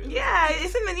Nigeria? Yeah,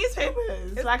 it's in the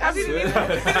newspapers. Like I've It's even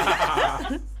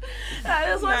everywhere. Like,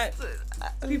 there's one Like,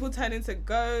 people turn into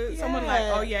goats. Someone like,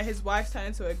 Yeah. oh yeah, his wife turned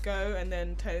into a goat and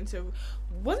then turned into.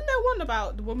 Wasn't there one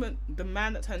about the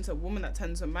man that turned into a woman that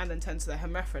turned into a man and turned to a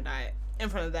hermaphrodite in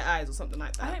front of their eyes or something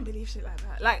like I that? don't believe shit like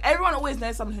that. Like, everyone always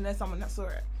knows someone who knows someone that saw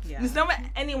it. Yeah. There's never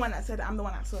anyone that said that I'm the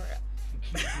one that saw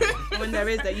it. When there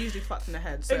is, they're usually fucked in the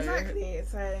head. So. Exactly.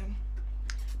 So,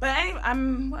 but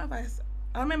anyway, what have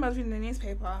I remember I was reading the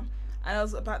newspaper and it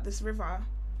was about this river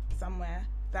somewhere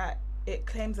that it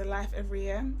claims a life every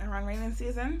year around raining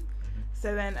season.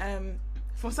 So then,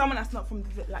 from someone that's not from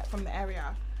the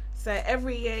area, so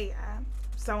every year, yeah,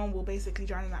 someone will basically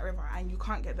drown in that river, and you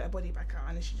can't get their body back out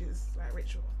unless you do this like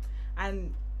ritual,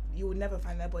 and you will never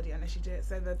find their body unless you do it.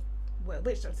 So the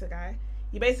witch doctor guy,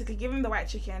 you basically give him the white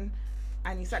chicken,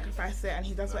 and you sacrifice it, and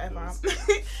he does whatever.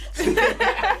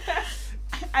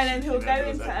 And then he'll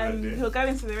go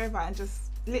into the river and just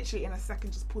literally in a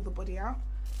second just pull the body out,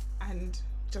 and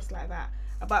just like that.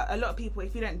 But a lot of people,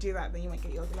 if you don't do that, then you won't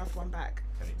get your loved one back.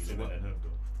 Can it be living at home though?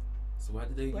 So why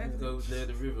did they even go near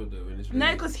the river though? When it's No,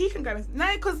 raining? because he can go. No,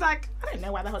 because like I don't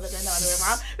know why the hell they're going down the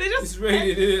river. They just It's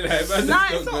raining, isn't it? Like, man, No,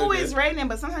 just it's don't not go always there. raining,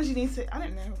 but sometimes you need to. I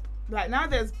don't know. Like now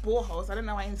there's boreholes. I don't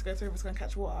know why you need to go to the river to go and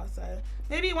catch water. So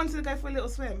maybe he wanted to go for a little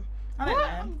swim. I don't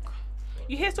know.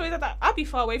 You hear stories like that. I'd be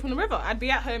far away from the river. I'd be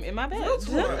at home in my bed. Real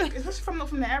talk. Especially if I'm not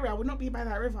from the area, I would not be by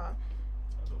that river.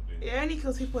 I don't blame It only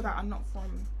kills people that are not from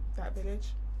that village.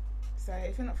 So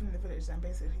if you're not from the village, then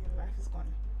basically your life is gone.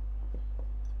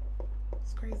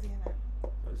 It's crazy, isn't it?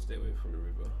 Man, stay away from the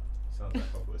river. Sounds like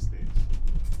I've got a stage.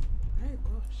 Oh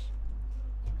gosh.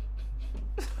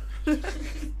 Saying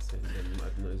them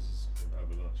mad noises.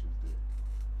 Avalanche is there.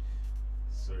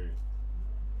 Sorry.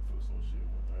 Got some shit in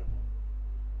my eyeball.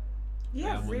 You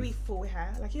Yeah, have I'm really on- full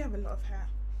hair. Like you have a lot of hair.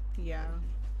 Yeah.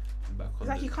 I'm back on It's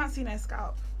like the- you can't see no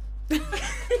scalp.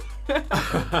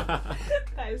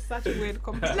 That is such a weird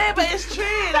compliment. No, but it's true.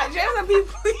 Like, James and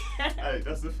people. Hey,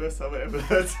 that's the first time I ever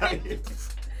heard that.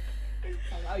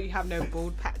 Oh, you have no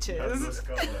bald That's no patches.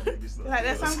 scalp, like, maybe it's not Like,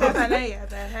 there's real. some girls I know, yeah,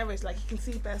 their hair is like, you can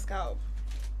see their scalp.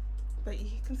 But you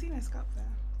can see no scalp there.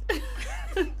 I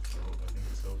think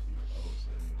it's healthy. I hope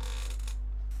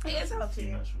so. It is Be healthy.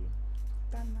 natural.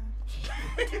 Damn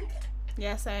man.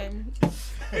 Yeah, same.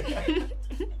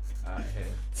 Alright,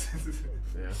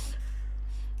 yeah.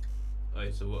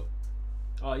 Alright, so what?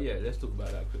 Oh yeah, let's talk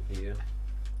about that quickly, yeah.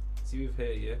 See with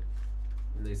hair, yeah?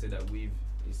 And they say that weave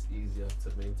is easier to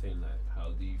maintain, like,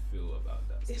 how do you feel about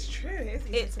that? It's statement?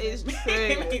 true. It is true.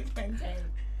 It's maintained.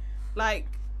 Like,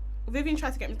 Vivian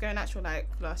tried to get me to go natural like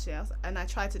last year, and I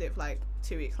tried to do it for like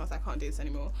 2 weeks. I was like, I can't do this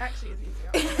anymore. Actually,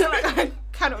 it's easier. Like, I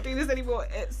cannot do this anymore.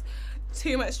 It's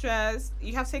too much stress.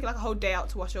 You have to take like a whole day out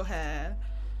to wash your hair.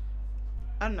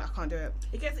 I don't know. I can't do it.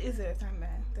 It gets easier with time,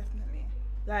 man. Definitely.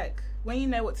 Like, when you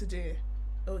know what to do,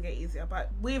 it will get easier. But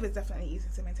weave is definitely easier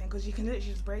to maintain because you can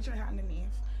literally just braid your hair underneath,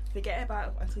 forget about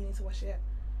it until you need to wash it,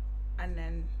 and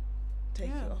then take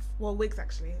Yeah. it off. Well, wigs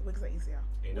actually. Wigs are easier.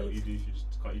 Ain't that what you do if you just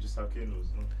can't you just have cane rolls?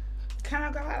 No. Can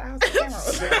I go out the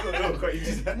house with cameras? No, can't you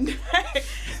just have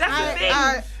That's the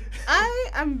thing. I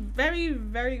am very,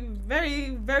 very,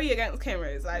 very, very against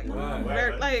cameras. Like, Why?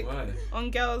 very, like Why?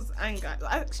 on girls and guys.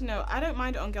 Actually, no, I don't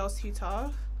mind it on girls too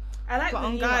tough. I like But the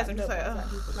on new guys, ones, I'm just the like, ones ugh. that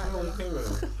people What's like wrong with a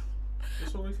lot. camera?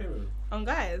 What's wrong with camera? On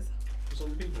guys. What's wrong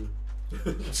with people?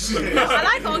 No, I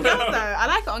like it on girls though. I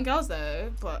like it on girls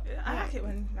though. But I like it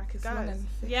when like it's long guys. and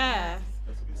thick. Yeah.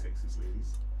 That's a bit sexist, ladies.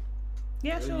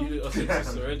 Yeah, sure. You lot are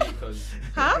sexist already, because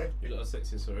Huh? you lot are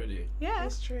sexist already, Yeah.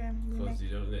 It's true. You because make-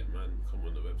 you don't let man come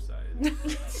on the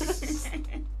website.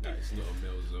 And, like, it's not a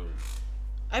male zone.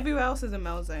 Everywhere else is a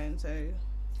male zone, so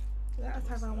Let us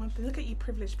have our one thing. Look at you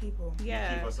privileged people.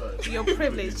 yeah. Keep us out. Your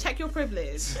privilege. Check your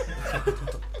privilege.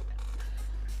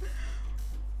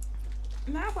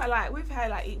 No, but like with hair,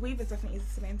 like weave is definitely easy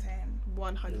to maintain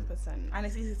 100%. and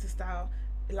it's easy to style.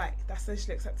 Like that's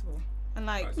socially acceptable. And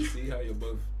like, Right, to see how you're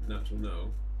both natural now.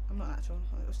 I'm not natural.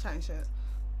 I was chatting shit.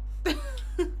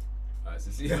 Alright,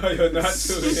 so see how you're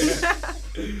natural.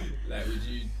 Yeah. Like, would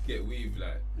you get weave?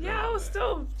 Like, Yeah, no, I will like,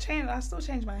 still change. I still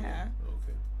change my hair.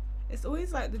 Okay. It's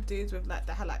always like the dudes with like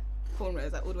that had like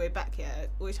cornrows like all the way back here.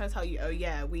 Always trying to tell you, oh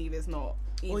yeah, weave is not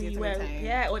Or easy you to wear, maintain.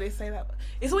 yeah, or they say that.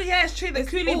 It's all it's true. The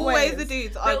It's coolie always boys. the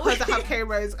dudes. They Oh, because I have always-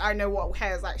 K-Rose, I know what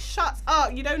hair is like. Shut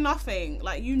up! You know nothing.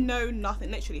 Like you know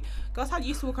nothing. Literally, girls had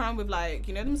used to walk around with like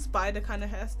them spider kind of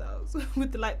hairstyles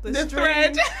with the like the the string.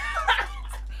 thread.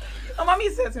 My mum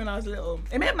used to say it to me when I was little.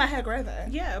 It made my hair grow though.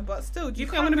 Yeah, but still, do you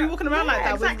You think I'm gonna be can't- walking around like yeah,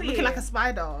 that, exactly. with, looking like a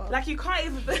spider? Like you can't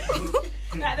even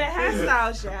like the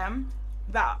hairstyles, yeah,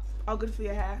 that are good for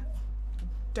your hair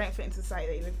don't fit into society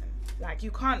that you live in. Like you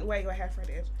can't wear your hair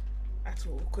threaded. at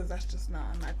all, because that's just not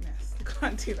a madness. You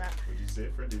can't do that. What did you say,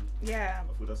 Freddie? Yeah.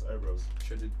 I thought that's eyebrows.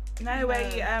 Shredded. No,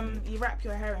 where you wrap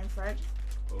your hair in thread,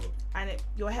 Oh, and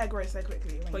your hair grows so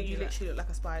quickly. When But you do that. literally look like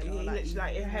a spider. You literally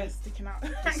like your hair's just sticking out.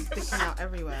 sticking out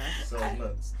everywhere. sounds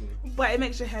mad. Still, But it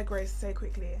makes your hair grow so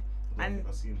quickly. I don't And think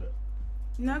I've seen that.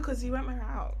 no, because you won't wear it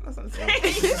out. That's what I'm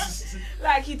saying.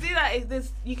 Like you do that.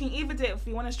 You can either do it if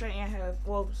you want to straighten your hair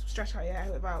or stretch out your hair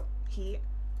without heat,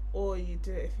 or you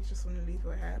do it if you just want to leave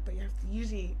your hair. But you have to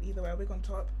usually either wear a wig on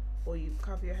top or you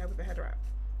cover your hair with a head wrap.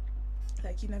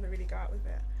 Like you never really go out with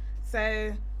it.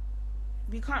 So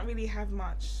we can't really have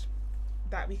much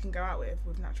that we can go out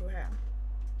with natural hair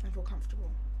and feel comfortable.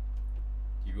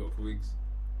 You got wigs?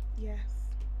 Yes.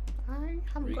 I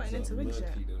haven't gotten into wigs yet.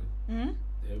 murky though. Hmm?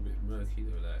 They're a bit murky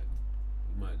though. Like,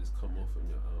 you might just come off when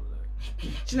you're out.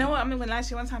 Like, Do you know what? I'm not gonna lie to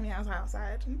you. One time, I was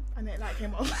outside and it like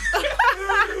came off.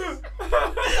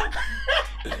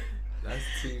 that's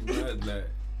too bad. Like,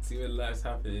 see when life's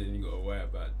happening and you gotta worry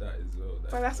about that as well.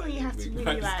 Like, But that's when you have to wig really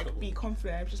might just like come be off.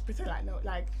 confident. Just pretend like no,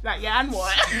 like yeah, and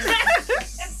what?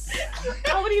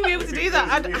 How would you be able to do that?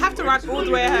 I'd have to run all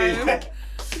the way home.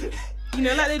 You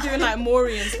know, like they're doing like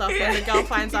Maury and stuff when the girl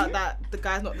finds out that the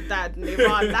guy's not the dad and they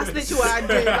run. That's literally what I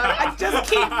do. Like, I just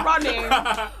keep running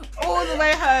all the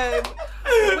way home.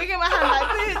 Wig in my hand like,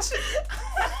 bitch.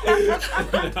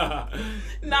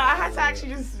 No, I had to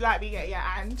actually just like be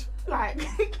yeah, and like,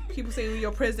 People say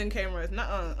your prison cameras.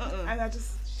 Nuh-uh, and I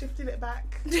just shifted it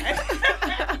back.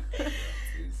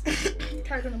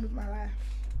 Carried on with my life.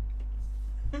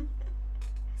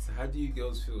 So how do you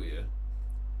girls feel, yeah?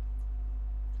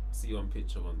 I see one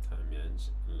picture one time, yeah, and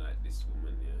like this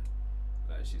woman, yeah,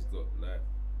 like she's got like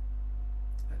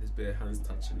this bare hands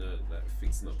touching her, like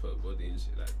fixing up her body and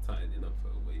shit, like tightening up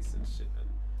her waist and shit, and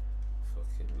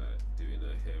fucking like doing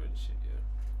her hair and shit, yeah.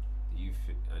 Do you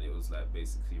fit? And it was like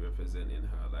basically representing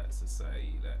how like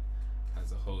society like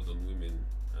has a hold on women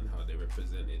and how they're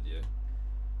represented, yeah.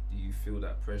 Do you feel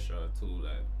that pressure at all,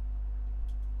 like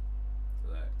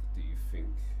do you think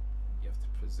you have to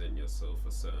present yourself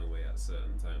a certain way at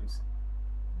certain times?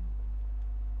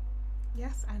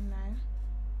 Yes and no.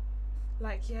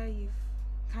 Like yeah, you've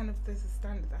kind of there's a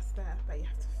standard that's there that you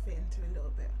have to fit into a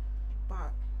little bit,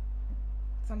 but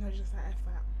sometimes you just like F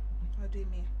that. I'll do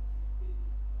me.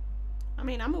 I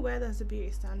mean, I'm aware there's a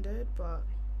beauty standard, but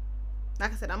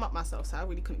like I said, I'm up myself, so I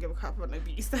really couldn't give a crap about no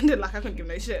beauty standard. Like, I couldn't give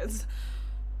no shits.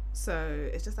 So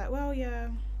it's just like, well, yeah,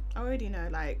 I already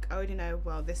know,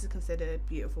 well, this is considered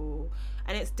beautiful.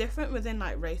 And it's different within,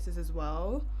 like, races as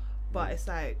well. But it's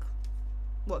like,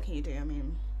 what can you do? I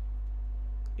mean,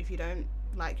 if you don't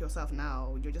like yourself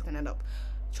now, you're just going to end up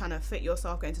trying to fit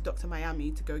yourself going to Dr.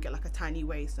 Miami to go get, like, a tiny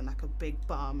waist and, like, a big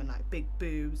bum and, like, big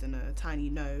boobs and a tiny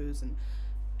nose. And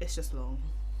it's just long.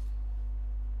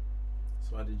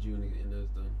 So why did you want to get your nose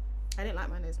done? I didn't like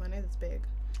my nose. My nose is big.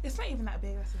 It's not even that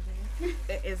big. That's the thing.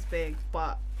 It is big,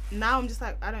 but now I'm just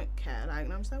like, I don't care. Like,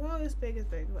 and I'm just like, well, it's big,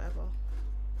 whatever.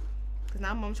 Because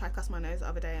now mum tried to cuss my nose the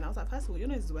other day, and I was like, first of all, your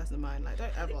nose is worse than mine. Like,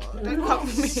 don't come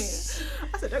for me.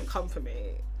 I said, don't come for me.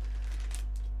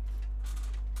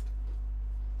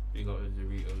 You got a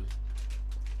Doritos.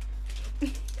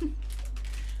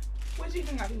 What do you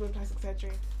think about people with plastic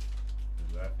surgery?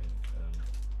 I think,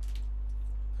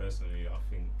 personally, I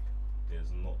think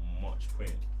there's not much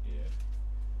point,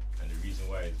 yeah. And the reason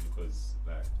why is because,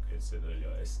 like I said earlier,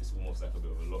 it's almost like a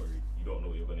bit of a lottery. You don't know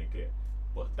what you're gonna get.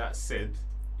 But that said,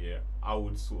 yeah, I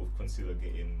would sort of consider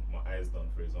getting my eyes done,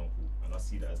 for example, and I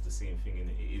see that as the same thing, and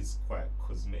it is quite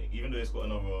cosmetic, even though it's got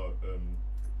another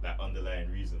like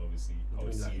underlying reason. Obviously, I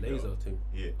would see Like better. laser thing.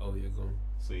 Yeah. Oh, you're gone.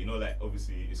 So you know, like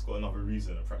obviously, it's got another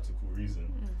reason, a practical reason.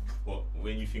 But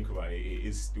when you think about it, it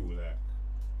is still like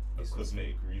a It's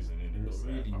cosmetic reason, and not it's like,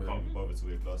 really, I can't man. be bothered to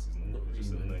wear glasses no more. Not It's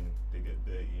just really, man. annoying. They get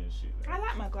dirty and shit. I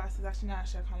like my glasses. Actually, no,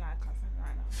 actually, I can't lie. I can't stand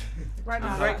right now. Right I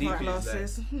now, How break deep my is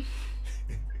glasses.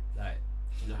 Like,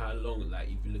 you know how long, like,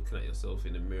 you've been looking at yourself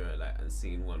in the mirror, like, and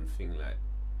seeing one thing, like,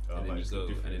 and then you go,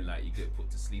 and then, like, you get put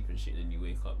to sleep and shit, and then you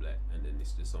wake up, like, and then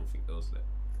it's just something else, like,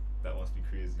 that must be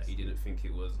crazy. that you didn't think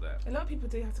it was, like, a lot of people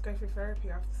do have to go through therapy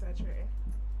after surgery,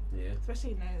 yeah.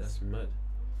 especially nose. That's mad.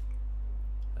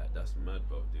 Like, that's mad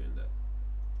about doing that.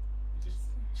 You just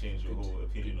change your whole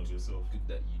opinion of yourself. Good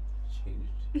that you changed.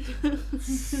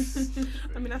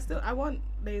 I mean, I want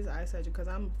laser eye surgery because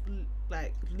I'm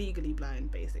like legally blind.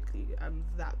 Basically, I'm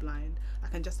that blind. I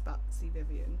can just about see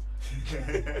Vivian.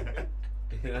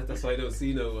 That's why I don't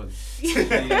see no one.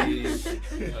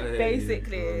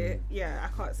 Basically, yeah,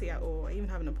 I can't see at all. I even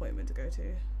have an appointment to go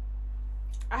to.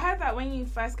 I heard that when you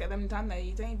first get them done, though,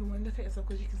 you don't even want to look at yourself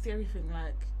because you can see everything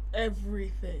like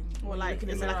everything. Or when like, you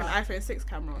look is in it the like an mirror. iPhone 6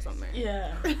 camera or something?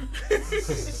 Yeah.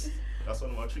 That's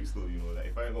one of my tricks though, you know, like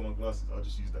if I ain't got my glasses, I'll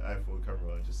just use the iPhone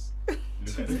camera and just look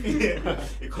at it. Yeah,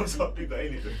 it comes up bigger,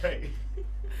 ain't it, right?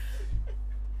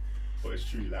 But it's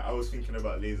true, like I was thinking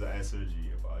about laser eye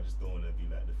surgery, but I just don't want to be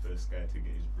like the first guy to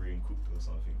get his brain cooked or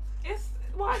something.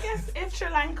 Well, I guess if Sri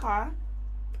Lanka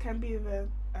can be the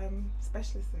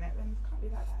specialist in it, then it can't be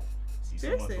that bad. See,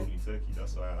 Seriously? someone told me Turkey,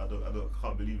 that's why I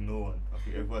can't believe no one. I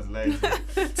think everyone's lying to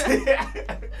me.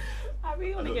 I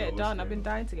really want to don't get know it what's done. I've going been on.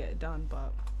 dying to get it done,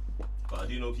 but But I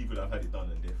do know people that have had it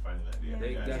done and they're fine, like Yeah.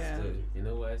 They, yeah. that's Yeah. the, you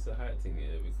know why it's a hard thing,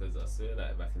 yeah? Because I swear,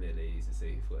 like back in the day, they used to say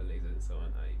if you put a laser in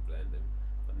someone eye, you blind them,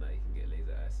 but now you can get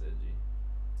laser eye surgery.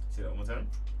 Say that one more time.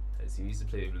 So you used to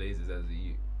play with lasers as a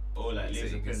youth. Oh, like So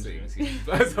laser you can pens. see, Yeah. so you can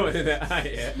blind someone in the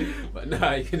eye, yeah. But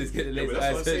now you can just get the Yeah, laser but that's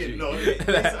eye what I'm surgery. saying. No,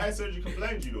 laser eye surgery can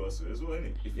blind you though, as well,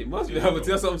 innit? If It you- must be yeah, able to.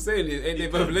 That's what I'm saying. Ain't they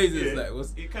It both can- lasers? yeah, Like,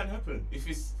 what's? it can happen if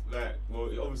it's like, well,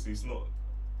 obviously it's not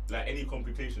like any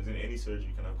complications in any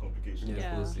surgery can have complications. Yeah,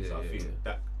 Yeah. of course, yeah, So I think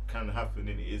that can happen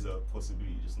and it is a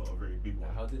possibility, just not a very big one.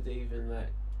 Like, how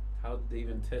did they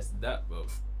even test that, bro?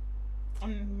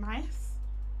 On mice?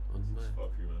 On my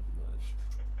Fuck you, man.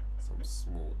 some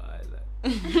small eye, like.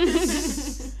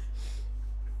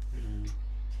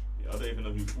 Yeah, I don't even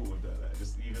know who thought of that. Like,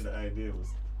 just even the idea was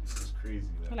it's just crazy.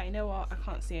 I'm like, you know what? I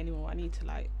can't see anymore. I need to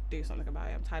like do something about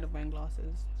it. I'm tired of wearing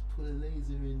glasses. Put a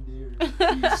laser in there.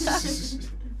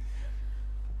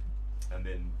 And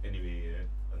then anyway, yeah,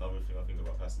 another thing I think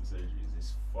about plastic surgery is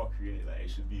this fuckery in it. Like it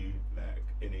should be like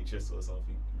NHS or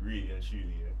something, really and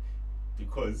truly, yeah.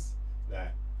 Because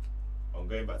like I'm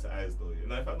going back to eyes though. Yeah.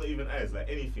 No, in fact, not even eyes. Like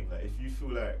anything. Like if you feel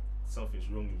like something's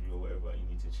wrong with you or whatever, you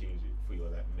need to change it for your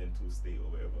like mental state or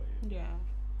whatever. Yeah.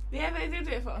 Yeah. Yeah, they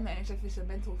do it for on the NHS if it's a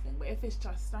mental thing, but if it's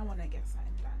just I want to get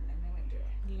something done, then they won't do it.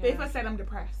 But if I said I'm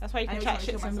depressed, That's why you and can I chat just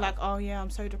shit wanna to them kill like, myself. oh yeah, I'm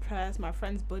so depressed. My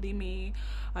friends bully me.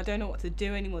 I don't know what to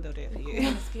do anymore. They'll do it for Cool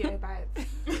you. mosquito bites.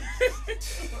 That's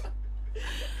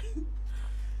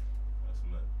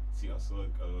mad. See, I saw a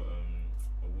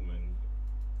woman.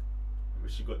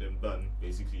 She got them done.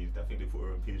 Basically, I think they put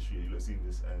her on Patreon. You've seen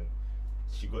this, and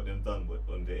she got them done, but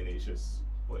on the NHS,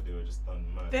 but they were just done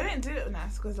mad. They didn't do it on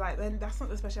us because like then that's not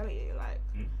the speciality. Like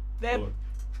Hmm? they're Oh,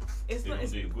 it's they not. don't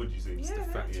It's do it good. You say? Yeah.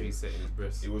 Factory Yeah. setting his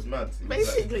breast. It was mad. It was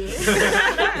basically.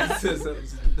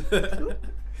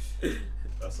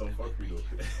 That's some fuckery though.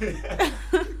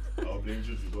 I'll blame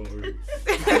Juju, don't worry.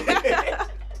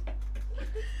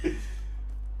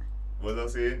 What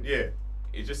was I saying? Yeah.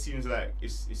 It just seems like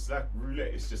it's like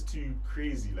roulette. It's just too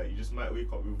crazy. Like you just might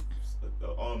wake up with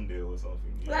the arm there or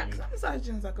something. You know Like what I mean? some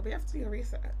surgeons, like, but you have to do your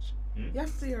research. Hmm? You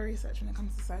have to do your research when it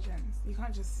comes to surgeons. You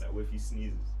can't just. Like what if he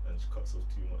sneezes and she cuts off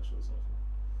too much or something?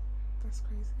 That's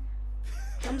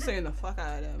crazy. I'm suing the fuck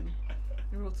out of them.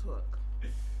 Real talk.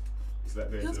 It's like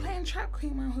He was there's a- playing trap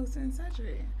queen while he was doing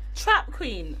surgery. Trap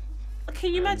queen.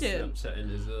 Can you imagine?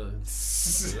 Snapchatting as well.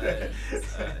 Like,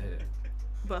 it's out here.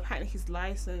 But apparently he's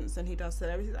licensed and he does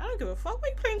celebrities. I don't give a fuck. Why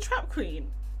are you playing trap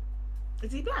queen?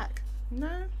 Is he black?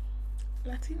 No,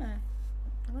 Latino?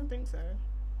 I don't think so.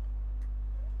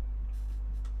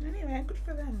 Anyway, good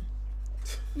for them.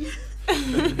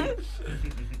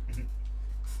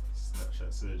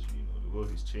 Snapchat surgery, you know, the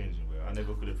world is changing. Where I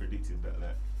never could have predicted that,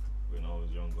 like when I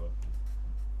was younger,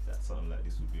 that something like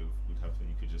this would happen.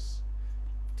 You could just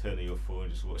turn on your phone,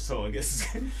 just watch someone get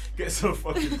some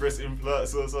fucking breast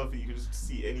implants or something. You could just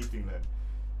see anything like.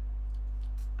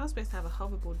 I was supposed to have a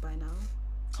hoverboard by now.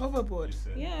 Hoverboard.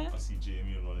 Listen, Yeah. I see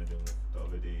Jamie on one of them the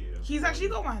other day. Yeah, He's actually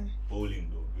got one. bowling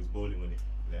though. He was bowling on it.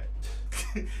 Like,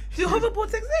 Do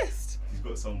hoverboards exist? he's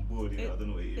got some board in it. I don't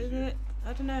know what it is. Isn't Yeah. it?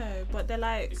 I don't know, but they're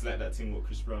like, It's like that thing what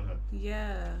Chris Brown had.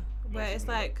 yeah, where it's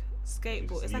something like You skateboard.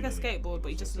 just It's like a lean on it. skateboard,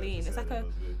 but you just Side to lean. It's side like and a it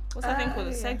was good. what's that thing called? A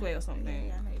yeah. Segway or something,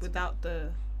 Yeah, I know what it's without the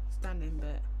standing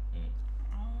bit.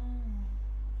 Oh.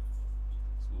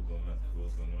 It's all gone mad. It's all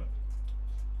gone mad.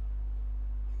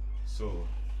 So,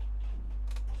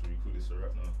 should we call this a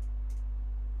wrap now?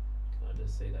 I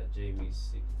just say that Jamie's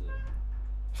sick.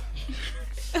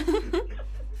 I'm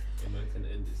not gonna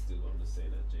end it still. I'm just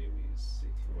saying that Jamie's sick.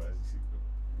 Why is he sick?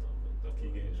 No, man, don't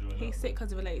Keep worry. getting drawn He's out, sick because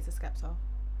he's related to Skepta.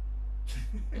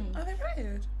 Mm. Are they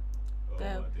related? Oh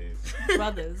They're my days.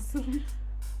 brothers.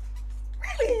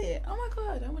 Really? Oh my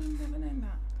god, I wouldn't have known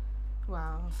that.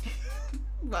 Wow.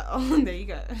 Well, there you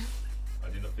go. Are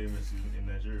they not famous in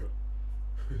Nigeria?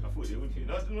 I thought they would be.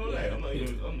 No, no lie. I'm not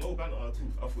even. I'm no banter at all. I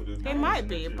thought they would be. They famous might in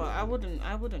be, Nigeria. but I wouldn't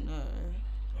know.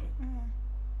 Oh.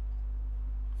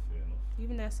 Fair enough.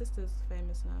 Even their sister's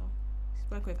famous now. She's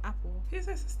working with Apple. Who's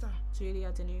her sister?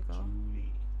 Julia Denuga.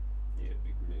 Julie. Yeah,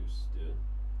 big moves still.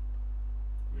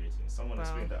 rating. Someone Wow.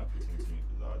 explained that Apple thing to me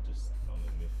because I'm a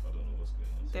myth. I don't know what's going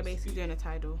on. They're basically doing a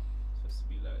Tidal. Supposed to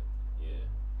be like, yeah.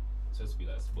 It's supposed to be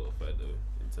like Spotify though,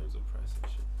 in terms of price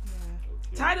and shit. Yeah.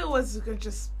 Okay. Tidal was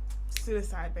just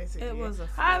suicide, basically. It was a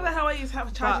How the fraud. hell are you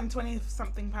charging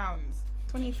 20-something pounds?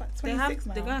 26 They're now.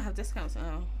 gonna have discounts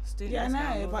now. Student Yeah, I discount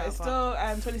and know, all but that, it's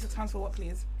still £26 for what,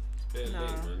 please? It's No.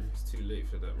 late, man. It's too late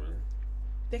for that, man.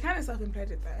 They kind of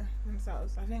self-imploded there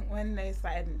themselves. I think when they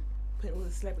started putting all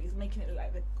the celebrities, making it look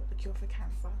like they got the cure for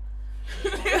cancer.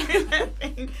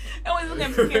 It was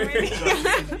looking really.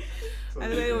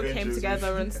 And they all came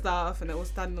together and stuff, and they all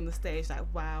standing on the stage like,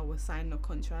 wow, we're signing a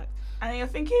contract. And you're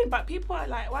thinking, but people are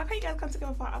like, why can't you guys come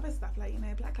together for other stuff? Like, you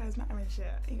know, Black Lives Matter and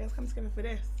shit. You guys come together for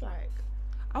this. Like,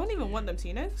 I wouldn't even want them to,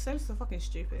 you know? So it's so fucking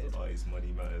stupid. Oh, it's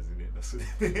money matters, innit? That's what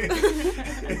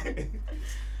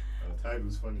Tide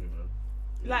was funny, man.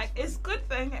 like it's good,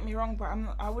 don't get me wrong, but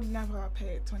I would never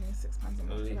pay £26 a month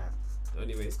for Only- that. The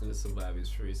only way it's gonna survive is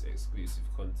through its exclusive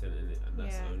content in it, and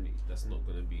that's not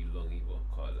gonna be long either.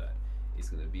 Cause like it's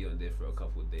gonna be on there for a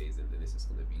couple of days, and then it's just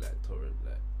gonna be like torrent,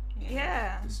 like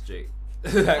Yeah. just straight,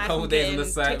 like a couple from days on the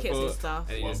getting side tickets for, and stuff.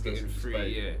 and you're One just getting person just free, buy it.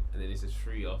 yeah, and then it's just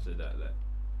free after that, like.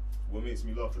 What makes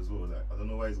me laugh as well, like, I don't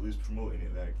know why he's always promoting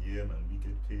it, like, yeah, man, we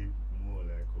get paid more,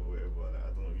 like, or whatever, like,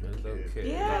 I don't Man, even don't care.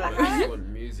 Yeah, Like, like, man, I- just want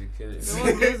music in it. No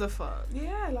one gives a fuck.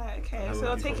 Yeah, like okay, I so will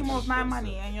you're be taking more of my conscious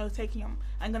money, and you're taking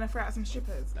I'm gonna throw out some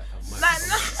strippers. Like, I might Like,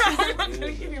 come no, back. I'm not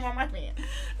gonna give you my money.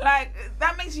 Like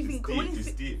that makes you It's think. deep, When you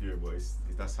it's deep here, but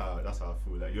that's how I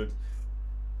feel, like,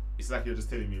 it's like you're just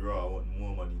telling me, raw, I want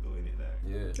more money though, innit, like,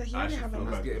 Yeah. like you I already should have feel I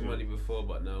was bad. getting money before,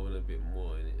 but now I want a bit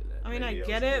more in it. Like, I mean, I Yeah,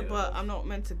 get obviously, it, yeah. but I'm not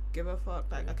meant to give a fuck.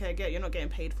 Like, okay, I get you're not getting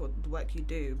paid for the work you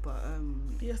do, but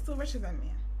You're still richer than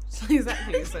me.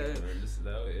 exactly. So man, just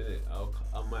allow it, innit?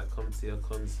 I might come to your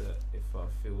concert if I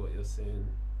feel what you're saying.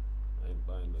 I ain't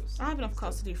buying those. I have enough CDs,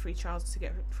 cars to though. do free trials to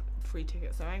get free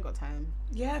tickets, so I ain't got time.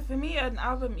 Yeah, for me an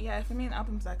album. Yeah, for me an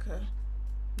album's like a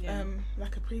Yeah.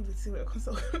 like a preview to what a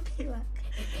concert would be like.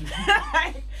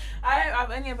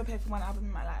 I've only ever paid for one album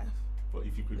in my life. but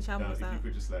if you could, Which album was that?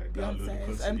 just, like, download the Beyonce's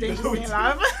concert, and you know Dangerously what in it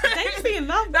Love. Dangerously in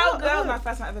Love. That what? was my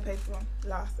first one I ever paid for.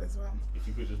 Last as well. If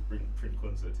you could just print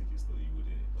concert tickets, though, you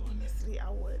wouldn't. Honestly, I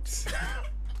would.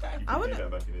 You I could wouldn't- do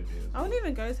that back in the day. I wouldn't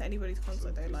even go to anybody's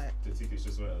concert though. Like, the tickets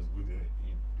just weren't as good, innit?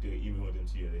 They email them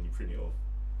to you and then you print it off,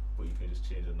 but you can just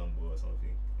change a number or something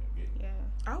and get it.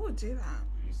 yeah. I would do that.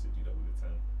 We used to do that all the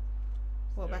time.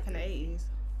 What, Yeah, back in the okay. 80s?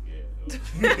 Yeah,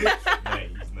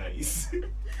 90s.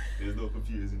 There's no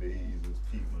computers in the 80s. It was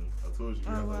peak, man. I told you.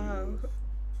 Oh, wow.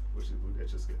 Watch it good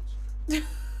Etch a Sketch.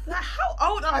 Like, how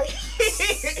old are you?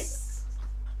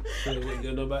 So, what, you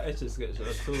don't know about Etch a Sketch at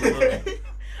all, man?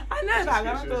 I know that. I Etch a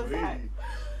remember Sketch was back, really-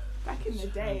 back in the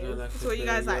day. So you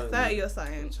guys like 30 or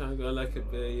something? Trying to go like a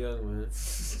bit young, man.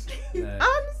 Like,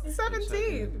 I'm trying to go 17. like a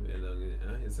bit young,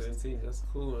 innit? You're 17, that's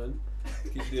cool, man.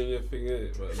 Keep doing your thing,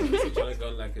 innit? But like, so trying to go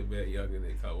like a bit young,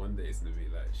 innit? Cause one day it's gonna be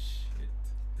like, shit.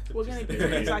 We're gonna be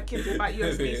talking to our kids about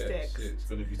USB sticks. shit. It's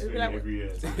gonna be It'll 20 be like- every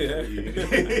year.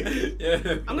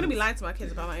 Yeah. I'm gonna be lying to my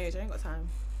kids about my age. I ain't got time.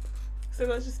 So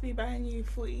they'll just be buying you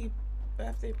 40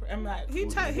 birthday. I'm like,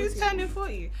 Who's 40. turning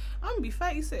 40? I'm gonna be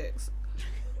 36.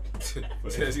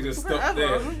 Says you just stop Forever.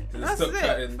 there. Just That's stop it.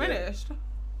 cutting there. Finished.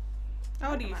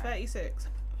 How old are you? Right. 36.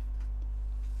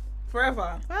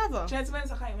 Forever. Forever. Do you know, to be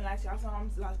honest, I can't even lie to you. After my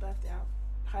mum's last birthday,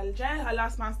 her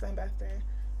last milestone birthday,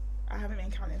 I haven't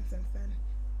been counting since then.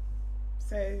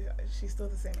 So she's still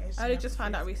the same age. I just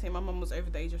found out recently my mum was over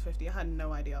the age of 50. I had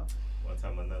no idea. One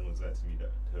time my nan was like to me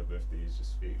that her birthday is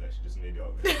just fake, like she just made it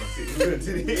up.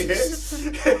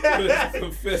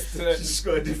 Confess to that. She just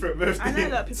got a different birthday. I know a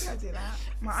lot of people that do that.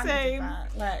 My aunt did Same.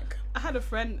 that. Like, I had a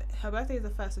friend, her birthday is the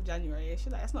 1st of January.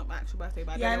 She's like, that's not my actual birthday,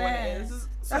 but I Yeah, don't know what I it know. is.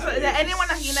 that's what, Yeah, anyone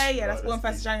that you know, yeah, that's oh, born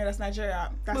that's 1st of January, that's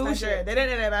Nigeria. That's Bullshit. Nigeria. They don't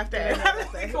know their birthday. They don't know their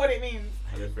birthday. That's what it means.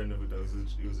 I had a friend of it that was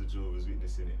a Jehovah's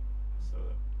Witness in it. So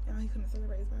Oh, he couldn't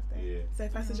celebrate his birthday. yeah. So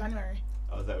 1st of January.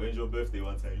 I was like, when's your birthday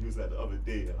one time? He was like the other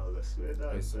day and I was like, swear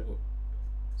down. Wait, so what?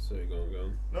 Sorry, go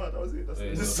on. No, that was it. That's Hey,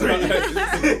 it. no. Sorry.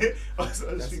 I was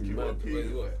That's thinking mad. what Wait,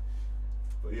 period. what?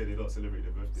 But yeah, they don't celebrate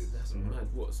their birthdays. That's so. mad.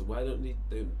 What? So why don't they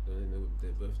know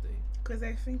their birthday? Because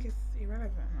they think it's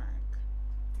irrelevant, like.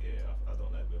 Yeah, I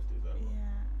don't like birthdays that much.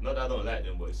 Yeah. Not that I don't like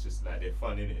them, but it's just like they're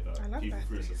fun, innit? Like, I love people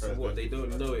throw a birthdays. So surprise what? They birthday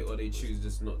don't for, know like, it, or they choose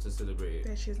just not to celebrate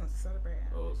They it. choose not to celebrate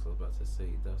it. Oh, so I was about to say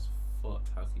that's fucked.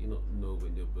 How can you not know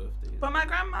when your birthday is? But my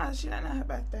grandma, she don't know her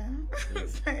birthday.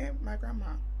 So my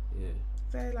grandma. Yeah.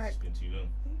 So like, It's been too long.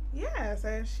 yeah.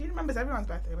 So she remembers everyone's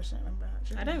birthday, but she don't remember.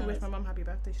 I don't wish my mum happy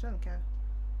birthday. She doesn't care.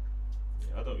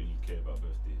 Yeah, I don't really care about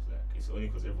birthdays. Like, it's only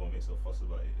because everyone makes a fuss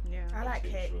about it. Yeah. I like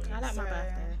Cake cake. showing. I like my So,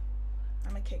 birthday.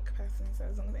 I'm a cake person, so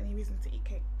as long as any reason to eat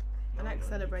cake. I like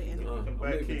celebrating. You I'm can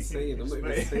buy not cake even and saying, I'm not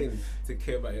even spend- saying to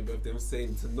care about your birthday. I'm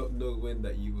saying to not know when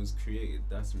that you was created.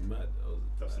 That's mad.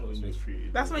 That's not when you was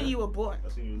created. That's when you were born.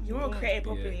 That's when You was were born. created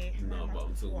properly. Yeah, no, but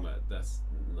I'm talking about that's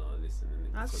listen.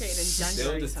 innit? I was Because created in they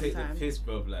January don't just take the sometime. piss,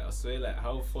 bro. Like I swear, like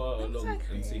how far When's along that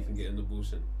until you can get an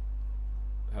abortion?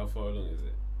 How far along is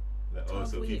it? Like, 12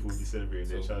 also, people will be weeks. celebrating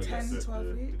their 12 child weeks. like 10, 12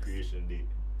 the weeks. creation date.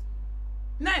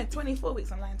 No, 24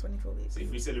 weeks online, 24 weeks. So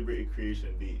if we celebrated creation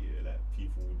date, yeah, like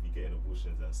people would be getting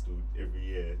abortions and still every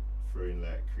year throwing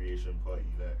like creation party,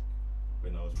 like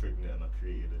when I was pregnant and I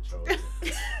created a child.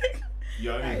 You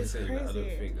know what I That mean? is Saying that, I don't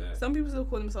crazy. think that. Some people still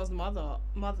call themselves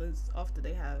mothers after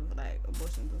they have like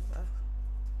abortions and stuff.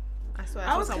 I swear,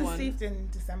 I saw was someone. conceived in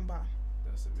December.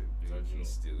 That's a bit blingy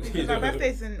still. Because my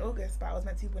birthday's in August, but I was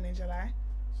meant to be born in July.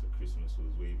 So Christmas was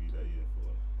wavy that year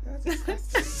for That was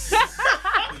disgusting.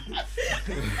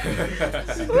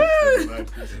 Woo!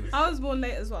 I was born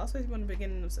late as well. I was supposed to be born in the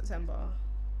beginning of September.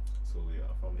 So yeah,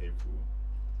 from April,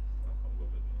 I can't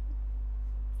bother now.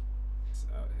 It's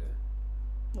out here.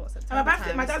 What, And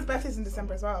September? my dad's times? birthday's in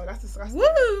December as well. That's disgusting.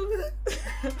 Woo!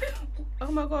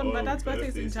 Oh my god, my Oh, dad's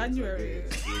birthday's in birthdays, January.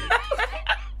 okay.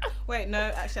 Wait, no,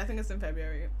 actually, I think it's in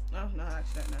February. Oh no, I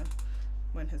actually don't know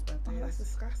when his birthday Oh, that's is.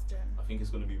 disgusting. I think it's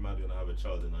gonna be mad when I have a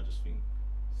child and I just think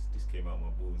this came out of my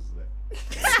balls like.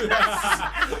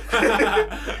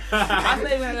 I'm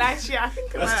not even gonna lie to you. I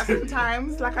think about that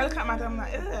sometimes. Like, I look at my dad, I'm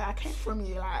like, ugh, I came from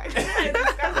you. Like, it's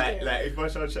disgusting. like if my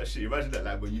child chat shit, imagine that.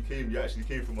 Like when you came, you actually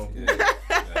came from my balls.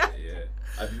 Yeah.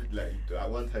 I did, like at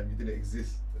one time you didn't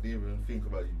exist. I didn't even think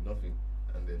about you, nothing,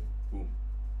 and then boom,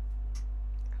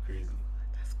 crazy.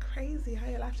 That's crazy how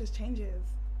your life just changes.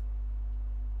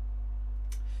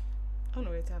 I'm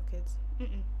not ready to have kids.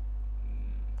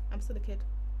 I'm still a kid.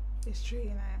 It's true, you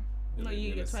know. You're No, not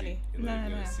you're gonna 20. See, you're not No,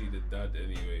 gonna no. see the dad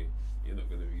anyway. You're not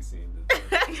gonna be seeing the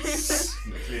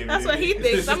dad. That's what he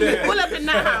thinks. I'm gonna be all up in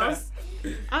that house.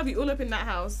 I'll be all up in that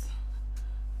house.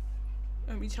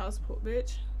 And be child support,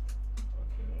 bitch.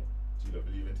 Okay, no. Do you not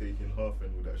believe in taking half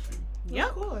and all that shit? Yep.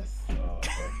 Of course.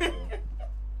 Okay, well,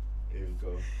 here we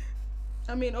go.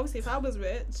 I mean, obviously, if I was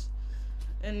rich,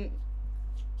 and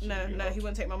no, Should be no, half. he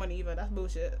wouldn't take my money either. That's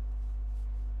bullshit.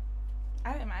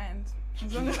 I don't mind.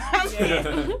 As long as I'm,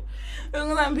 as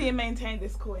long as I'm being maintained,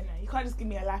 it's cool. You know? You can't just give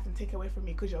me a life and take it away from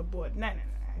me because you're bored. No. It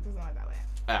doesn't work that way.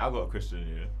 I got a question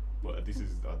here, but this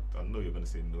is I know you're gonna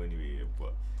say no anyway. Yeah,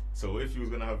 but so if you was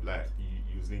gonna have like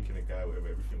you was linking a guy, whatever,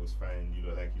 everything was fine, you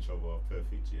look like each other,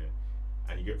 perfect, yeah,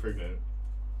 and you get pregnant,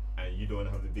 and you don't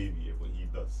wanna have the baby, yeah, but he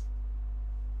does.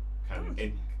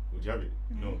 Would you have it?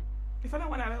 No. If I don't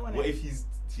want it, I don't want What it. if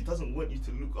he doesn't want you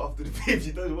to look after the baby?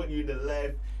 He doesn't want you in the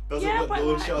life. Doesn't Yeah, want but no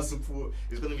like- child support.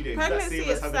 It's gonna be the exact Pregnancy same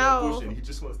as having an itself- abortion. He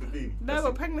just wants the baby. No, That's but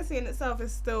it. pregnancy in itself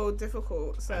is still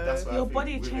difficult. And So that's why I Your think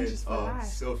body women changes for are life.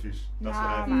 selfish. That's Nah,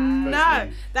 what I think. man. no,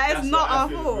 personally. that That's is why not I our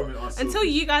think fault. women are Until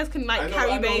selfish. you guys can like I know,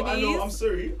 carry I know, babies. I know, I'm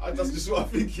sorry. That's just what I'm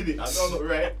thinking. I know I'm not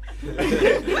right.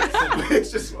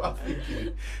 It's just what I'm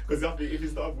thinking. Because I think if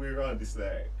it's the other way around, it's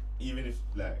like, even if,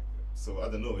 like, so I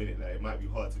don't know, innit? Like, it might be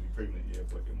hard to be pregnant, yeah,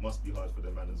 but it must be hard for the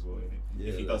man as well, innit? Yeah,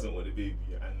 if he like- doesn't want the baby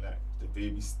and, like, the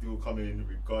baby's still coming in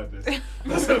regardless. Yeah,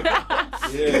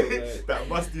 That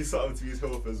must do something to his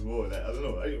health as well. Like, I don't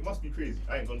know. It must be crazy.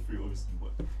 I ain't gone through it, obviously,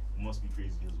 but it must be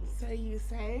crazy as well. So you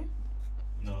say?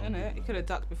 No, I I'm know, good, you man. could have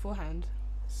ducked beforehand.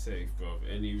 Safe, bro.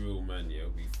 Any real man, yeah, will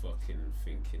be fucking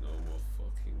thinking, oh my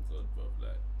fucking god, bro.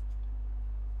 Like,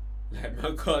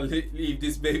 man can't leave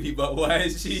this baby, but why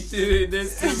is she doing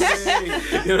this to me?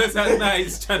 You know, it's at night,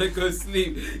 he's trying to go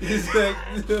sleep. He's like,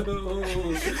 no,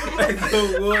 I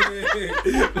don't want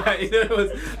it. Like, you know,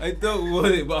 I don't want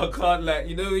it, but I can't, like,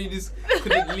 you know, you just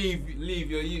couldn't leave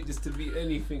your youth just to be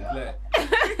anything, like,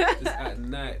 just at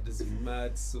night, just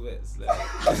mad sweats, like,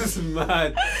 just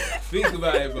mad. Think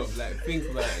about it, bro, like, think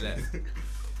about it, like.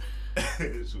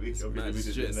 Just wake It's up in the mad middle of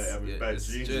the stress. night having Yeah, bad it's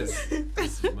dreams. stress.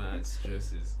 It's mad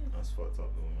stresses. That's fucked up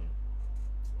though, man.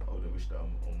 I wouldn't wish that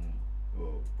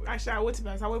well, but Actually, I would to be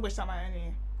honest. I would wish that my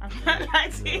only. I can't lie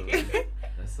to you.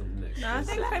 That's some next. No, I think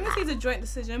stress. pregnancy is a joint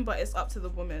decision, but it's up to the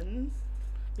woman.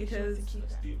 Because to keep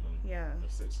that's it. deep, man. yeah,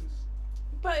 That's sexist.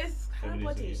 But it's her Feminism,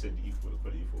 body. you said the equal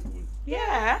equality for all.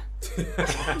 Yeah.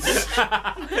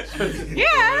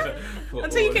 yeah. For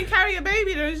Until you all. can carry a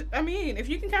baby, then I mean, if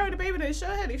you can carry the baby, then show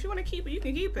ahead. If you want to keep it, you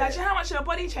can keep Like, it. do you know how much your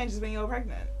body changes when you're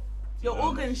pregnant? Your Yeah.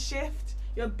 organs shift.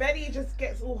 Your belly just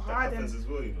gets all That hard happens and. as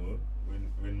well, you know,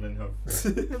 when men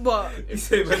have. What? You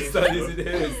say my son is in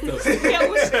here and stuff. Yeah,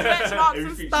 all stretch marks and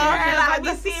Everything stuff. changes. Yeah, Like, like we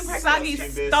the see in pregnancy saggy Seeing their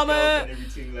scalp stomach. and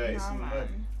everything, like, it's Nah, all mad.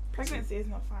 man. Pregnancy is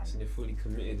not fun. And you're fully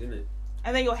committed, innit?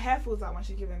 And then your hair falls out once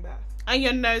you're giving birth. And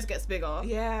your nose gets bigger.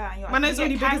 Yeah, and your My nose is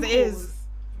already big as it is.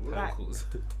 Ankles.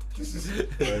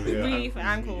 Really for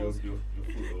ankles. Your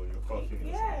foot or your calf.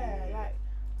 Yeah, like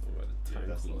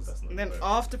that's not And then right.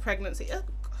 after pregnancy,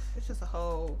 it's just a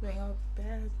whole. when your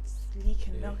bed's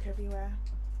leaking Yeah. milk everywhere.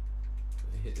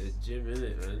 Hit the gym,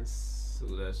 innit, man?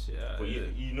 Sort that shit out. But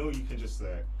innit? you know you can just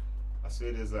like, I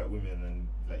swear there's like women and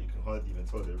like you can hardly even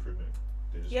tell they're pregnant.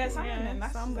 They just Yeah, go, some Yeah, women,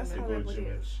 that's some that's they how go their to body gym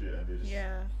and is. shit and they just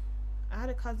Yeah. I had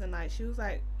a cousin, like, she was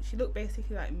like, she looked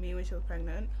basically like me when she was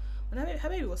pregnant. When her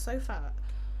baby was so fat.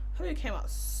 Her baby came out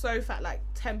so fat, like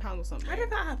 10 pounds or something. How did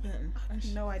that happen? I have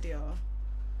no idea.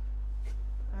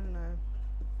 I don't know.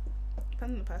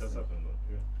 Depends on the that's person. happened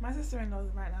though. Yeah. My sister-in-law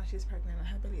right now, she's pregnant and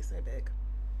her belly's so big.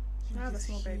 I have a It's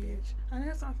small baby. huge. I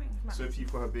know something. So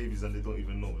people have babies and they don't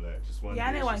even know, like just one. Yeah,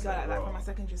 I day know one she's girl like that "Raw." from my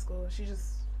secondary school. She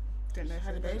just Don't know.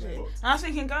 had a if baby. it's And Fucked. I was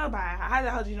thinking, go by. How the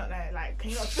hell do you not know? Like, can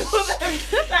you not feel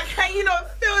the like? Can you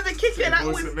not feel the So kicking? the That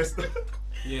whole was semester.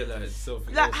 Yeah, like self.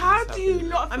 like, how do you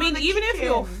not? I feel mean, the even if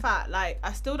you're kicking? fat, like,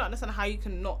 I still don't understand how you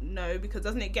can not know, because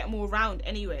doesn't it get more round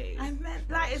anyway? I meant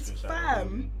like it's Just been shouting,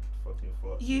 firm. fucking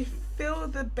farts and You shit. feel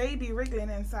the baby wriggling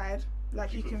inside.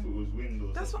 Like you couldn't can. put it was wind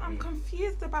or That's what I'm something.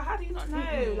 confused about. How do you not know?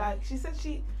 Mm-mm. Like she said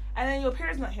and then your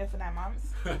period's not here for 9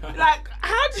 months. Like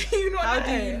how do you not How know?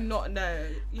 do you not know?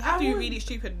 You have I to be would- really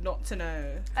stupid not to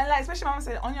know. And like especially my mom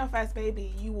said, on your first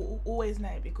baby, you will always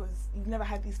know because you've never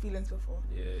had these feelings before.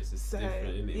 Yeah, it's just So,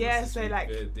 different, innit? yeah, It's so, just like,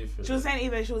 very different. She was saying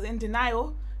either she was in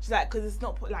denial. She's like, because it's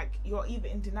not like you're either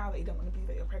in denial that you don't want to believe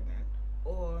that you're pregnant,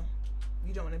 or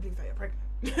you don't want to believe that you're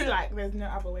pregnant. Like there's no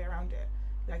other way around it.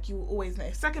 Like you will always know.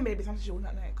 Second baby, sometimes you will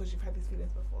not know because you've had these feelings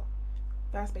before.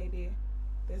 First baby,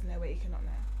 there's no way you cannot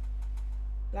know.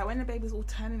 Like when the baby's all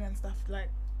turning and stuff, like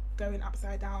going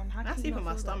upside down. How That's can you even not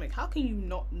my feel stomach. How can you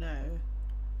not know?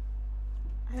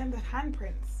 that? And then the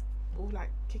handprints, all like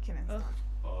kicking and Ugh. stuff.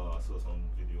 Oh, I saw some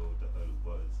video that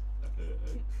was like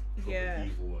a Yeah.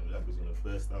 evil one, like it was gonna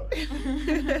burst out.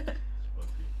 Okay.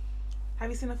 Have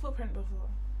you seen a footprint before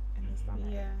in the stomach?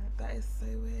 Yeah. That is so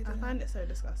weird. I isn't find it? it so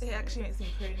disgusting. It actually makes me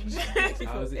cringe.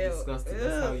 How is it Ew. disgusting?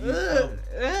 That's how you Ugh. come.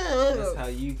 Ugh. That's how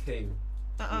you came.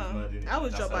 Uh-uh. mad, innit? I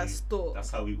was That's dropped how by a you- stalk.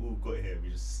 That's how we all got here. We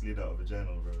just slid out of a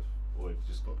journal, bro, or it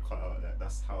just got cut out. Like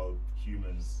that's how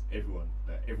humans,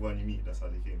 everyone you meet, that's how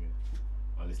they came in.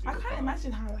 Unless they I got can't cut out.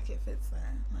 imagine how like it fits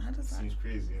there. Like, how does that? Seems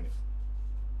crazy,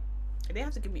 innit? They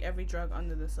have to give me every drug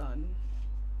under the sun.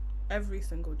 Every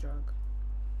single drug.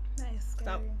 That is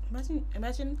That, scary.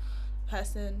 imagine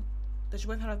person, does your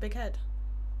boyfriend have a big head?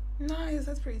 No,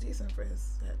 that's pretty decent for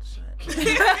his head shape.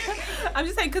 I'm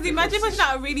just saying, because imagine pushing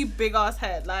out a really big ass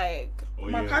head, like, Oh,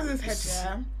 My yeah. cousin's head,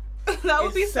 yeah. that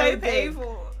would be It's so, so big.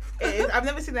 painful. It is. I've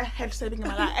never seen a head so big in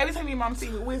my life. Every time your mum sees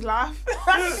me, we always laugh.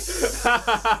 Nah,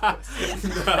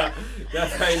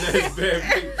 that's how you know it's very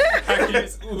big. I can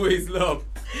just always laugh.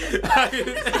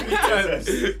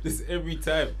 Just every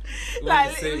time. All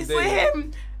Like the same we saw day.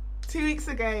 him 2 weeks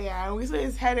ago, yeah, and we saw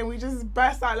his head and we just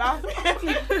burst out laughing.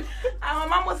 And my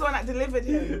mum was the one that delivered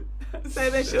him. So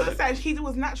then she was saying he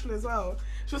was natural as well.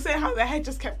 She was saying how the head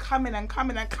just kept coming and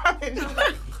coming and coming. She was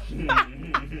like,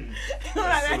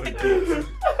 That's so like, good.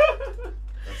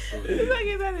 it's like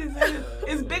his head is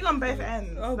it's big on both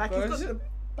ends. Oh, like he's gosh. got the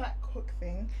back hook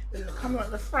thing, then the coming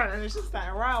at the front, and it's just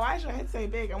like, wow, why is your head so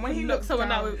big? And when he Look looks someone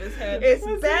down, out with his head. it's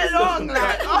bare long,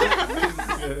 like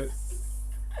oh.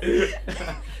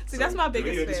 See, that's my The way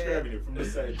biggest you're fear. describing it from the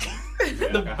side.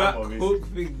 The back hook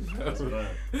thing. That's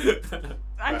mad.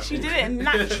 And she did it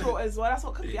natural as well. That's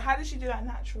what could be. How did she do that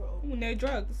natural? Ooh, no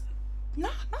drugs. No,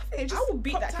 nothing. It just I will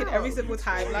beat that popped kid out. every single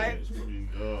time. Like, It's probably-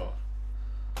 oh.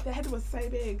 The head was so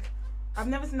big. I've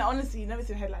never seen that. Honestly, never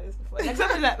seen a head like this before.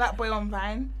 Except for like that boy on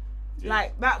Vine,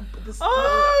 like that.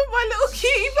 oh, my little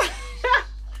cutie.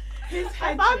 his I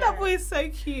head. found that yeah. boy so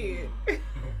cute.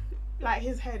 Like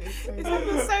his head is so His big. head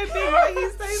was so big, but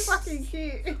he's so fucking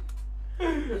cute.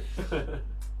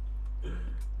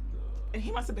 And he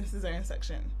must have been cesarean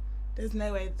section. There's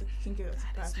no way that he can give it to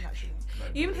birth naturally.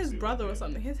 Like, Even his see what brother I'm or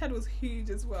something, his head was huge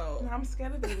as well. No, I'm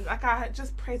scared of babies. Like I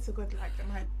just pray to God, like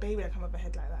my baby don't come with a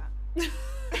head like that.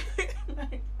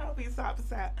 Like, I'll be so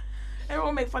upset.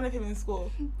 Everyone make fun of him in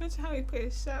school. Imagine how he put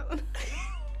his shirt on.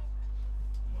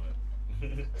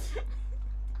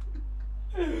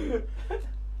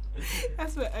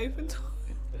 That's what open to.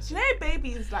 Do you know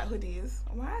babies like hoodies?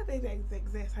 Why do they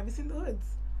exist? Have you seen the hoods?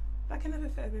 That can never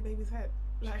fit over a baby's head.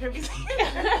 Like have you seen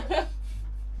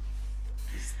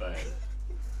Style.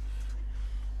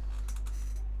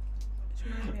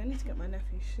 Remind me, I need to get my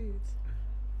nephew's shoes.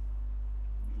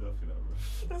 You laughing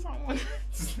at, That's what I want.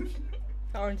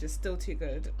 The orange is still too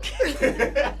good.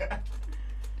 bro.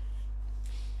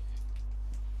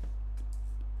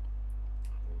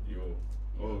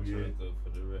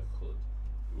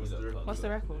 What's the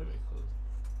record?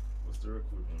 What's the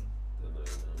record, man? Don't know, man.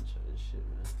 I'm chatting shit,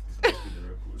 man. This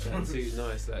must be the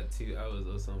record. It's like 2 hours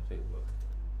or something, but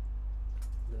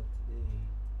not today.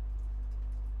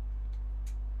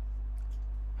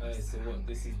 Alright, so what?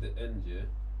 This is the end, yeah?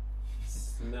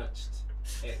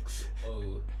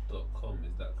 SnatchedXO.com,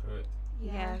 is that correct?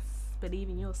 Yes, believe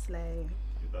in your slay.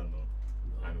 You're done though.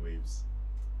 No. And waves.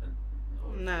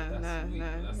 No, That's weak, no.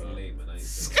 man. That's No. lame, man. I ain't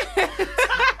saying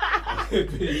that.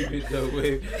 Believe it, no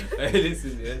way. Hey,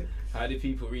 listen, yeah. How did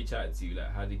people reach out to you?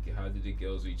 Like, how did the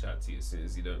girls reach out to you as soon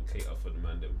as you don't cater for the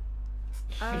man them?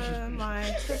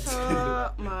 My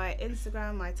Twitter, my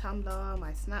Instagram, my Tumblr,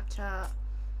 my Snapchat,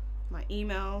 my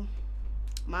email.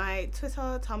 My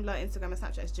Twitter, Tumblr, Instagram, and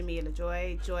Snapchat is Jamila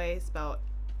Joy. Joy spelled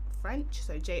French,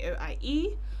 so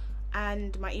JOIE.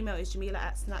 And my email is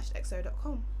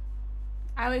jamila@snatchedxo.com.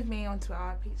 I'm with me on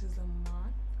Twitter, Peaches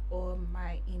Lamar, or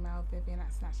my email,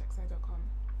 Vivian@snatchedxo.com.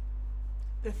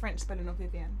 The French spelling of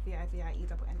Vivian, VIVIENNE.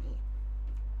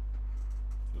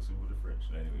 What's with the French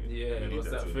anyway? Yeah, You what's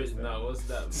need that to French? understand. No, what's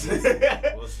that?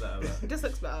 What's that about? It just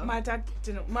looks better. My dad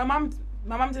didn't. My mum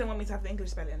didn't want me to have the English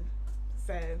spelling,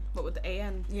 so What with the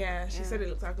AN? yeah, she Yeah. said it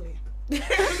looked ugly.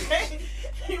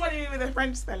 He wanted me with the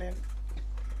French spelling.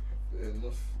 Fair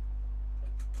enough.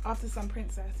 After some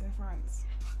princess in France.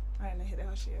 I don't know who the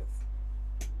hell she is.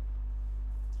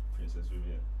 Princess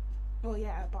Vivian. Well,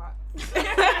 yeah, but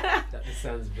That just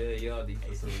sounds very yardy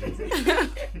for some reason.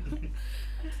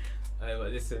 Alright,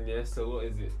 but listen, yeah, so what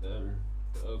is it?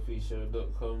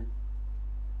 TheOPshow.com.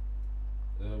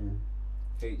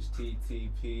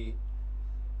 HTTP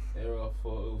error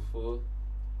 404.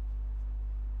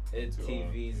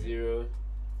 EdTV0.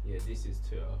 Yeah, this is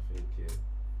Twitter, I think, yeah.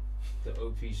 The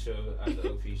OP Show at the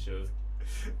OP Show.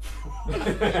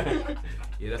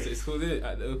 Yeah, that's what it's called, isn't it?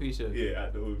 At the OP Show. Yeah,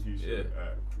 at the OP show. Yeah.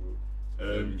 Alright, cool.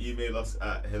 Email us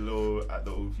at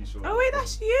hello@theopshow. Oh wait,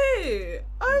 that's you.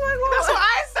 Oh my god. that's what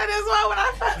I said as well when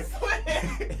I first went.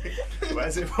 Why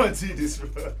is everyone do this,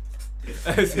 bro?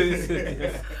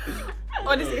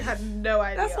 Honestly, I had no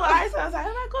idea. That's what I said. I was like,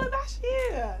 oh my god, that's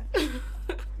you.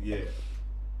 Yeah.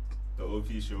 The OP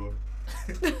show.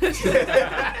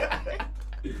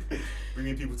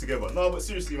 Bringing people together. No, but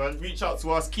seriously, man, reach out to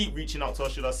us. Keep reaching out to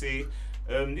us, should I say.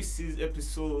 This is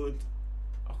episode...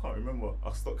 I can't remember.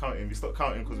 I'll stop counting. We stopped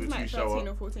counting because we're Like too 13 shower.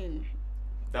 or 14.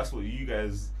 That's what you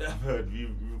guys have heard. We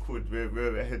record.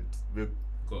 We're ahead.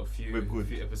 Got a few, We're good.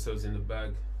 few episodes in the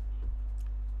bag.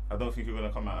 I don't think we're gonna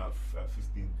come out at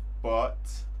 15, but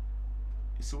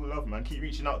it's all love, man. Keep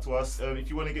reaching out to us. If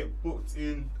you want to get booked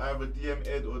in, either DM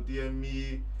Ed or DM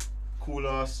me, call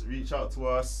us, reach out to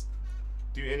us,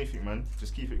 do anything, man.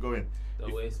 Just keep it going.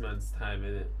 Don't waste man's time,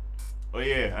 innit? Oh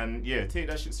yeah, and yeah, take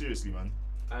that shit seriously, man.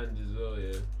 And as well,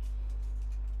 yeah.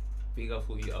 Big up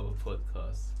all you other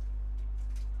podcasts.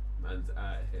 Man's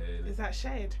out here. innit? Is that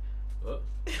shade? What?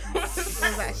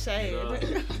 Was that shade?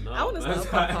 No, I want to man's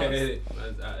start a out here, podcast. innit?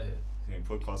 Man's out here. I think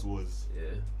podcast was.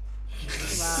 Yeah.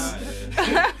 Wow. Man's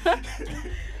out here.